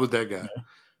 yeah, I was that guy.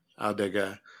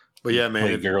 But yeah,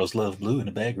 man, girls love blue in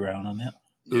the background on that.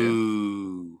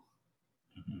 Ooh,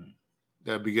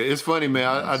 that'd be good. It's funny, man.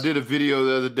 I did a video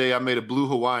the other day. I made a blue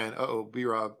Hawaiian.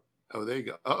 B-Rob. Oh, there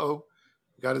you go.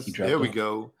 Got us. There we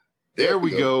go. There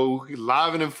we go.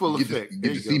 Live and in full effect. You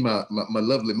get to see my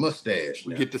lovely mustache.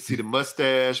 We get to see the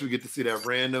mustache. We get to see that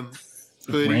random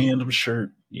hoodie. Random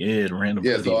shirt. Yeah, the random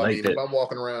hoodie. So I mean, if I'm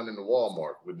walking around in the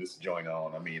Walmart with this joint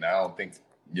on, I mean, I don't think,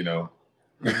 I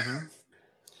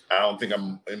don't think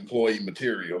I'm employee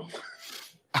material.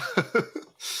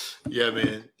 Yeah,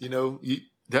 man.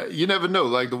 You never know.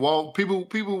 Like people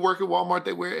who work at Walmart,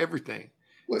 they wear everything.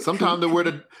 Sometimes they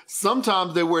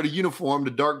wear the uniform,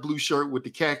 the dark blue shirt with the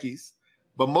khakis,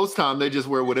 but most time they just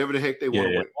wear whatever the heck they want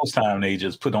to wear. Most time they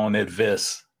just put on that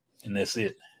vest and that's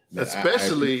it.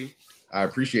 Especially, I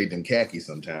appreciate them khakis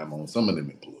sometime on some of them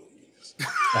employees.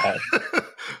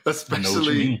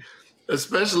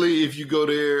 especially if you go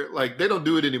there, like they don't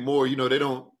do it anymore.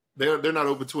 They're not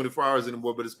open 24 hours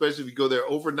anymore. But especially if you go there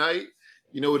overnight,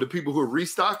 with the people who are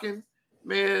restocking,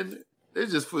 man.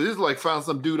 It's like found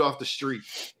some dude off the street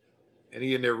and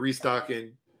he in there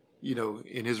restocking,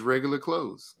 in his regular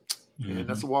clothes. And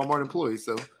that's a Walmart employee.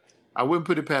 So I wouldn't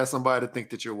put it past somebody to think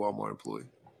that you're a Walmart employee.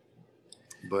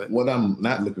 But what I'm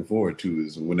not looking forward to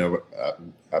is whenever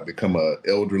I become an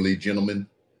elderly gentleman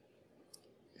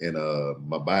and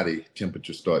my body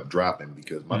temperature start dropping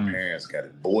because my parents got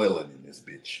it boiling in this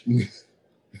bitch.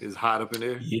 It's hot up in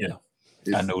there? Yeah.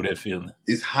 I know that feeling.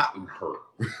 It's hot in her.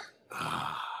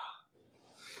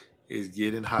 It's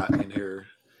getting hot in here.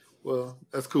 Well,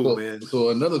 that's cool, man.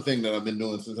 So another thing that I've been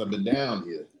doing since I've been down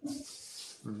here,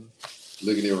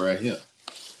 look at it right here.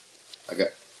 I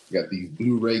got these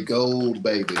Blu-ray gold,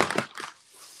 baby.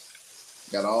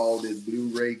 Got all this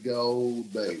Blu-ray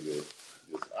gold, baby.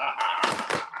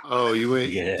 Oh, you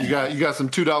got some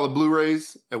 $2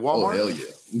 Blu-rays at Walmart? Oh, hell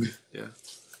yeah. Yeah.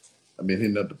 I've been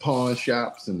hitting up the pawn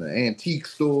shops and the antique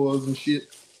stores and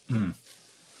shit.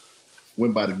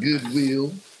 Went by the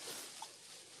Goodwill.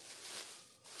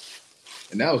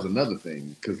 And that was another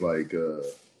thing, because my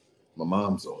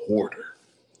mom's a hoarder.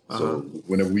 So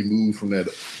whenever we moved from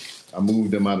that, I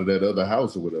moved them out of that other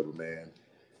house or whatever, man.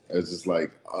 It was just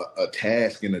like a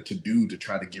task and a to-do to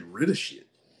try to get rid of shit.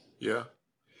 Yeah.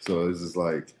 So it's just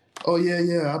like, oh,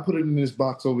 yeah, I put it in this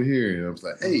box over here. And I was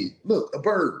like, hey, look, a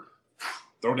bird.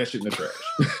 Throw that shit in the trash.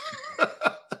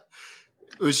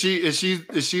 Is she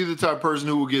the type of person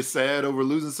who will get sad over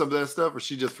losing some of that stuff, or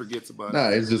she just forgets about it? Nah,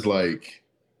 it's just like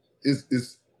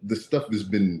it's the stuff that's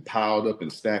been piled up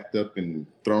and stacked up and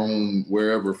thrown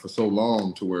wherever for so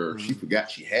long to where she forgot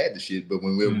she had the shit. But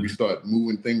when we start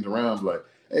moving things around, like,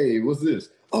 hey, what's this?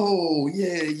 Oh,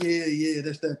 yeah,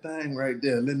 that's that thing right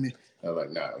there. Let me. I'm like,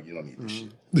 nah, you don't need this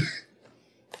shit.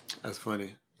 That's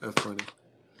funny.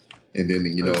 And then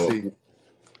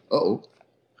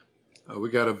we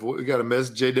got a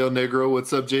message. J Del Negro,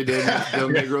 what's up, J Del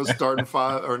Negro? Starting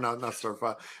five or not starting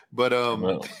five, but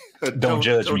don't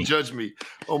judge me.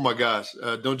 Oh my gosh,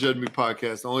 don't judge me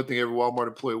podcast. The only thing every Walmart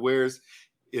employee wears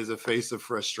is a face of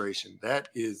frustration. That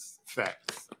is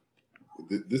facts.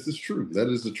 This is true. That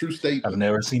is a true statement. I've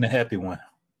never seen a happy one.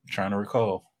 I'm trying to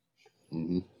recall.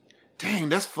 Mm-hmm. Dang,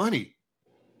 that's funny.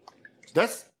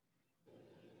 That's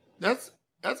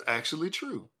actually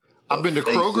true. I've been to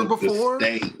Kroger before.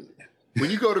 When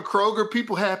you go to Kroger,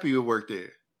 people happy you work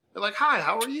there. They're like, "Hi,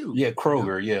 how are you?" Yeah,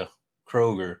 Kroger. Yeah,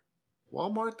 Kroger.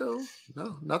 Walmart though,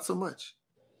 no, not so much.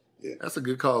 Yeah, that's a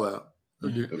good call out.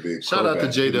 Shout out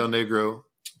to J Del Negro.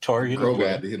 Target. Kroger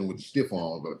had to hit him with the stiff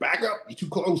arm, but back up, you're too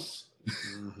close.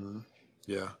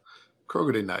 Yeah,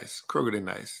 Kroger they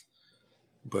nice,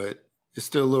 but it's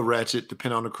still a little ratchet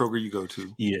depending on the Kroger you go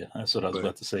to. Yeah, that's what I was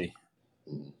about to say.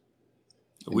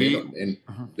 They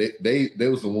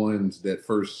was the ones that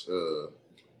first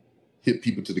hit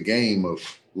people to the game of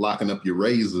locking up your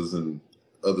razors and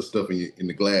other stuff in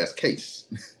the glass case.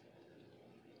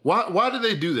 Why do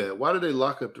they do that? Why do they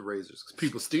lock up the razors? 'Cause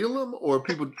people steal them, or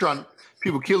people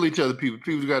kill each other?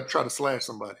 People got to try to slash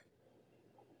somebody.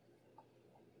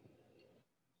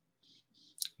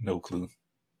 No clue.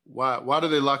 Why do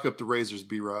they lock up the razors,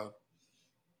 B-Rob?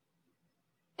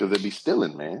 Because they be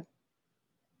stealing, man.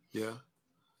 Yeah.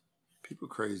 People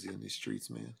crazy in these streets,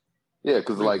 man. Yeah,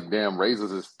 because like damn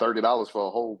razors is $30 for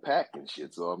a whole pack and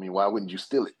shit. So I mean, why wouldn't you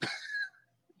steal it?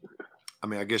 I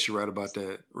mean, I guess you're right about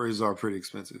that. Razors are pretty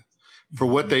expensive for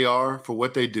what they are, for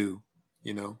what they do.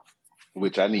 You know,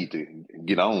 which I need to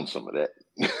get on some of that.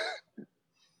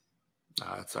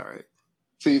 Nah, it's all right.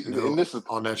 See, and this is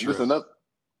on that.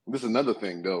 This is another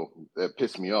thing though that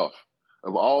pissed me off.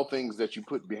 Of all things that you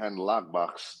put behind the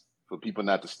lockbox for people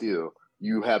not to steal,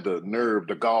 you have the nerve,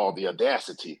 the gall, the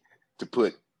audacity to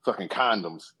put fucking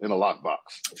condoms in a lockbox.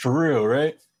 For real,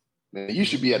 right? Man, you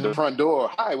should be at the front door.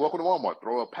 Hi, welcome to Walmart.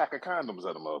 Throw a pack of condoms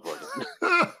at a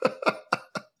motherfucker.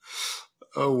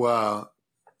 Oh wow,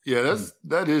 yeah,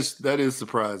 that is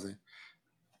surprising.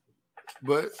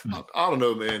 But I don't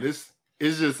know, man. It's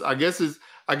just I guess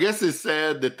it's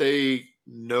sad that they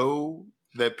know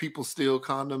that people steal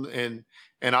condoms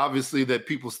and obviously that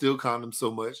people steal condoms so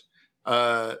much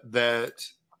that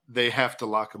they have to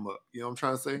lock them up. You know what I'm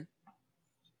trying to say?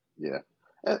 Yeah.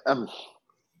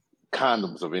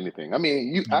 Condoms of anything. I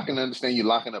mean, I can understand you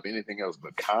locking up anything else,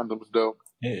 but condoms though.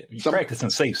 Yeah, you're practicing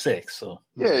safe sex, so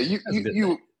yeah,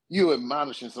 you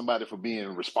admonishing somebody for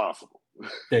being responsible.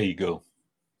 There you go.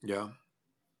 Yeah.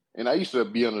 And I used to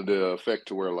be under the effect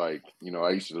to where, like, you know,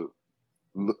 I used to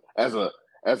look, as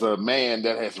a man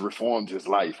that has reformed his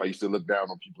life, I used to look down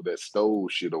on people that stole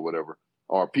shit or whatever,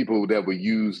 or people that would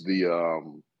use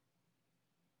the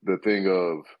thing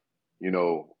of, you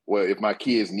know, well, if my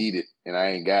kids need it and I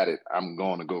ain't got it, I'm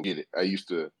going to go get it. I used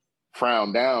to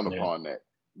frown down upon that,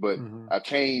 but I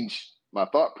changed my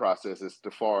thought process as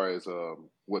far as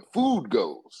what food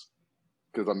goes.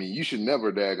 Because I mean, you should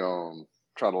never daggone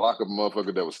try to lock up a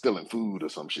motherfucker that was stealing food or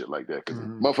some shit like that. Because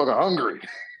motherfucker hungry.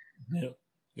 Yeah,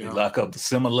 you lock up the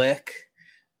Similac,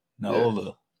 all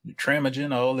the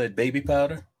Tramagen, all that baby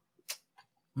powder.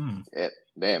 Yeah,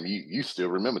 damn, you still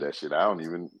remember that shit? I don't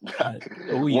even.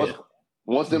 Oh yeah.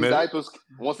 Once them diapers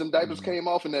came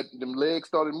off and them legs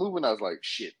started moving, I was like,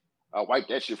 shit, I wiped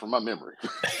that shit from my memory.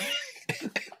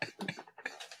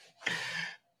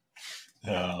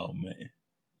 Oh man,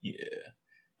 yeah.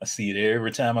 I see it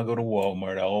every time I go to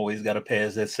Walmart. I always got to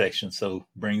pass that section, so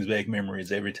brings back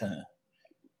memories every time.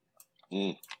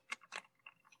 I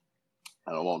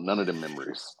don't want none of them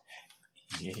memories.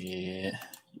 Yeah.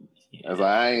 As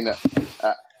and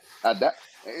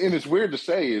it's weird to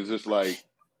say, it's just like,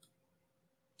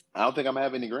 I don't think I'm gonna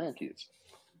have any grandkids.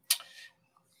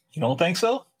 You don't think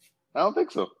so? I don't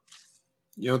think so.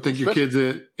 You don't think your kids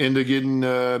are into getting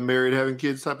married, having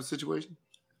kids type of situation?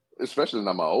 Especially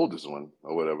not my oldest one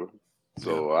or whatever.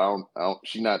 So I don't.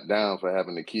 She's not down for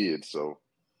having the kids. So,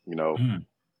 you know,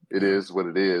 it is what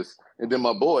it is. And then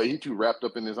my boy, he too wrapped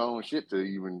up in his own shit to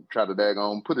even try to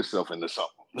daggone put himself into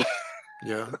something.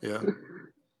 Yeah.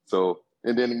 So,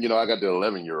 and then, you know, I got the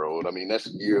 11-year-old. I mean, that's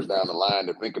years down the line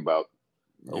to think about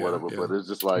or whatever. Yeah. But it's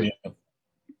just like,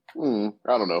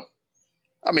 I don't know.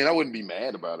 I mean, I wouldn't be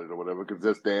mad about it or whatever, because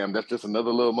that's just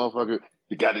another little motherfucker.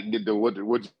 You got to get the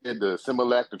the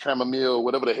Similac, the Tramamil,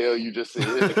 whatever the hell you just said.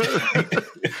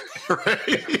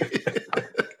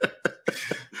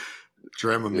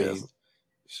 Dramamine. Yes.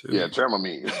 Sure. Yeah,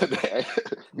 Dramamine.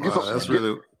 That's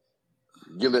really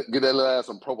give that little ass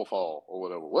some propofol or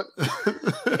whatever. What?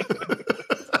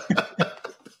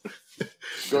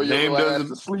 Go your little ass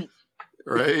to sleep.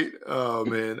 Right? Oh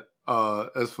man.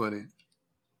 That's funny.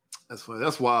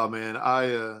 That's wild, man.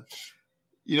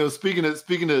 Speaking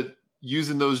of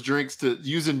using drinks to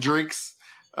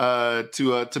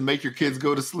make your kids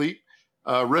go to sleep.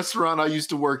 Restaurant I used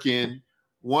to work in,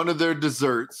 one of their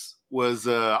desserts was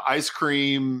ice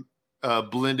cream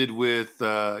blended with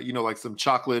like some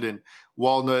chocolate and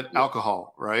walnut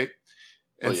alcohol, right?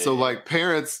 And like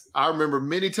parents, I remember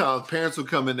many times parents would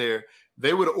come in there,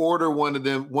 they would order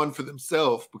one for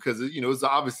themselves because it's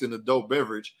obviously an adult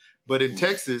beverage. But in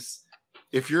Texas,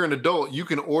 if you're an adult, you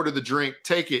can order the drink,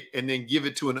 take it, and then give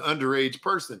it to an underage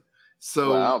person.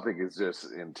 So I don't think it's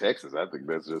just in Texas. I think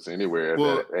that's just anywhere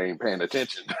that ain't paying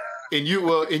attention. In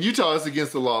Utah, it's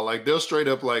against the law. Like they'll straight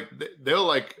up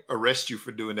they'll arrest you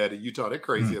for doing that in Utah. They're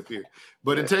crazy up here.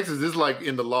 But in Texas, it's like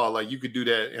in the law. Like you could do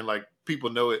that and like people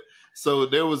know it. So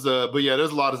there was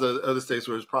there's a lot of other states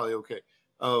where it's probably okay.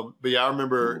 But yeah, I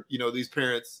remember these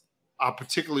parents. I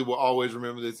particularly will always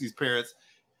remember this. These parents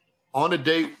on a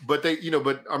date, but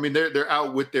they're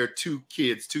out with their two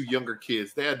younger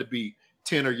kids. They had to be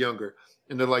 10 or younger.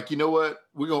 And they're like, you know what?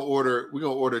 We're gonna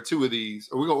order 2 of these,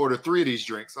 or we're gonna order 3 of these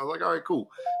drinks. I was like, all right, cool.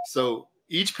 So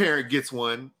each parent gets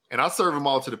one, and I serve them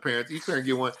all to the parents. Each parent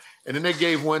get one, and then they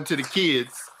gave one to the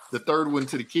kids, the third one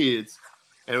to the kids,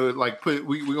 and it was like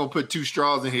we're gonna put 2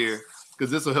 straws in here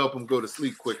because this will help them go to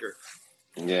sleep quicker.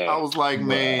 Yeah, I was like,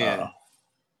 man,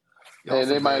 and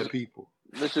they might people.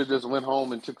 They should just went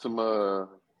home and took some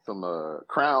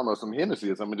Crown or some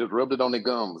Hennessy or something, just rubbed it on their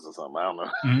gums or something. I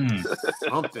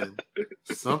don't know.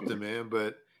 Something, man.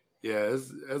 But yeah,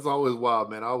 it's always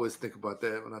wild, man. I always think about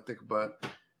that when I think about,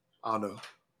 I don't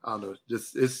know.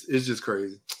 Just it's just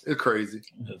crazy. It's crazy.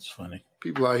 That's funny.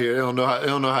 People out here, they don't know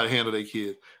how to handle their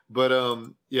kids. But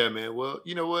yeah, man. Well,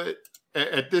 you know what?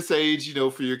 At this age,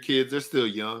 for your kids, they're still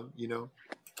young.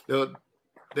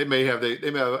 They may have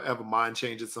a mind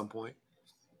change at some point.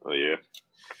 Oh yeah.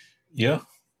 Yeah.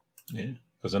 Yeah.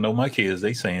 Because I know my kids,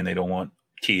 they saying they don't want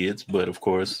kids, but of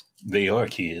course they are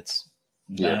kids.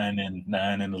 9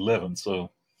 and 11. So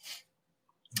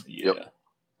yeah. Yep.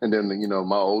 And then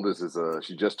my oldest is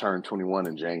she just turned 21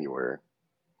 in January.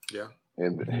 Yeah.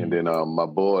 And then my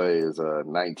boy is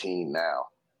 19 now.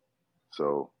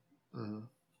 So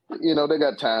they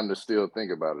got time to still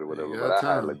think about it or whatever, but I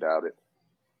highly doubt it.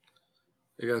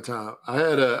 They got time. I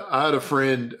had a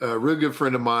friend, a real good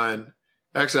friend of mine.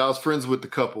 Actually, I was friends with the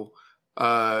couple.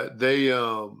 They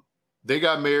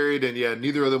got married, and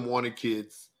neither of them wanted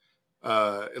kids.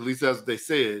 At least that's what they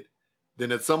said.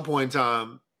 Then at some point in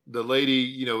time, the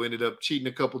lady, ended up cheating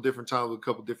a couple different times with a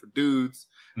couple different dudes.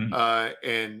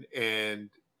 And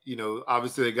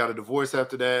obviously they got a divorce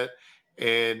after that.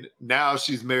 And now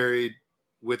she's married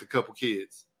with a couple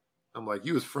kids. I'm like,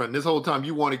 you was fronting this whole time.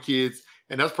 You wanted kids,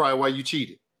 and that's probably why you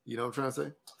cheated. You know what I'm trying to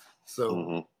say?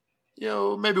 So,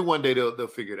 maybe one day they'll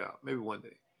figure it out. Maybe one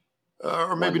day.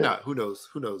 Or maybe not. Who knows?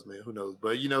 Who knows, man? Who knows?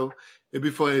 But, it'd be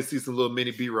funny to see some little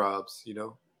mini B-Robs, a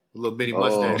little mini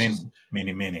mustaches.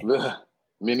 Mini. Mini.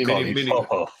 Mini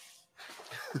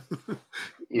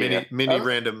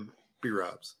random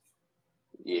B-Robs.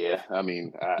 Yeah, I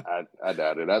mean, I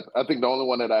doubt it. I think the only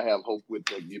one that I have hope with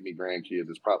to give me grandkids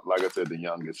is probably, like I said, the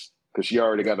youngest, because she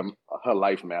already got her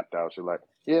life mapped out. She's like,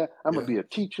 I'm gonna be a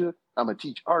teacher. I'm gonna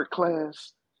teach art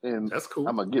class, and that's cool.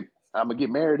 I'm gonna get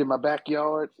married in my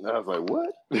backyard. And I was like,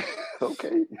 what?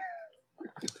 Okay.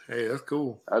 Hey, that's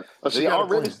cool. They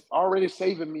already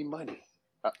saving me money.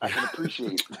 I can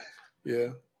appreciate it. Yeah,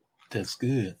 that's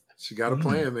good. She got a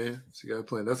plan, man. She got a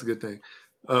plan. That's a good thing.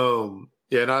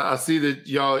 Yeah, and I see that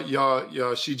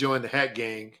y'all. She joined the hat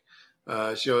gang.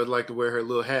 She always like to wear her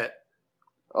little hat.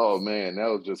 Oh man, that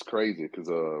was just crazy because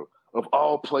of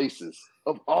all places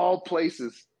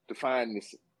to find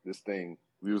this thing,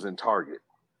 we was in Target.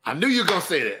 I knew you were gonna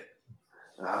say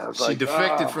that. She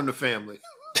defected from the family.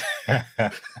 I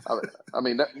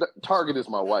mean, that Target is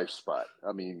my wife's spot.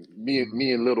 I mean, me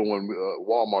and little one,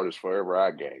 Walmart is forever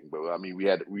our gang. But I mean,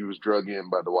 we was drug in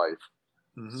by the wife,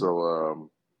 so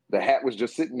the hat was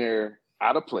just sitting there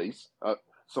out of place.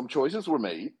 Some choices were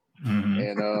made,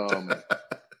 and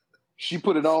she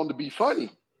put it on to be funny,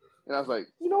 and I was like,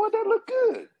 you know what, that looked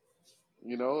good.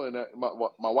 you know, and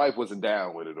my wife wasn't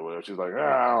down with it or whatever. She was like,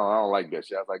 I don't like that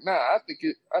shit. I was like, nah, I think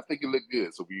it looked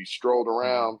good. So we strolled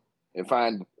around and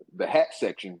find the hat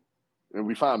section, and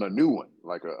we found a new one,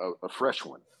 like a fresh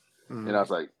one. Mm-hmm. And I was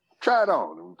like, try it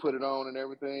on. And we put it on and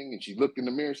everything. And she looked in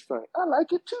the mirror. She's like, I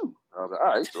like it too. I was like, all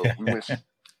right. So we went,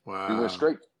 we went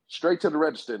straight to the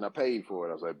register, and I paid for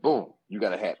it. I was like, boom, you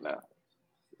got a hat now.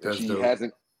 And she dope.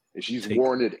 Hasn't. And she's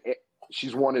worn it.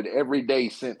 She's worn it every day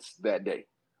since that day.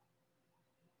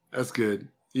 That's good.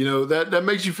 You know, that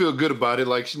makes you feel good about it.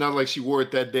 Like, she's not like she wore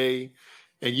it that day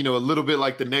and, you know, a little bit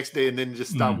like the next day and then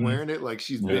just stopped wearing it. Like,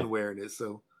 she's been wearing it.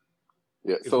 So,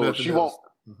 yeah. So she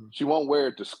won't wear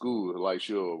it to school. Like,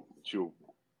 she'll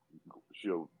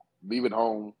leave it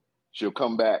home. She'll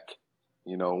come back,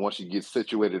 you know, once she gets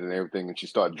situated and everything, and she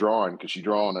start drawing, because she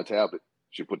draw on a tablet.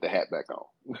 She'll put the hat back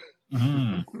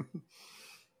on.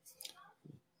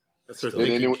 That's her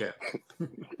thinking cap.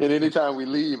 And anytime we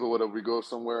leave or whatever, we go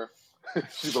somewhere,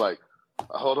 she's like,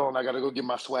 hold on, I got to go get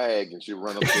my swag. And she'll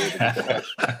run upstairs and get the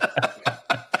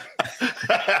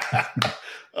hat.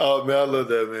 Oh, man, I love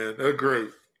that, man. They're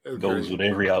great. Goes with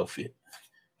every outfit.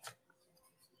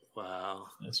 Wow.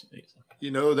 That's amazing.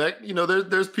 You know,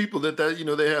 there's people that, you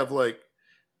know, they have like,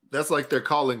 that's like their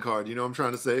calling card, you know what I'm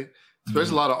trying to say?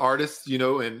 Especially a lot of artists, you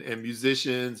know, and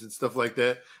musicians and stuff like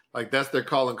that. Like, that's their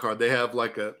calling card. They have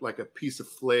like a piece of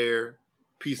flair,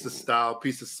 piece of style,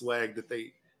 piece of swag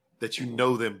that you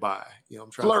know them by. You know,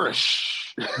 I'm trying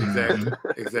flourish. To say.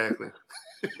 Exactly.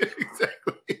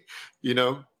 You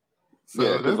know. So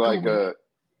yeah, because like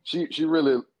she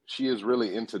is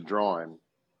really into drawing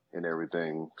and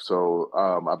everything. So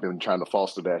I've been trying to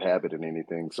foster that habit and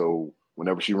anything. So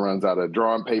whenever she runs out of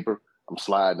drawing paper, I'm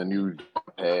sliding a new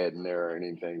pad in there or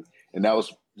anything. And that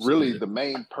was really the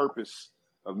main purpose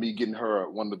of me getting her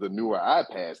one of the newer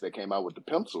iPads that came out with the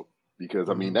pencil, because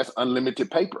I mean, that's unlimited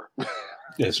paper.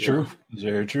 That's true.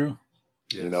 Very true.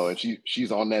 You know, and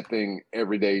she's on that thing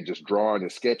every day, just drawing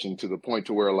and sketching, to the point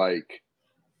to where, like,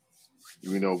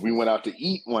 you know, we went out to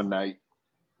eat one night,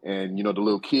 and, you know, the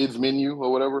little kids menu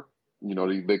or whatever, you know,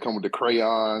 they come with the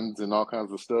crayons and all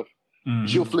kinds of stuff. Mm-hmm.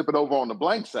 She'll flip it over on the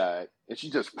blank side, and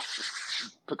she just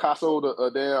Picasso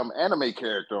a damn anime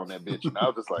character on that bitch. And I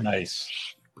was just like,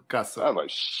 nice. Picasso. I was like,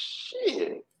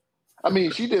 shit. I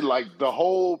mean, she did like the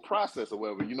whole process or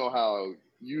whatever. You know how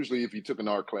usually if you took an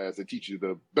art class, they teach you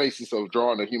the basis of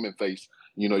drawing a human face.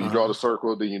 You know, you draw the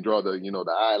circle, then you draw the, you know,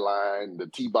 the eye line, the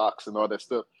T-box and all that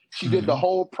stuff. She did the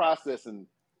whole process in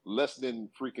less than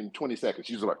freaking 20 seconds.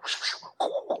 She was like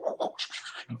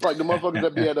the motherfuckers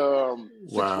that be at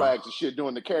Six Flags and shit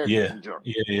doing the characters and jump.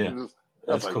 Yeah.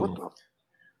 That's like, cool. What the?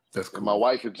 That's cool. And my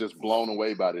wife is just blown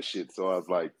away by this shit. So I was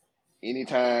like,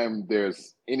 anytime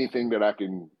there's anything that I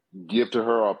can give to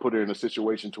her or put her in a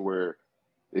situation to where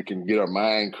it can get her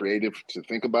mind creative to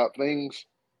think about things,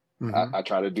 I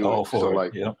try to do it. So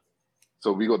like,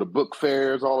 so we go to book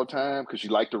fairs all the time because she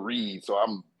like to read. So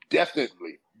I'm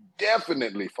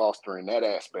definitely fostering that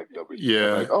aspect of it.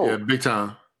 Yeah, like, big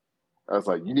time. I was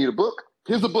like, you need a book?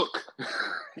 Here's a book.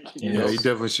 You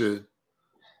definitely should.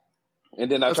 And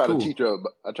then I try to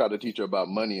teach her about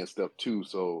money and stuff too.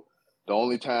 So the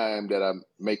only time that I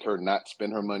make her not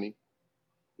spend her money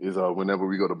is whenever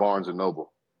we go to Barnes and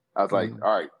Noble. I was like,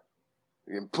 all right,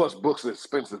 and plus books are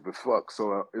expensive as fuck.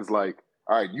 So it's like,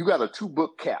 all right, you got a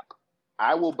 2-book cap.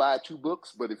 I will buy 2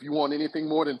 books, but if you want anything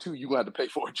more than 2, you're gonna have to pay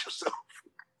for it yourself.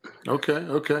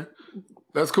 Okay.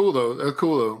 That's cool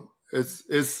though.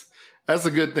 That's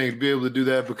a good thing to be able to do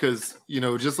that, because, you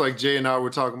know, just like Jay and I were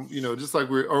talking, you know, just like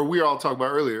we all talked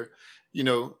about earlier, you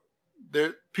know,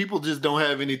 people just don't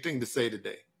have anything to say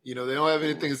today. You know, they don't have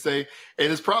anything to say.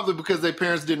 And it's probably because their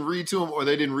parents didn't read to them, or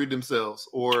they didn't read themselves,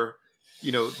 or,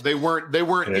 you know, they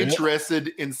weren't interested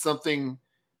in something,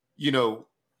 you know,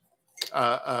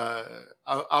 I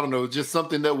don't know, just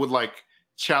something that would like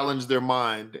challenge their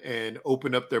mind and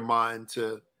open up their mind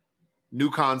to new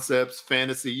concepts,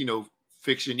 fantasy, you know,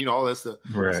 fiction, you know, all that stuff.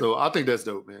 Right. So I think that's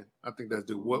dope, man. I think that's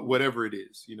dope. Whatever it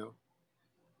is, you know,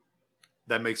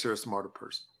 that makes her a smarter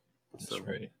person. That's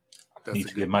right. I need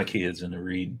to get my kids into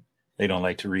reading. They don't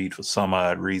like to read for some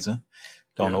odd reason.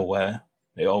 Don't know why.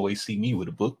 They always see me with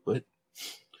a book, but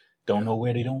don't know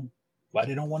why they don't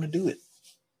want to do it.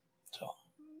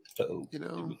 So, you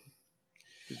know,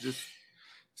 it's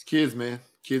kids, man.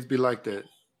 Kids be like that.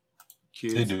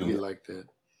 Kids be like that.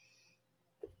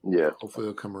 Yeah. Hopefully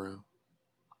they'll come around.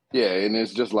 Yeah, and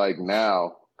it's just like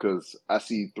now, because I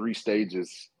see 3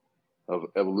 stages of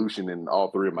evolution in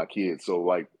all 3 of my kids. So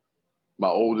like my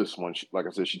oldest one, like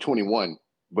I said, she's 21,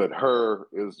 but her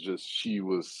is just, she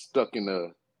was stuck in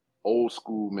the old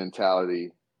school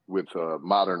mentality with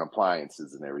modern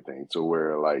appliances and everything. So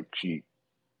where like she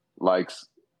likes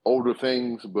older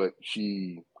things, but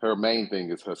her main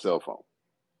thing is her cell phone.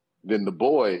 Then the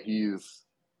boy, he's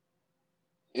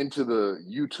into the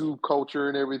YouTube culture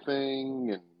and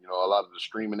everything, and a lot of the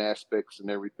streaming aspects and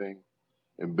everything.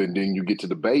 And but then you get to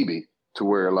the baby to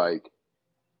where like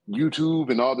YouTube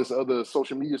and all this other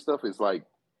social media stuff is like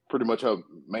pretty much her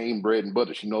main bread and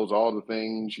butter. She knows all the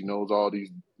things. She knows all the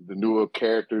newer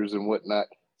characters and whatnot.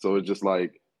 So it's just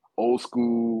like old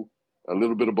school, a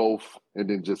little bit of both, and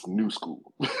then just new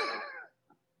school. That's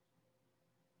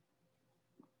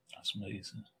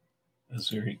amazing. That's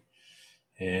very,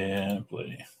 yeah, but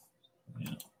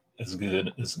it's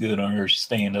good. It's good on her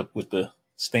staying up with the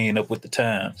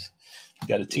times. You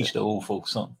got to teach the old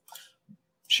folks something.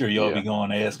 Sure, y'all be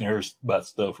going asking her about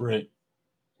stuff, right?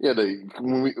 Yeah,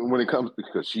 when it comes,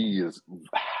 because she is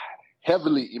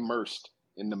heavily immersed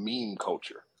in the meme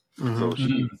culture. So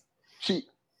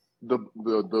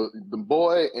the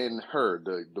boy and her,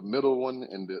 the middle one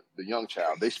and the young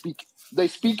child, they speak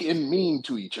in meme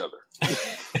to each other.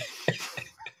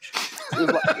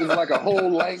 It's like a whole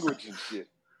language and shit.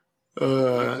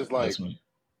 It's just like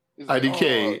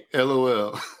IDK,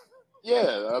 LOL.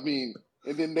 Yeah, I mean,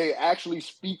 and then they actually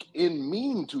speak in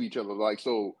meme to each other. Like,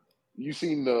 so you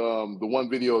seen the one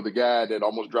video of the guy that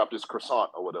almost dropped his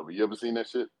croissant or whatever. You ever seen that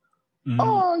shit?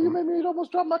 Oh, you made me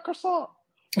almost drop my croissant.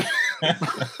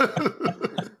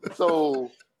 So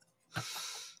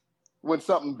when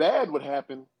something bad would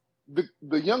happen,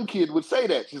 the young kid would say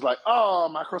that. She's like, "Oh,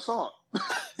 my croissant."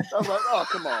 I was like, "Oh,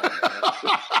 come on, man."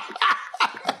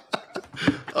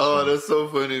 Oh, that's so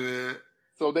funny, man.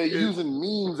 So they're using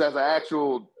memes as an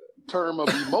actual term of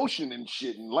emotion and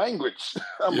shit and language.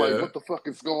 I'm like, what the fuck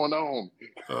is going on?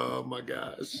 Oh my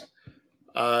gosh.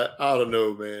 I don't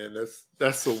know, man.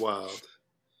 That's so wild.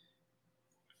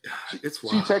 It's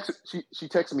wild. She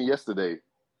texted me yesterday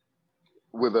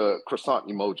with a croissant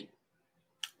emoji.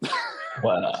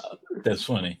 Wow, that's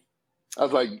funny. I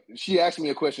was like, she asked me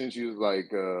a question. She was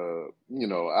like, I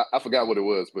forgot what it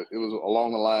was, but it was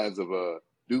along the lines of,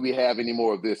 do we have any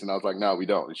more of this? And I was like, no, we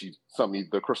don't. And she sent me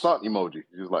the croissant emoji.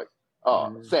 She was like,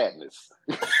 oh, sadness.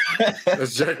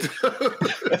 That's jacked up.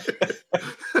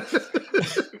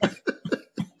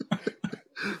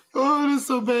 Oh, that's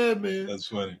so bad, man. That's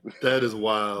funny. That is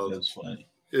wild. That's funny.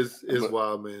 It's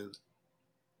wild, man.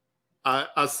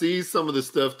 I see some of the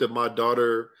stuff that my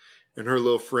daughter and her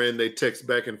little friend, they text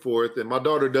back and forth. And my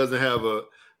daughter doesn't have a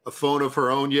phone of her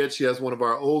own yet. She has one of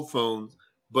our old phones.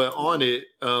 But on it,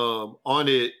 I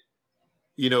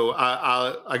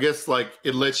guess like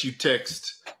it lets you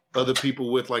text other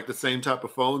people with like the same type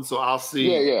of phone. So I'll see,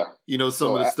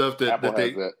 some of the stuff that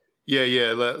they,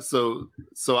 So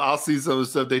I'll see some of the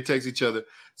stuff they text each other.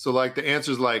 So like the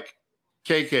answer's like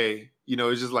KK,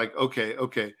 it's just like, okay.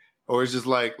 Or it's just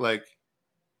like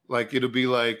it'll be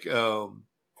like,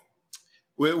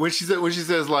 when she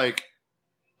says like,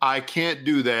 I can't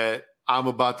do that, I'm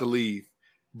about to leave.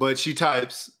 But she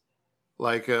types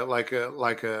like a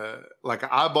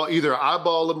eyeball, either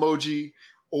eyeball emoji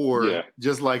or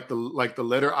just like the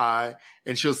letter I,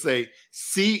 and she'll say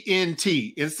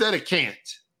CNT instead of can't.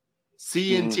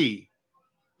 CNT,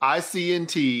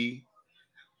 ICNT,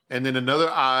 and then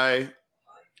another I,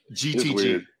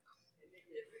 GTG.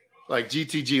 Like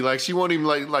GTG, like she won't even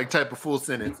like type a full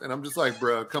sentence, and I'm just like,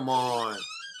 bro, come on.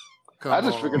 I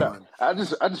just figured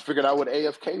out what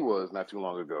AFK was not too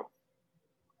long ago.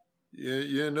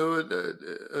 Yeah,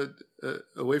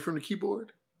 away from the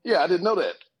keyboard. Yeah, I didn't know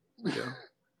that. Yeah,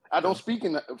 I don't speak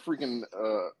in freaking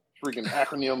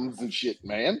acronyms and shit,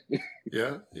 man.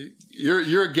 Yeah,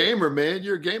 you're a gamer, man.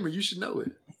 You're a gamer. You should know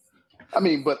it. I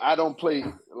mean, but I don't play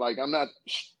like I'm not.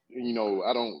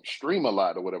 I don't stream a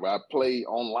lot or whatever. I play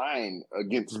online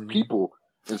against people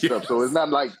and stuff. So it's not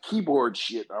like keyboard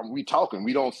shit. We talking.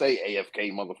 We don't say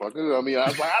AFK, motherfucker. I mean, I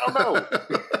was like, I don't know.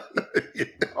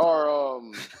 Or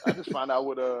I just found out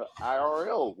what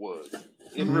IRL was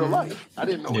in real life. I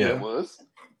didn't know what that was.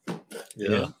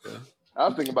 Yeah. I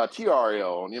was thinking about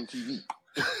TRL on MTV.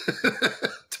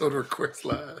 Total Request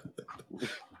Live.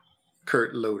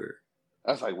 Kurt Loder.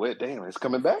 I was like, well, damn, it's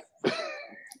coming back.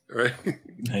 Right.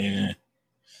 Man,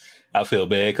 I feel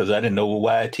bad because I didn't know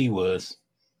what YT was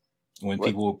when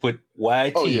people would put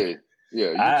YT. Oh yeah,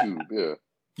 YouTube.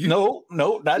 No,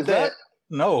 not that.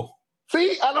 No.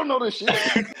 See, I don't know this shit.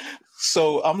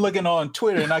 So I'm looking on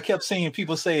Twitter and I kept seeing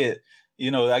people say it.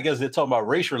 I guess they're talking about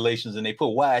race relations and they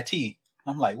put YT.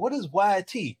 I'm like, what is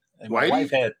YT? And my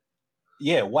wife had,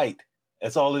 white.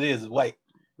 That's all it is white.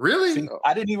 Really? See,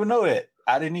 I didn't even know that.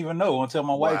 I didn't even know until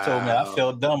my wife told me. I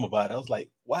felt dumb about it. I was like,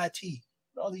 YT?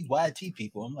 all these YT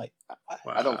people? I'm like,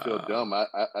 I don't feel dumb. I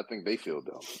think they feel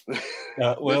dumb.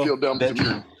 Well, they feel dumb to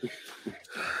me.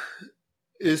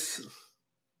 It's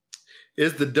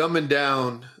the dumbing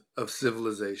down of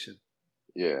civilization.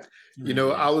 Yeah. You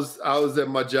know, I was at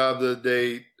my job the other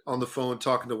day on the phone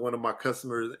talking to one of my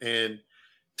customers and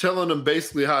telling them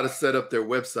basically how to set up their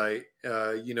website,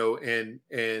 you know, and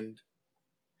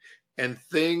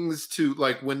things to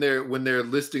like when they're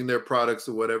listing their products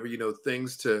or whatever, you know,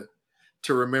 things to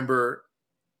remember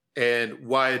and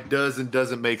why it does and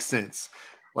doesn't make sense.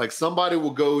 Like somebody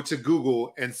will go to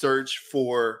Google and search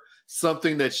for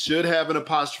something that should have an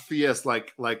apostrophe S,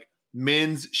 like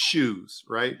men's shoes,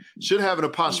 right? Should have an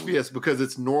apostrophe S because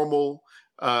it's normal,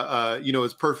 you know,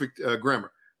 it's perfect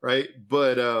grammar, right?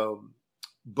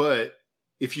 But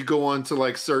if you go on to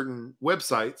like certain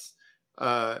websites,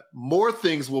 more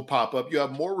things will pop up. You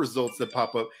have more results that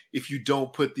pop up if you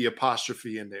don't put the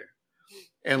apostrophe in there.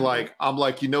 And like, I'm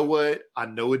like, you know what? I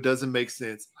know it doesn't make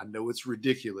sense. I know it's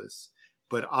ridiculous,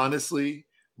 but honestly,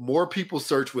 more people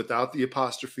search without the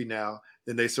apostrophe now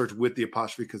than they search with the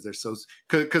apostrophe because they're so,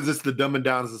 because it's the dumbing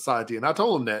down of society. And I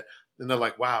told them that, and they're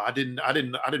like, wow, I didn't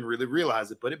really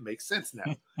realize it, but it makes sense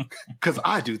now because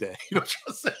I do that. You know what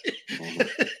I'm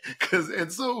saying?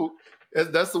 And so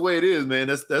that's the way it is, man.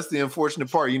 That's the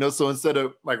unfortunate part, you know? So instead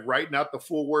of like writing out the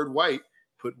full word white,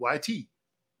 put YT,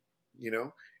 you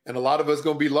know? And a lot of us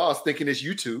going to be lost thinking it's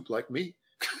YouTube like me.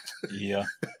 Yeah.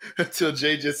 Until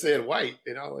Jay just said white.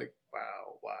 And I'm like,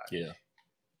 wow, why? Yeah.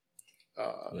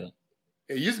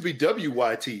 It used to be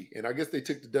WYT, and I guess they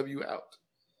took the W out.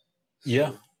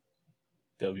 Yeah.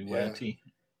 WYT.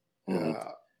 I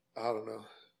don't know.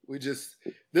 This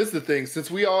is the thing, since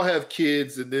we all have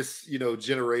kids in this, you know,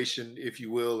 generation, if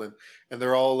you will, and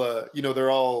they're all, you know,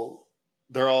 they're all,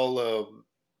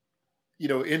 you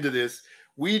know, into this.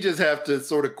 We just have to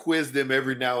sort of quiz them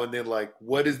every now and then, like,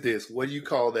 what is this? What do you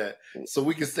call that? So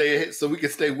we can stay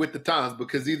with the times,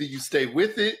 because either you stay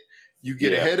with it, you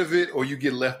get ahead of it, or you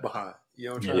get left behind. You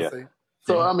know what I'm trying to say?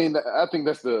 So, I mean, I think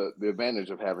that's the advantage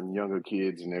of having younger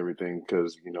kids and everything,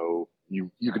 because, you know, you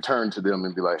can turn to them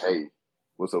and be like, hey,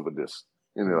 what's up with this?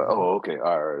 And they're like, oh, okay,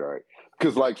 all right.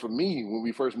 Because, like, for me, when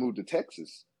we first moved to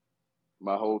Texas,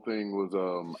 my whole thing was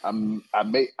I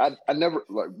never,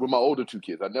 like, with my older two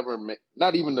kids, I never met,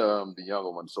 not even the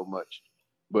younger one so much,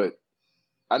 but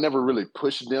I never really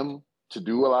pushed them to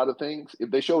do a lot of things.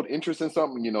 If they showed interest in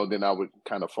something, you know, then I would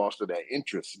kind of foster that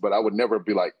interest, but I would never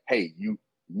be like, hey, you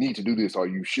need to do this, or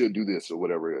you should do this, or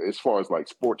whatever, as far as like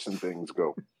sports and things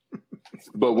go.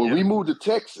 But when we moved to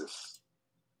Texas,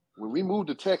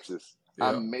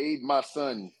 I made my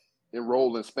son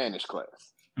enroll in Spanish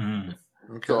class.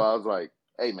 Okay. So I was like,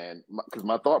 hey man, because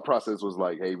my thought process was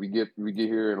like, hey, we get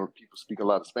here and people speak a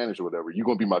lot of Spanish or whatever, you're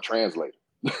gonna be my translator.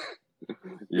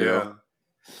 you know?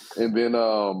 And then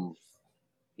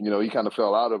you know, he kind of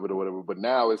fell out of it or whatever, but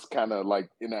now it's kind of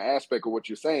like, in the aspect of what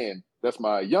you're saying, that's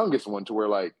my youngest one, to where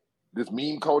like this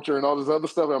meme culture and all this other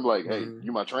stuff, I'm like, hey,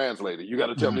 you're my translator, you got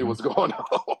to tell me what's going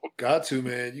on. Got to,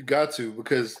 man. You got to,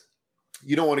 because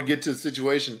you don't want to get to a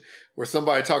situation where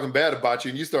somebody talking bad about you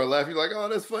and you start laughing. You're like, oh,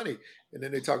 that's funny. And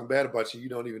then they talking bad about you. You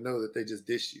don't even know that they just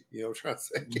dished you. You know what I'm trying to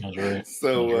say? That's right.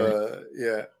 So,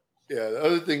 yeah. The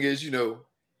other thing is, you know,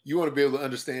 you want to be able to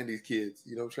understand these kids.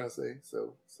 You know what I'm trying to say?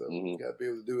 So you got to be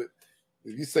able to do it.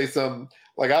 If you say something,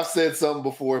 like I've said something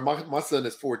before, my son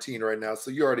is 14 right now.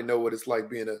 So you already know what it's like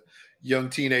being a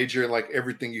young teenager, and like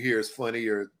everything you hear is funny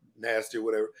or nasty or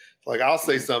whatever. Like I'll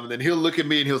say something and he'll look at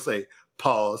me and he'll say,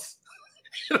 pause.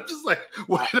 I'm just like,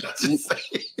 what did I just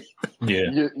say?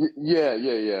 Yeah.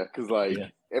 Because like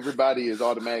everybody is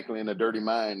automatically in a dirty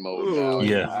mind mode now.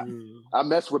 Yeah. I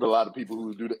mess with a lot of people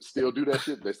who still do that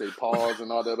shit. They say pause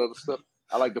and all that other stuff.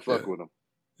 I like to fuck with them.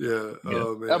 Yeah.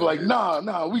 Oh, man. I'm like,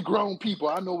 nah, we grown people.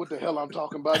 I know what the hell I'm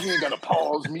talking about. You ain't got to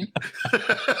pause me.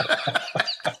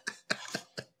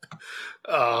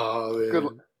 Oh,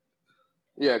 man.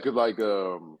 Because like,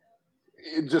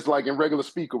 it's just like in regular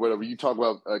speak or whatever, you talk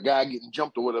about a guy getting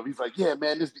jumped or whatever. He's like, yeah,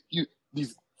 man,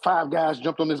 these 5 guys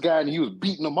jumped on this guy and he was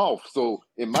beating them off. So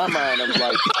in my mind, I was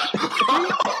like,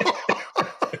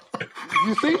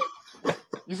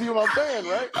 you see what I'm saying,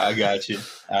 right? I got you.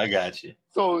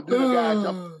 So then a guy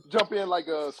jump in like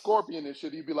a scorpion and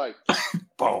shit. He'd be like,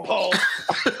 pause.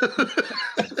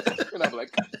 And I'm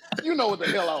like, you know what the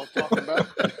hell I was talking about.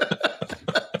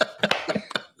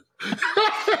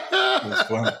 That's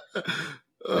fun.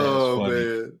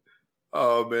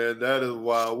 Oh man, that is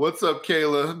wild. What's up,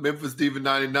 Kayla? Memphis Diva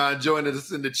 99 joining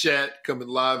us in the chat, coming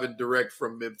live and direct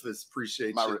from Memphis.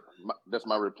 Appreciate you. That's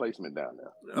my replacement down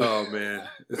there. Oh man,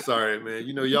 it's all right, man.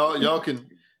 You know, y'all can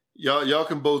Y'all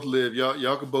can both live.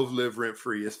 Y'all can both live rent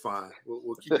free. It's fine.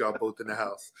 We'll keep y'all both in the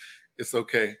house. It's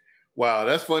okay. Wow,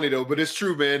 that's funny though, but it's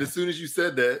true, man. As soon as you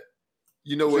said that,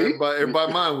 you know where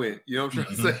everybody mind went. You know what I'm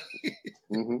trying to say?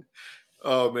 Mm-hmm.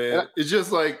 Oh man, it's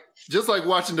just like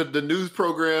watching the news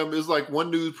program. It's like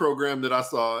one news program that I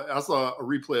saw. I saw a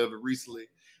replay of it recently,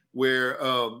 where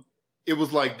it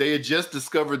was like they had just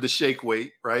discovered the shake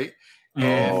weight, right?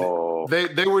 And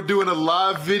they were doing a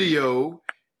live video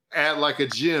at like a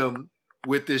gym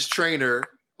with this trainer,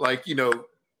 like, you know,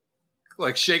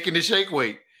 like shaking the shake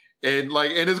weight. And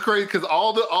it's crazy because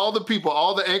all the people,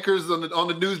 all the anchors on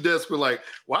the news desk were like,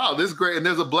 wow, this is great. And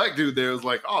there's a black dude there who's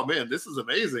like, oh man, this is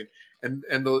amazing. And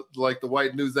the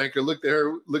white news anchor looked at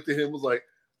him, was like,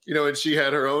 you know, and she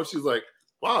had her own. She's like,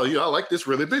 wow, you know, I like this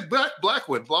really big black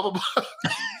one, blah, blah, blah.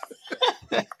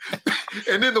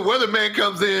 And then the weatherman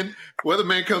comes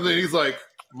in, he's like,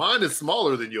 mine is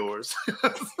smaller than yours.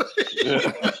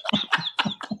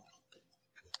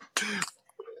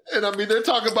 And I mean, they're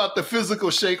talking about the physical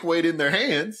shake weight in their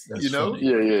hands. That's, you know?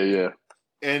 Funny. Yeah.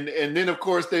 And then of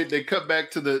course they cut back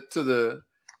to the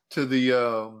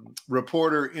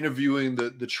reporter interviewing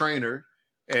the trainer,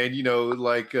 and you know,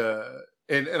 like and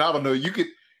I don't know, you could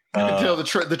tell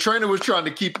the trainer was trying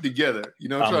to keep it together. You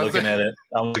know what I'm looking at it.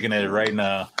 I'm looking at it right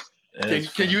now.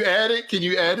 Can you add it? Can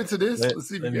you add it to this? Let's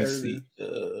see if let you me can see.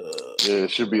 Yeah,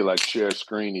 it should be like share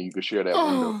screen and you can share that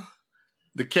window.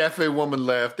 The cafe woman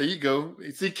laugh. There you go.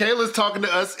 See, Kayla's talking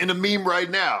to us in a meme right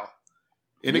now.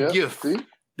 In a GIF. See?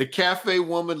 The cafe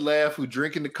woman laugh who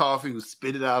drinking the coffee, who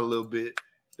spit it out a little bit.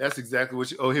 That's exactly what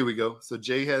here we go. So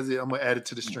Jay has it. I'm going to add it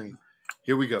to the stream.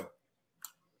 Here we go.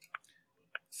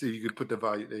 See if you can put the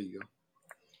volume. There you go.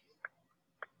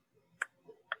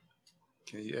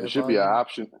 Can you add it should volume? Be an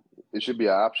option. It should be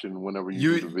an option whenever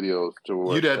you do the videos.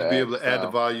 You'd have to be able to add the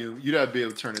volume. You'd have to be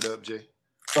able to turn it up, Jay.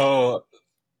 Oh,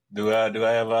 do I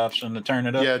have an option to turn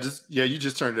it up? Yeah, you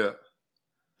just turned it up.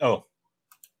 Oh.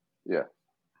 Yeah.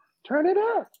 Turn it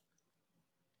up.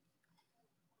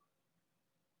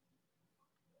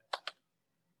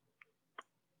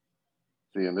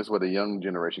 See, and this is where the young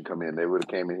generation come in. They would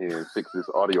have came in here and fixed this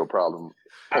audio problem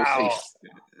post-haste.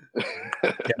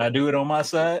 Can I do it on my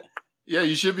side? Yeah,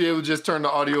 you should be able to just turn the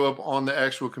audio up on the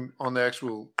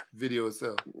actual video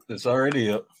itself. It's already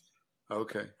up.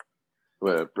 Okay.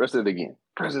 Well, press it again.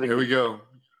 Here we go.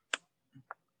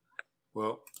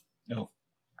 Well. Nope.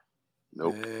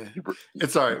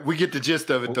 It's all right. We get the gist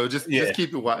of it, though. Just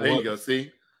keep it wide. There you go.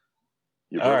 See?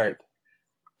 All right.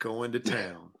 Going to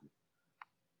town.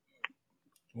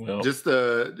 Well, just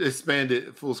expand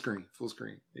it full screen.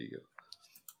 There you go.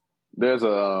 There's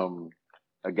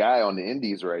a guy on the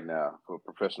indies right now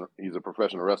he's a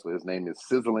professional wrestler. His name is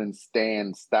Sizzling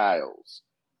Stan Styles.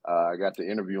 I got to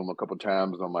interview him a couple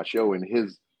times on my show, and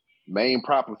his main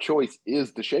prop of choice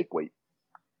is the shake weight.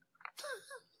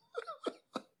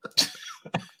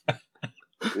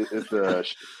 It's the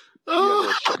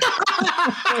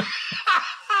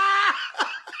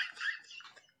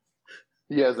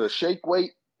he has a shake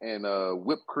weight and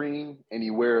whipped cream, and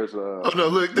he wears oh no,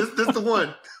 look, this the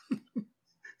one.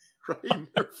 Right in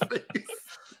your face.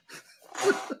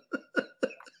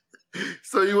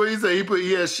 So what you say?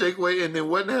 He has shake weight and then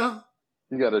what now?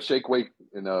 He got a shake weight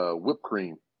and whipped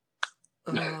cream.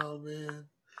 Oh man.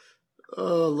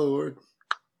 Oh Lord.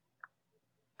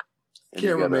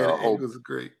 Cameraman angles are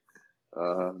great.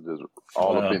 Just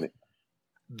all up in it.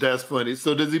 That's funny.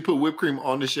 So does he put whipped cream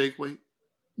on the shake weight?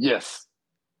 Yes.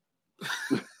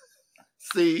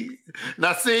 See?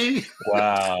 Now see?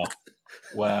 Wow.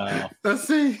 Now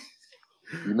see?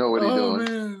 You know what he's doing.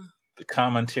 Man. The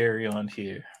commentary on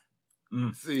here.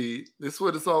 See, this is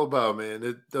what it's all about,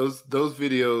 man. Those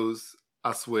videos,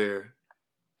 I swear,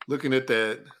 looking at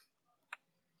that,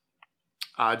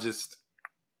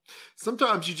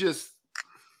 sometimes you just.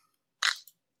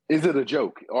 Is it a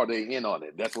joke? Are they in on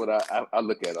it? That's what I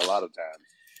look at a lot of times.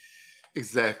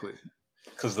 Exactly.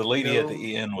 Because the lady at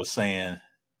the end was saying,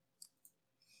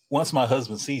 once my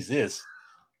husband sees this,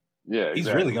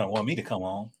 he's really going to want me to come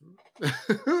on.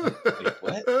 Like,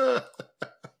 what?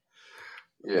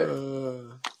 Yeah.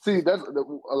 See, that's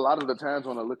a lot of the times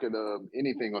when I look at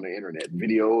anything on the internet,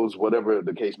 videos, whatever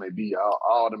the case may be, I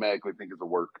automatically think it's a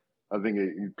work. I think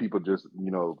people just,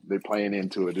 they're playing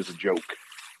into it. It's a joke.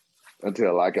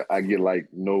 Until I get like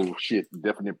no shit,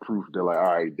 definite proof. They're like,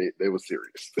 all right, they were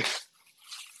serious.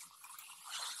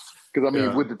 Because I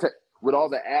mean, with all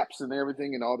the apps and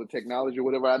everything and all the technology or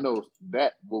whatever, I know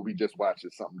that what we just watched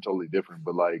is something totally different.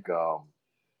 But like,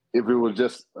 if it was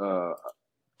just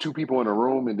two people in a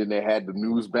room and then they had the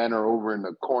news banner over in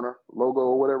the corner logo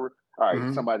or whatever, all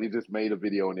right, somebody just made a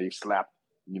video and they slapped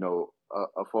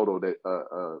a photo that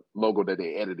a logo that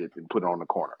they edited and put on the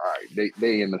corner. All right,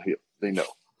 they in the hip. They know.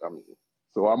 I mean,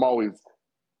 so I'm always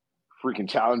freaking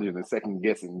challenging and second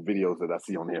guessing videos that I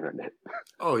see on the internet.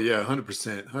 Oh yeah,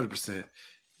 100%.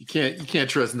 You can't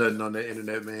trust nothing on the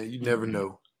internet, man. You never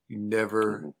know. You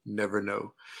never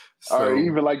know. So, or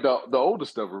even like the older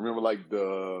stuff. Remember, like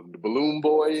the balloon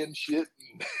boy and shit.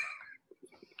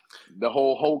 The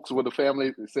whole hoax where the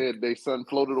family said their son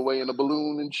floated away in a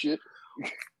balloon and shit.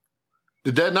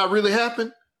 Did that not really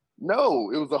happen?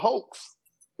 No, it was a hoax.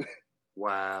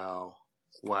 Wow.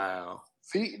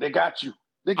 See, they got you.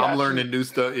 I'm learning new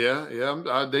stuff. Yeah.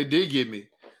 They did get me.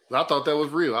 I thought that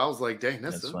was real. I was like, dang,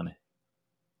 that's funny.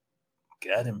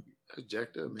 Got him. That's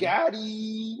jacked up, man. Got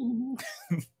him.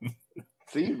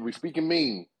 See, we speaking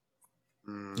mean.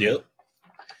 Yep.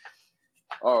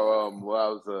 Or well, I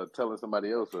was telling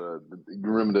somebody else. You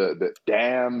remember the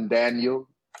damn Daniel?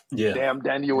 Yeah. Damn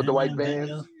Daniel with the white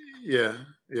vans. Yeah.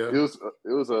 It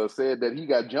was said that he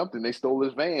got jumped and they stole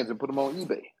his vans and put them on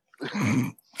eBay.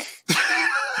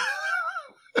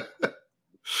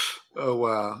 Oh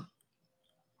wow,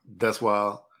 that's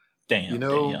wild. Damn.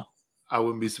 Daniel. I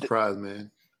wouldn't be surprised,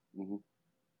 man. Mm-hmm.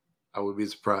 I would be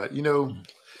surprised.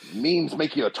 Memes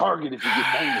make you a target if you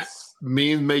get famous.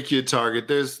 Memes make you a target.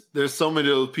 There's so many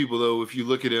of those people though. If you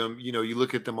look at them, you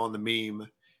look at them on the meme,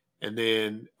 and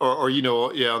then or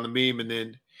on the meme, and then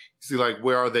you see like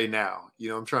where are they now?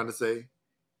 I'm trying to say,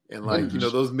 and like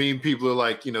those meme people are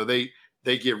like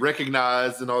they get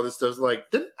recognized and all this stuff. It's like,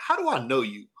 then how do I know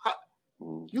you?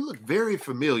 You look very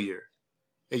familiar,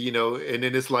 and and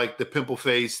then it's like the pimple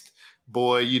faced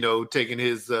boy, taking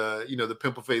his, the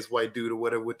pimple faced white dude or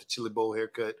whatever with the chili bowl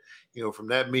haircut, from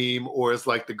that meme, or it's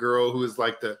like the girl who is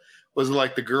like the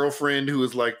girlfriend who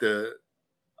is like the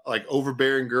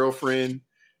overbearing girlfriend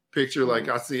picture. Like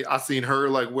I seen her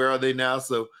like, where are they now?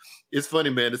 So it's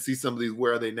funny, man, to see some of these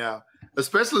where are they now,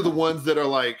 especially the ones that are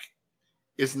like,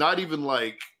 it's not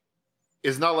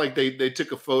like they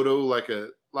took a photo, like a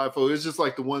live photo. It's just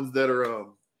like the ones that are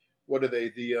what are they?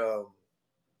 The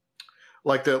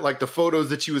like the photos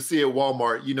that you would see at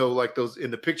Walmart, like those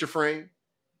in the picture frame,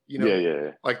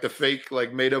 yeah. Like the fake,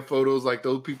 like made up photos, like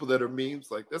those people that are memes.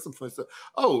 Like that's some fun stuff.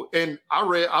 Oh, and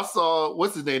I saw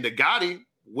what's his name, the Gotti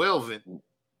Welvin.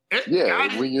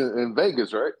 Yeah, when you're in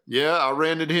Vegas, right? Yeah, I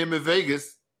ran into him in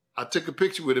Vegas. I took a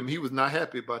picture with him. He was not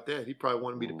happy about that. He probably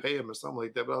wanted me to pay him or something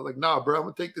like that. But I was like, nah, bro, I'm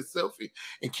gonna take this selfie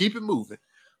and keep it moving.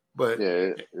 But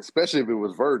yeah, especially if it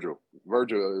was Virgil.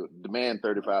 Virgil demand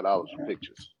 $35 for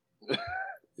pictures.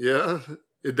 Yeah,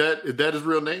 is that his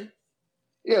real name?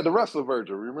 Yeah, the wrestler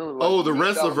Virgil. Remember? Like, the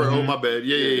wrestler Virgil. Oh, my bad.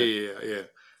 Yeah.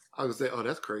 I was gonna say, oh,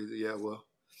 that's crazy. Yeah, well,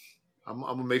 I'm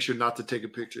gonna make sure not to take a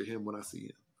picture of him when I see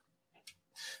him.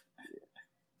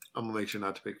 I'm gonna make sure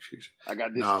not to take a picture. I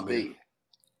got this today. Man.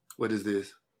 What is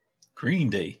this? Green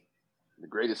Day. The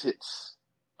greatest hits.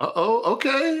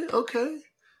 Okay.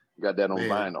 Got that on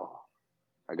vinyl.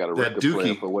 I got a record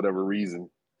player for whatever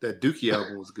reason. That Dookie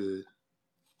album was good.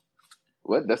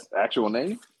 What? That's the actual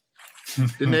name?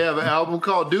 Didn't they have an album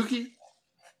called Dookie?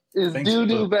 It's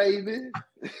doo-doo, baby.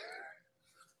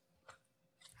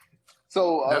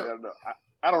 So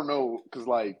I don't know, because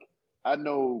like I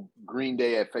know Green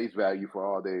Day at face value for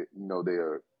all their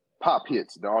their pop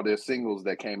hits, all their singles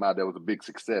that came out that was a big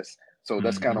success. So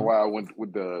that's kind of why I went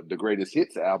with the greatest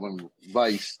hits album,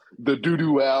 Vice, the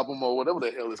doo-doo album, or whatever the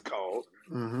hell it's called.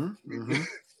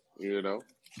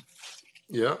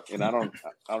 Yeah. And I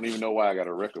don't even know why I got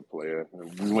a record player.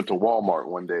 We went to Walmart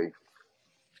one day,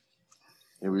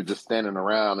 and we were just standing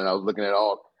around, and I was looking at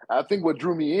I think what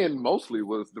drew me in mostly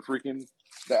was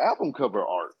the album cover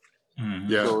art.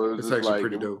 Yeah, so it's actually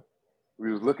pretty dope.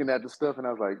 We was looking at the stuff, and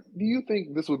I was like, do you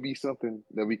think this would be something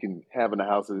that we can have in the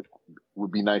house that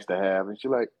would be nice to have? And she's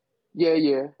like,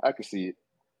 yeah, I can see it.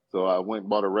 So I went and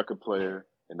bought a record player,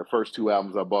 and the first two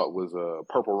albums I bought was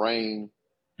Purple Rain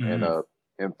and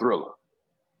Thriller.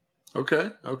 Okay.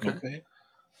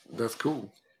 That's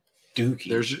cool. Dookie.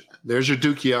 There's your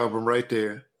Dookie album right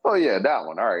there. Oh, yeah, that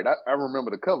one. All right. I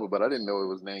remember the cover, but I didn't know it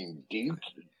was named Dookie.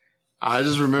 I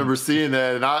just remember seeing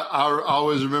that, and I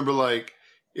always remember, like,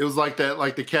 it was like that,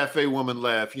 like the cafe woman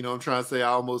laugh. I'm trying to say I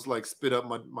almost, like, spit up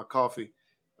my coffee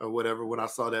or whatever when I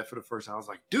saw that for the first time. I was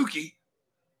like, Dookie?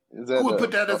 Who would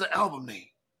put that as an album name?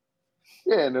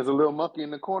 Yeah, and there's a little monkey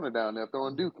in the corner down there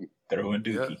throwing Dookie. Yeah.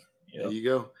 Yep. There you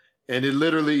go. And it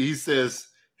literally, he says,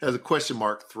 has a question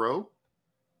mark, throw.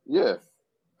 Yeah.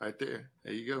 Right there.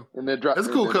 There you go. And that's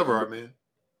a cool cover art, man.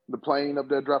 The plane up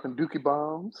there dropping Dookie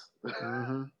bombs.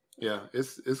 Yeah,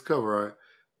 it's cover art.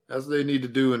 That's what they need to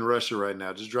do in Russia right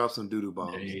now. Just drop some doo-doo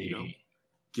bombs.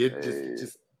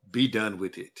 Just be done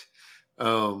with it.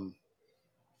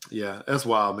 Yeah, that's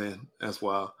wild, man. That's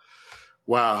wild.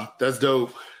 Wow, that's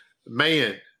dope,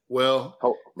 man. Well,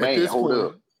 at this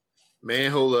point,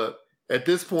 man, hold up. At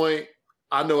this point,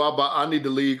 I know I need to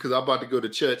leave because I'm about to go to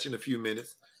church in a few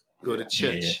minutes. Go to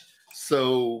church. Yeah.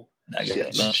 So I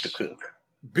got lunch to cook.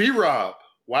 B-Rob,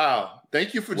 wow.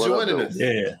 Thank you for joining us.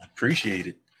 Yeah, appreciate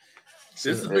it.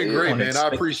 This has been great, man. I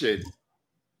appreciate it.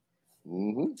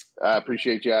 Mm-hmm. I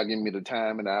appreciate y'all giving me the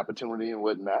time and the opportunity and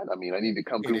whatnot. I mean, I need to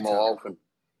come through more often.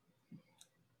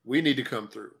 We need to come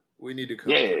through.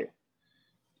 Through.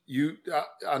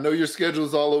 I know your schedule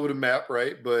is all over the map,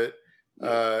 right? But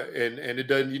and it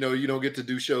doesn't, you don't get to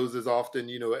do shows as often,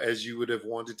 as you would have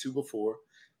wanted to before.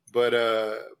 But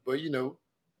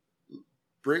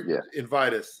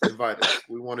invite us.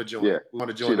 We want to join. We want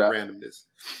to join the randomness.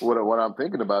 What I'm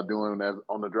thinking about doing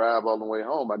on the drive all the way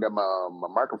home, I got my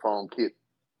microphone kit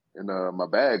in my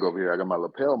bag over here. I got my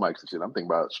lapel mics and shit. I'm thinking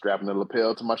about strapping the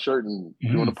lapel to my shirt and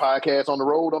doing a podcast on the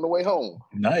road on the way home.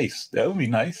 Nice. That would be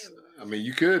nice. I mean,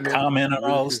 you could, man. Comment on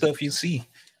all the stuff you see.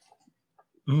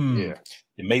 Yeah.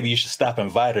 And maybe you should stop in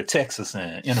Vida, Texas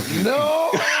and interview. No!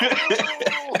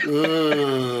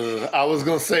 I was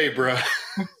going to say, bro.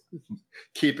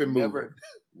 Keep it moving.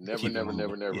 Never.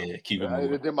 Yeah, keep it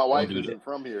moving. Then my wife isn't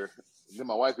from here. Then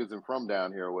my wife isn't from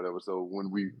down here or whatever. So when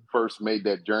we first made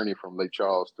that journey from Lake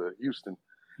Charles to Houston,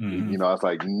 I was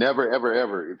like, never, ever,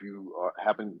 ever, if you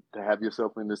happen to have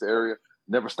yourself in this area,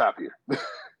 never stop here.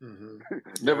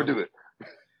 Never do it.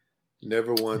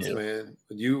 Never once, man.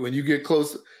 When you get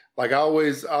close, like I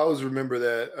always remember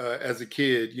that as a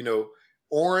kid,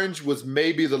 Orange was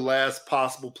maybe the last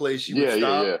possible place you would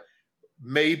stop. Yeah.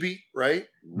 Maybe, right?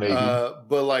 Maybe.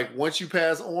 But like once you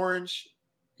pass Orange,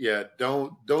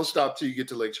 don't stop till you get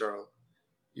to Lake Charles,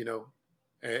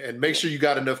 and make sure you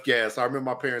got enough gas. I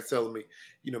remember my parents telling me,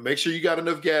 make sure you got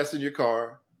enough gas in your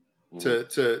car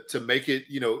to make it,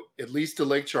 at least to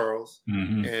Lake Charles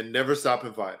and never stop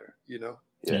in Vida, Yeah.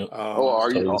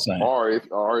 Or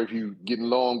if you getting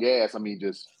low on gas, I mean,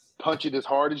 just punch it as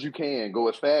hard as you can, go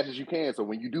as fast as you can. So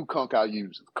when you do conk out,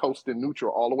 you coast in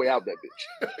neutral all the way out that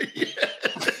bitch.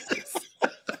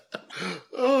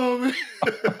 Oh man,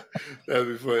 that'd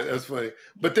be funny. That's funny.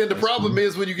 But then the problem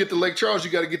is when you get to Lake Charles,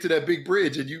 you got to get to that big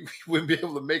bridge, and you wouldn't be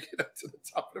able to make it up to the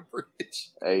top of the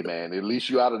bridge. Hey man, at least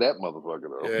you out of that motherfucker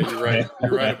though. Yeah, you're right.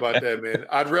 You're right about that, man.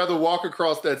 I'd rather walk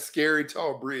across that scary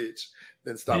tall bridge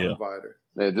than stop in Vida.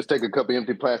 Man, just take a couple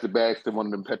empty plastic bags to one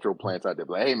of them petrol plants out there.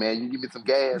 Like, hey man, you give me some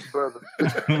gas, brother.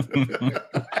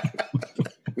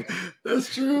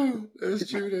 That's true.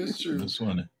 That's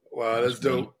funny. Wow, that's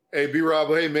dope. Hey, B-Rob,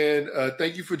 hey, man,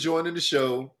 thank you for joining the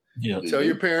show. Yeah. Tell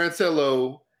your parents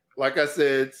hello. Like I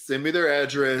said, send me their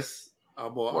address.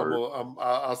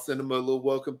 I'll send them a little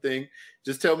welcome thing.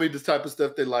 Just tell me the type of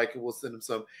stuff they like, and we'll send them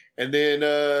some. And then,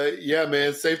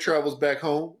 man, safe travels back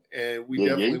home. And we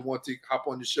definitely want to hop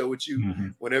on the show with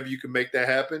you whenever you can make that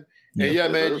happen.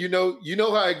 And man, you know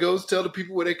how it goes. Tell the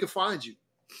people where they can find you.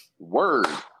 Word.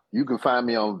 You can find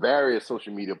me on various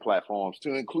social media platforms,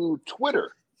 to include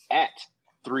Twitter at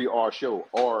 3R Show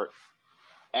or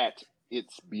at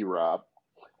It's B-Rob.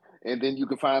 And then you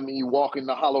can find me walking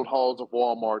the hollowed halls of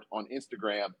Walmart on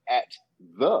Instagram at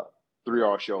the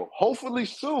 3R Show. Hopefully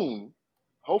soon,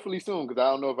 because I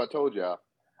don't know if I told y'all,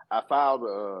 I filed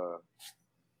a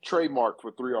trademark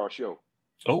for 3R Show.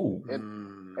 Oh.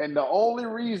 And the only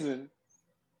reason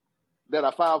that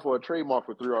I filed for a trademark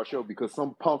for 3R Show because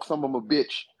some punk, some of them a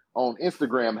bitch on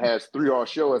Instagram has 3R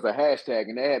Show as a hashtag,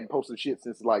 and they hadn't posted shit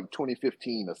since like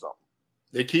 2015 or something.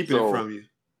 They keeping it from you.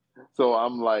 So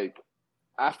I'm like,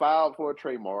 I filed for a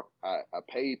trademark. I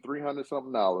paid $300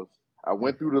 something. I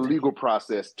went through the legal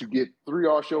process to get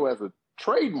 3R Show as a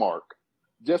trademark,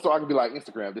 just so I can be like,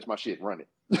 Instagram, this my shit, run it.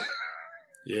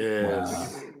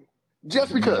 Yes.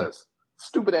 Just because.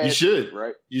 Stupid ass. You should, shit,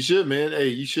 right? You should, man. Hey,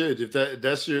 you should. If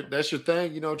that's your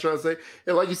thing, you know what I'm trying to say.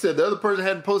 And like you said, the other person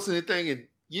hadn't posted anything in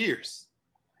years.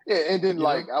 Yeah, and then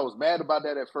I was mad about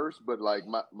that at first, but like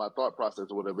my thought process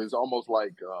or whatever, it's almost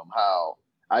like how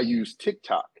I use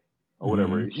TikTok or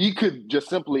whatever. He could just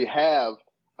simply have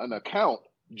an account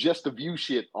just to view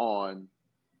shit on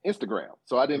Instagram.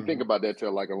 So I didn't think about that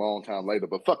till like a long time later.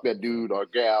 But fuck that dude or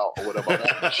gal or whatever. I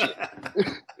want shit.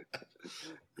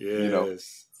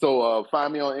 Yes. So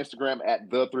find me on Instagram at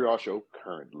the 3R Show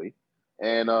currently.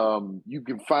 And you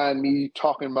can find me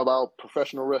talking about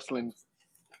professional wrestling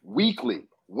weekly,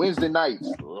 Wednesday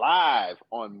nights, live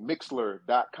on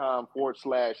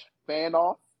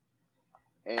mixler.com/fanoff.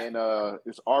 And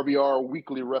it's RBR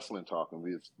Weekly Wrestling Talking.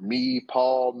 It's me,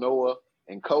 Paul, Noah,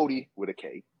 and Cody with a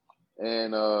K.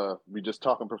 And we just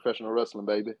talking professional wrestling,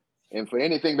 baby. And for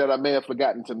anything that I may have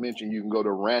forgotten to mention, you can go to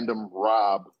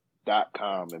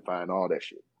randomrob.com and find all that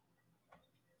shit.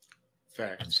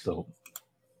 Facts. So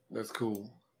That's cool.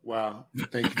 Wow.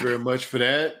 Thank you very much for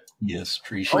that. yes,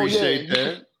 appreciate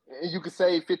that. And you can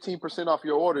save 15% off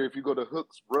your order if you go to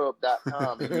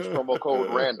hooksrub.com and use promo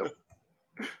code random.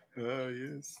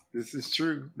 Yes, this is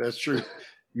true. That's true.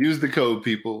 Use the code,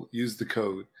 people. Use the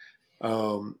code.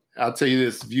 I'll tell you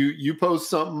this: if you post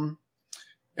something,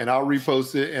 and I'll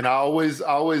repost it, and I always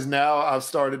now I've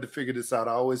started to figure this out.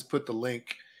 I always put the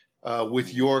link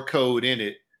with your code in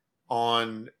it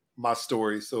on my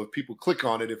story, so if people click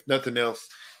on it, if nothing else,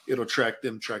 it'll track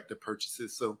the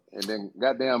purchases. So and then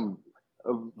goddamn,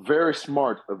 very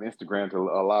smart of Instagram to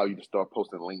allow you to start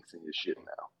posting links in your shit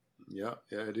now. Yeah,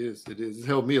 it is. It's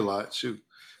helped me a lot. Shoot.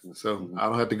 So I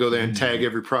don't have to go there and tag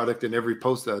every product in every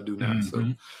post that I do now.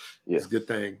 So it's a good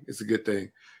thing. It's a good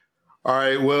thing. All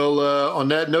right. Well, on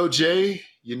that note, Jay,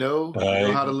 you know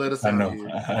how to let us out here.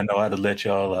 I know how to let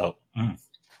y'all out.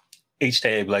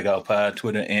 Hashtag Blackout Pod,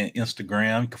 Twitter and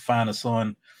Instagram. You can find us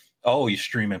on all your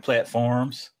streaming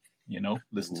platforms.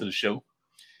 Listen to the show.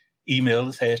 Email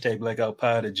us, hashtag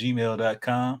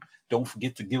blackoutpod@gmail.com. Don't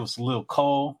forget to give us a little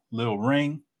call, little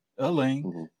ring.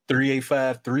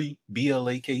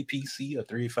 3853-BLAKPC or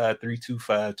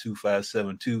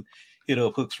 3853-252572. Hit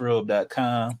up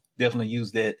hooksrub.com. Definitely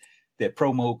use that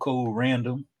promo code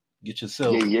random. Get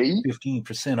yourself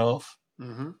 15% off.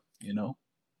 And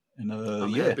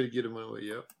I'm happy to get them away.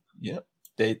 Yep.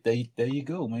 There you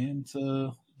go, man. It's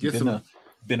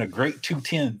been a great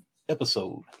 210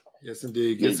 episode. Yes,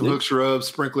 indeed. Get some Hooks Rub,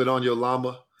 sprinkle it on your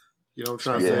llama. You know what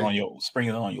I'm trying to say?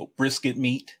 Sprinkle it on your brisket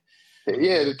meat.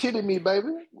 Yeah, the titty meat, baby.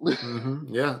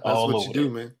 Yeah, that's all what you do,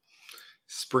 man.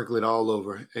 Sprinkle it all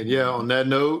over. And on that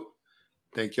note,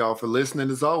 thank y'all for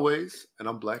listening as always. And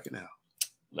I'm Blackin Out.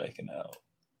 Blackin Out.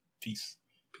 Peace.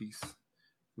 Let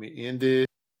me end it.